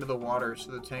tank into the water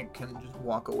so the tank can just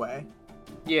walk away.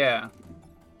 Yeah.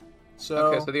 So,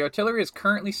 okay, so the artillery is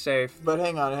currently safe. But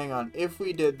hang on. If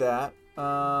we did that,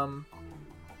 I'm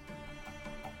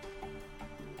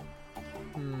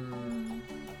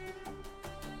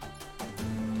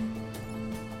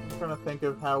trying to think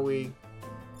of how we...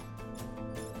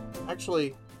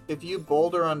 Actually, if you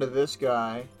boulder onto this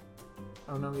guy...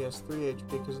 Oh no, he has 3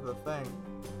 HP because of the thing.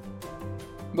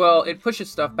 Well, it pushes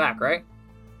stuff back, right?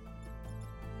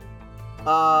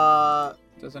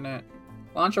 Doesn't it?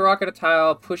 Launch a rocket at a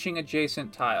tile, pushing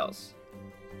adjacent tiles.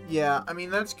 Yeah, I mean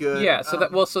that's good. Yeah,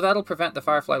 so that'll prevent the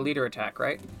Firefly leader attack,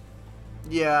 right?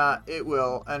 Yeah, it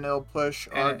will, and it'll push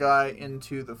our guy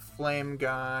into the flame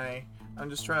guy. I'm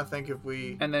just trying to think if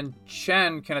we... And then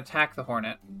Chen can attack the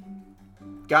Hornet.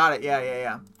 Got it.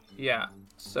 Yeah. Yeah.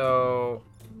 So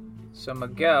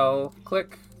Miguel,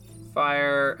 click,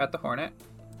 fire at the Hornet.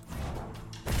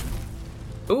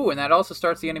 Ooh, and that also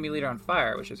starts the enemy leader on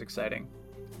fire, which is exciting.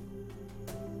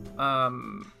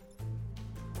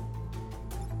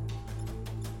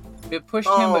 It pushed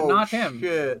him, but not him.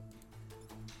 Shit.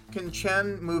 Can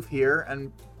Chen move here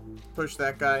and push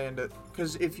that guy into...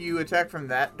 Because if you attack from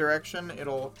that direction,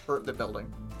 it'll hurt the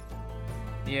building.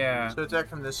 Yeah. So attack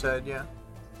from this side, yeah.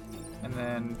 And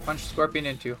then punch Scorpion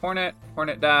into Hornet.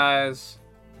 Hornet dies.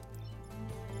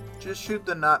 Just shoot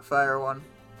the not fire one.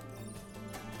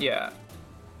 Yeah.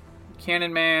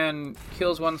 Cannon Man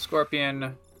kills one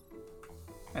Scorpion.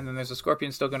 And then there's a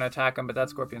Scorpion still going to attack him, but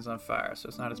that Scorpion's on fire, so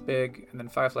it's not as big. And then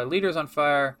Firefly Leader's on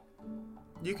fire.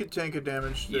 You could tank a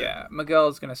damage to Yeah, Miguel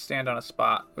is going to stand on a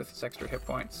spot with his extra hit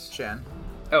points. Chen.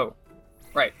 Oh,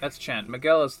 right, that's Chen.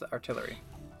 Miguel is the artillery.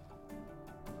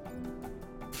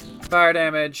 Fire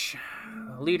damage.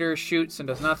 Leader shoots and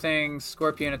does nothing.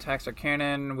 Scorpion attacks our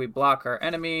cannon. We block our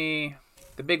enemy.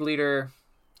 The big leader.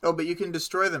 Oh, but you can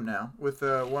destroy them now with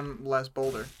one less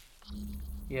boulder.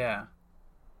 Yeah.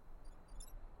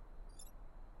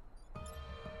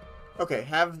 Okay,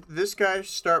 have this guy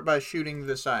start by shooting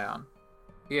the Scion.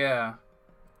 Yeah.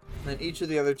 Then each of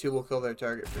the other two will kill their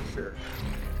target for sure.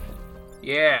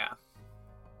 Yeah.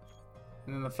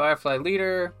 And then the Firefly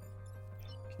leader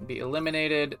can be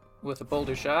eliminated with a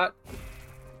boulder shot.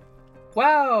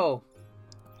 Wow!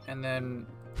 And then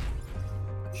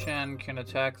Chen can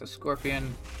attack the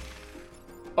Scorpion.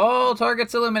 All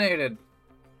targets eliminated!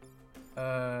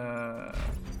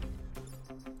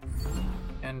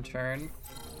 End turn.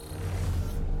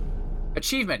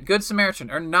 Achievement, Good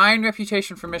Samaritan. Earn 9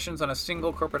 reputation for missions on a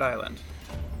single corporate island.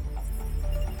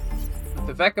 With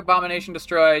the Vec Abomination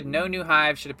destroyed, no new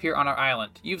hives should appear on our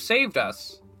island. You've saved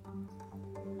us!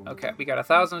 Okay, we got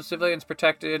 1,000 civilians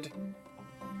protected.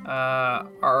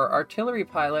 Our artillery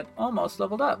pilot almost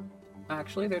leveled up.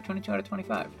 Actually, they're 22 out of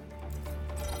 25.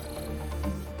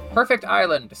 Perfect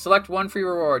Island. Select one free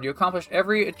reward. You accomplished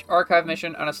every archive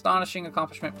mission. An astonishing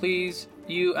accomplishment. Please,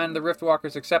 you and the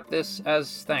Riftwalkers accept this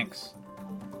as thanks.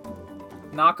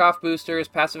 Knockoff boosters,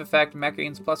 passive effect, mech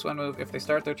gains +1 move if they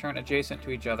start their turn adjacent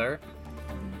to each other.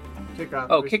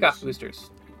 Kickoff boosters.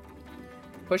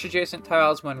 Push adjacent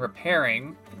tiles when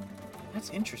repairing. That's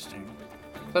interesting.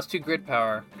 +2 grid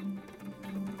power.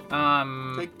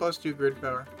 Take +2 grid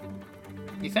power.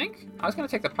 You think? I was gonna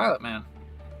take the pilot man.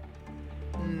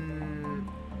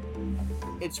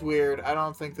 It's weird. I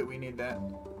don't think that we need that.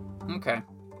 Okay.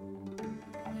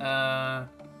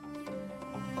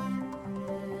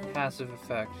 Passive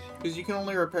effect. Because you can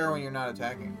only repair when you're not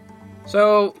attacking.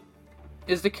 So,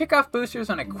 is the kickoff boosters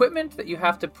on equipment that you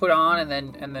have to put on and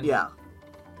then? Yeah.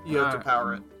 You have to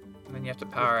power it. And then you have to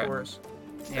power it. Of course.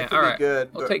 Yeah. All right.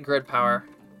 Good. We'll take grid power.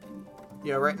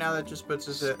 Yeah. Right now that just puts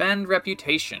us at spend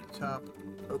reputation. Top.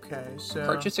 Okay. So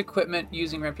purchase equipment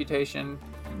using reputation.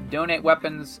 Donate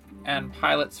weapons and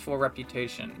pilots for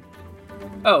reputation.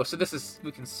 Oh, so this is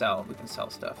we can sell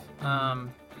stuff.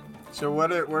 So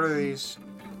what are these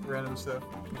random stuff?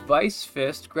 Vice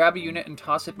Fist. Grab a unit and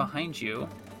toss it behind you.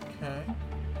 Okay.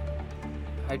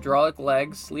 Hydraulic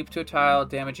legs. Leap to a tile,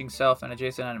 damaging self and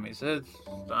adjacent enemies. I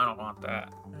don't want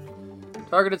that.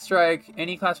 Targeted strike.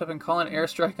 Any class weapon. Call an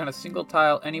airstrike on a single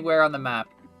tile anywhere on the map.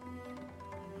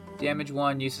 Damage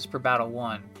 1. Uses per battle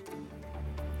 1.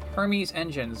 Hermes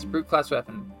engines. Brute class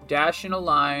weapon. Dash in a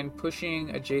line, pushing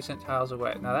adjacent tiles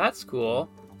away. Now that's cool.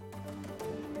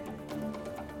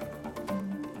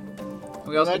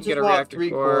 We also can get a reactor 3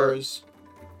 core. cores.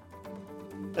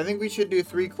 I think we should do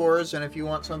 3 cores, and if you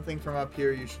want something from up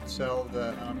here, you should sell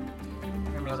the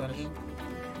Hermes engine.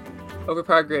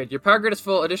 Overpowered grid. Your power grid is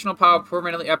full. Additional power will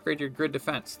permanently upgrade your grid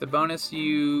defense. The bonus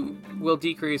you will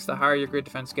decrease the higher your grid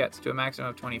defense gets to a maximum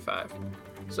of 25.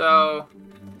 So,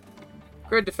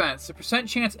 grid defense. The %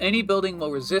 chance any building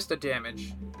will resist a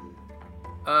damage.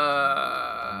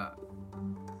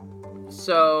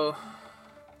 So,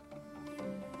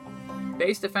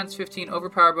 base defense 15,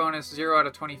 overpower bonus 0 out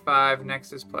of 25,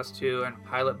 Nexus +2, and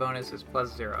pilot bonus is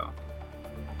 +0.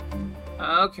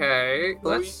 Okay,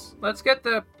 let's get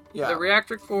the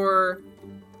reactor core.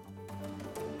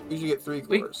 You should get 3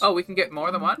 cores. We can get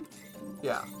more than one?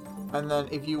 Yeah. And then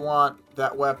if you want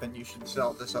that weapon, you should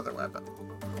sell this other weapon.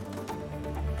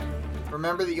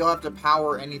 Remember that you'll have to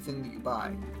power anything that you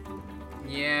buy.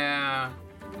 Yeah.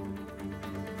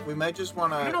 We might just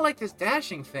want to... I don't like this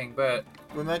dashing thing, but...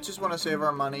 We might just want to save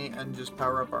our money and just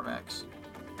power up our mechs.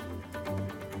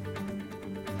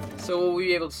 So will we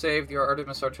be able to save your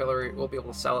Artemis artillery? We'll be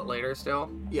able to sell it later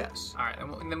still? Yes. Alright,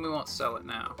 and then we won't sell it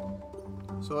now.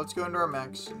 So let's go into our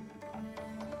mechs.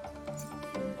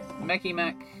 Mechie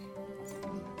Mech.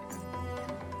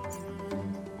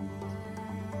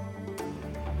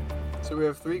 So we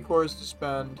have 3 cores to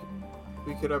spend.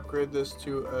 We could upgrade this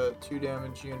to a 2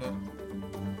 damage unit.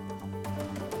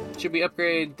 Should we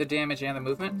upgrade the damage and the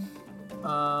movement?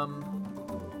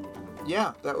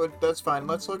 Yeah, that's fine.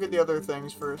 Let's look at the other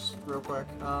things first, real quick.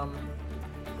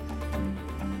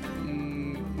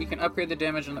 We can upgrade the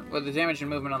damage and the damage and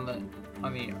movement on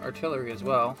the artillery as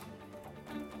well.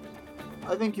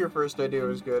 I think your first idea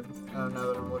was good. Now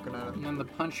that I'm looking at it. And then the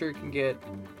puncher can get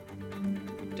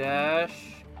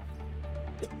dash.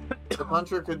 The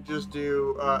puncher could just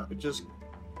do just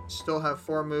still have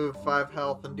 4 move, 5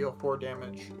 health, and deal 4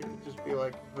 damage. It could just be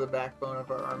like the backbone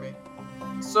of our army.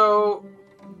 So,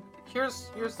 here's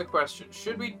the question: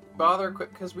 should we bother?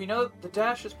 Because we know the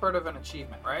dash is part of an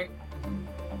achievement, right?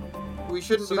 We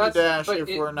shouldn't So do the that's- dash but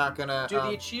if we're not gonna. Do the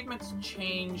achievements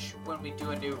change when we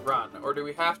do a new run, or do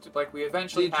we have to we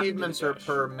eventually? The have to do achievements the are dash?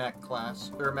 per mech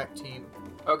class or mech team.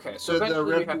 Okay, so So the eventually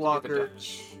we Rift have to do the Walkers,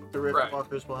 dash. the Rift Right.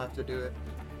 Walkers will have to do it.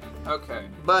 Okay.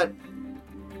 But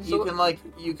So-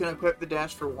 you can equip the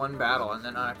dash for 1 battle and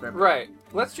then unequip it. Right.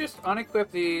 Let's just unequip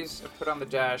these and put on the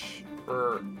dash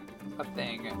for a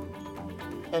thing.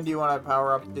 And do you want to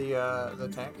power up the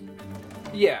tank?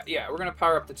 Yeah. We're gonna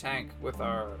power up the tank with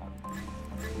all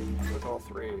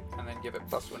 3, and then give it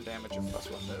 +1 damage and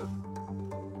 +1 move.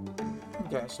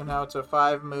 Okay, so now it's a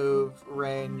 5 move,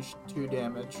 range, 2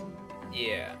 damage.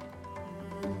 Yeah.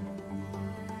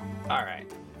 All right.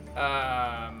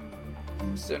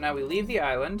 So now we leave the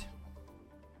island.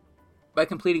 By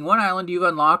completing 1 island, you've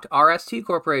unlocked RST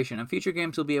Corporation. In future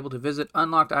games, you'll be able to visit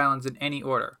unlocked islands in any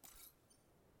order.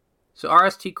 So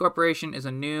RST Corporation is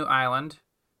a new island.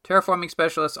 Terraforming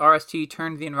specialists RST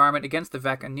turned the environment against the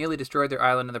Vec and nearly destroyed their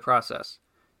island in the process.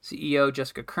 CEO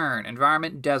Jessica Kern.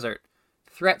 Environment desert.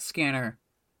 Threat scanner.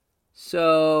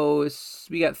 So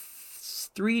we got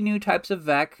 3 new types of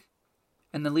Vec,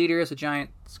 and the leader is a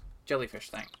giant jellyfish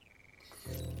thing.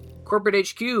 Corporate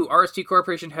HQ, RST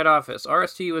Corporation head office.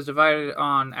 RST was divided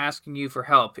on asking you for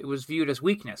help. It was viewed as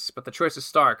weakness, but the choice is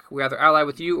stark. We either ally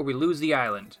with you or we lose the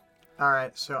island.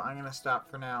 Alright, so I'm going to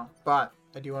stop for now. But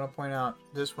I do want to point out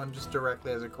this one just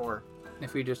directly as a core.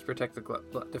 If we just protect the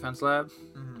defense lab?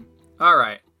 Mm-hmm.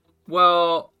 Alright.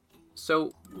 Well,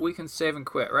 so we can save and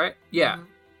quit, right? Yeah.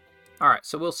 Mm-hmm. Alright,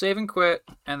 so we'll save and quit,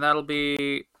 and that'll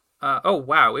be... oh,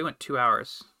 wow, we went 2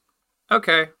 hours.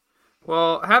 Okay.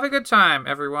 Well, have a good time,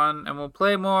 everyone, and we'll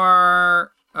play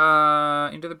more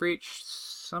Into the Breach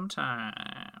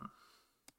sometime.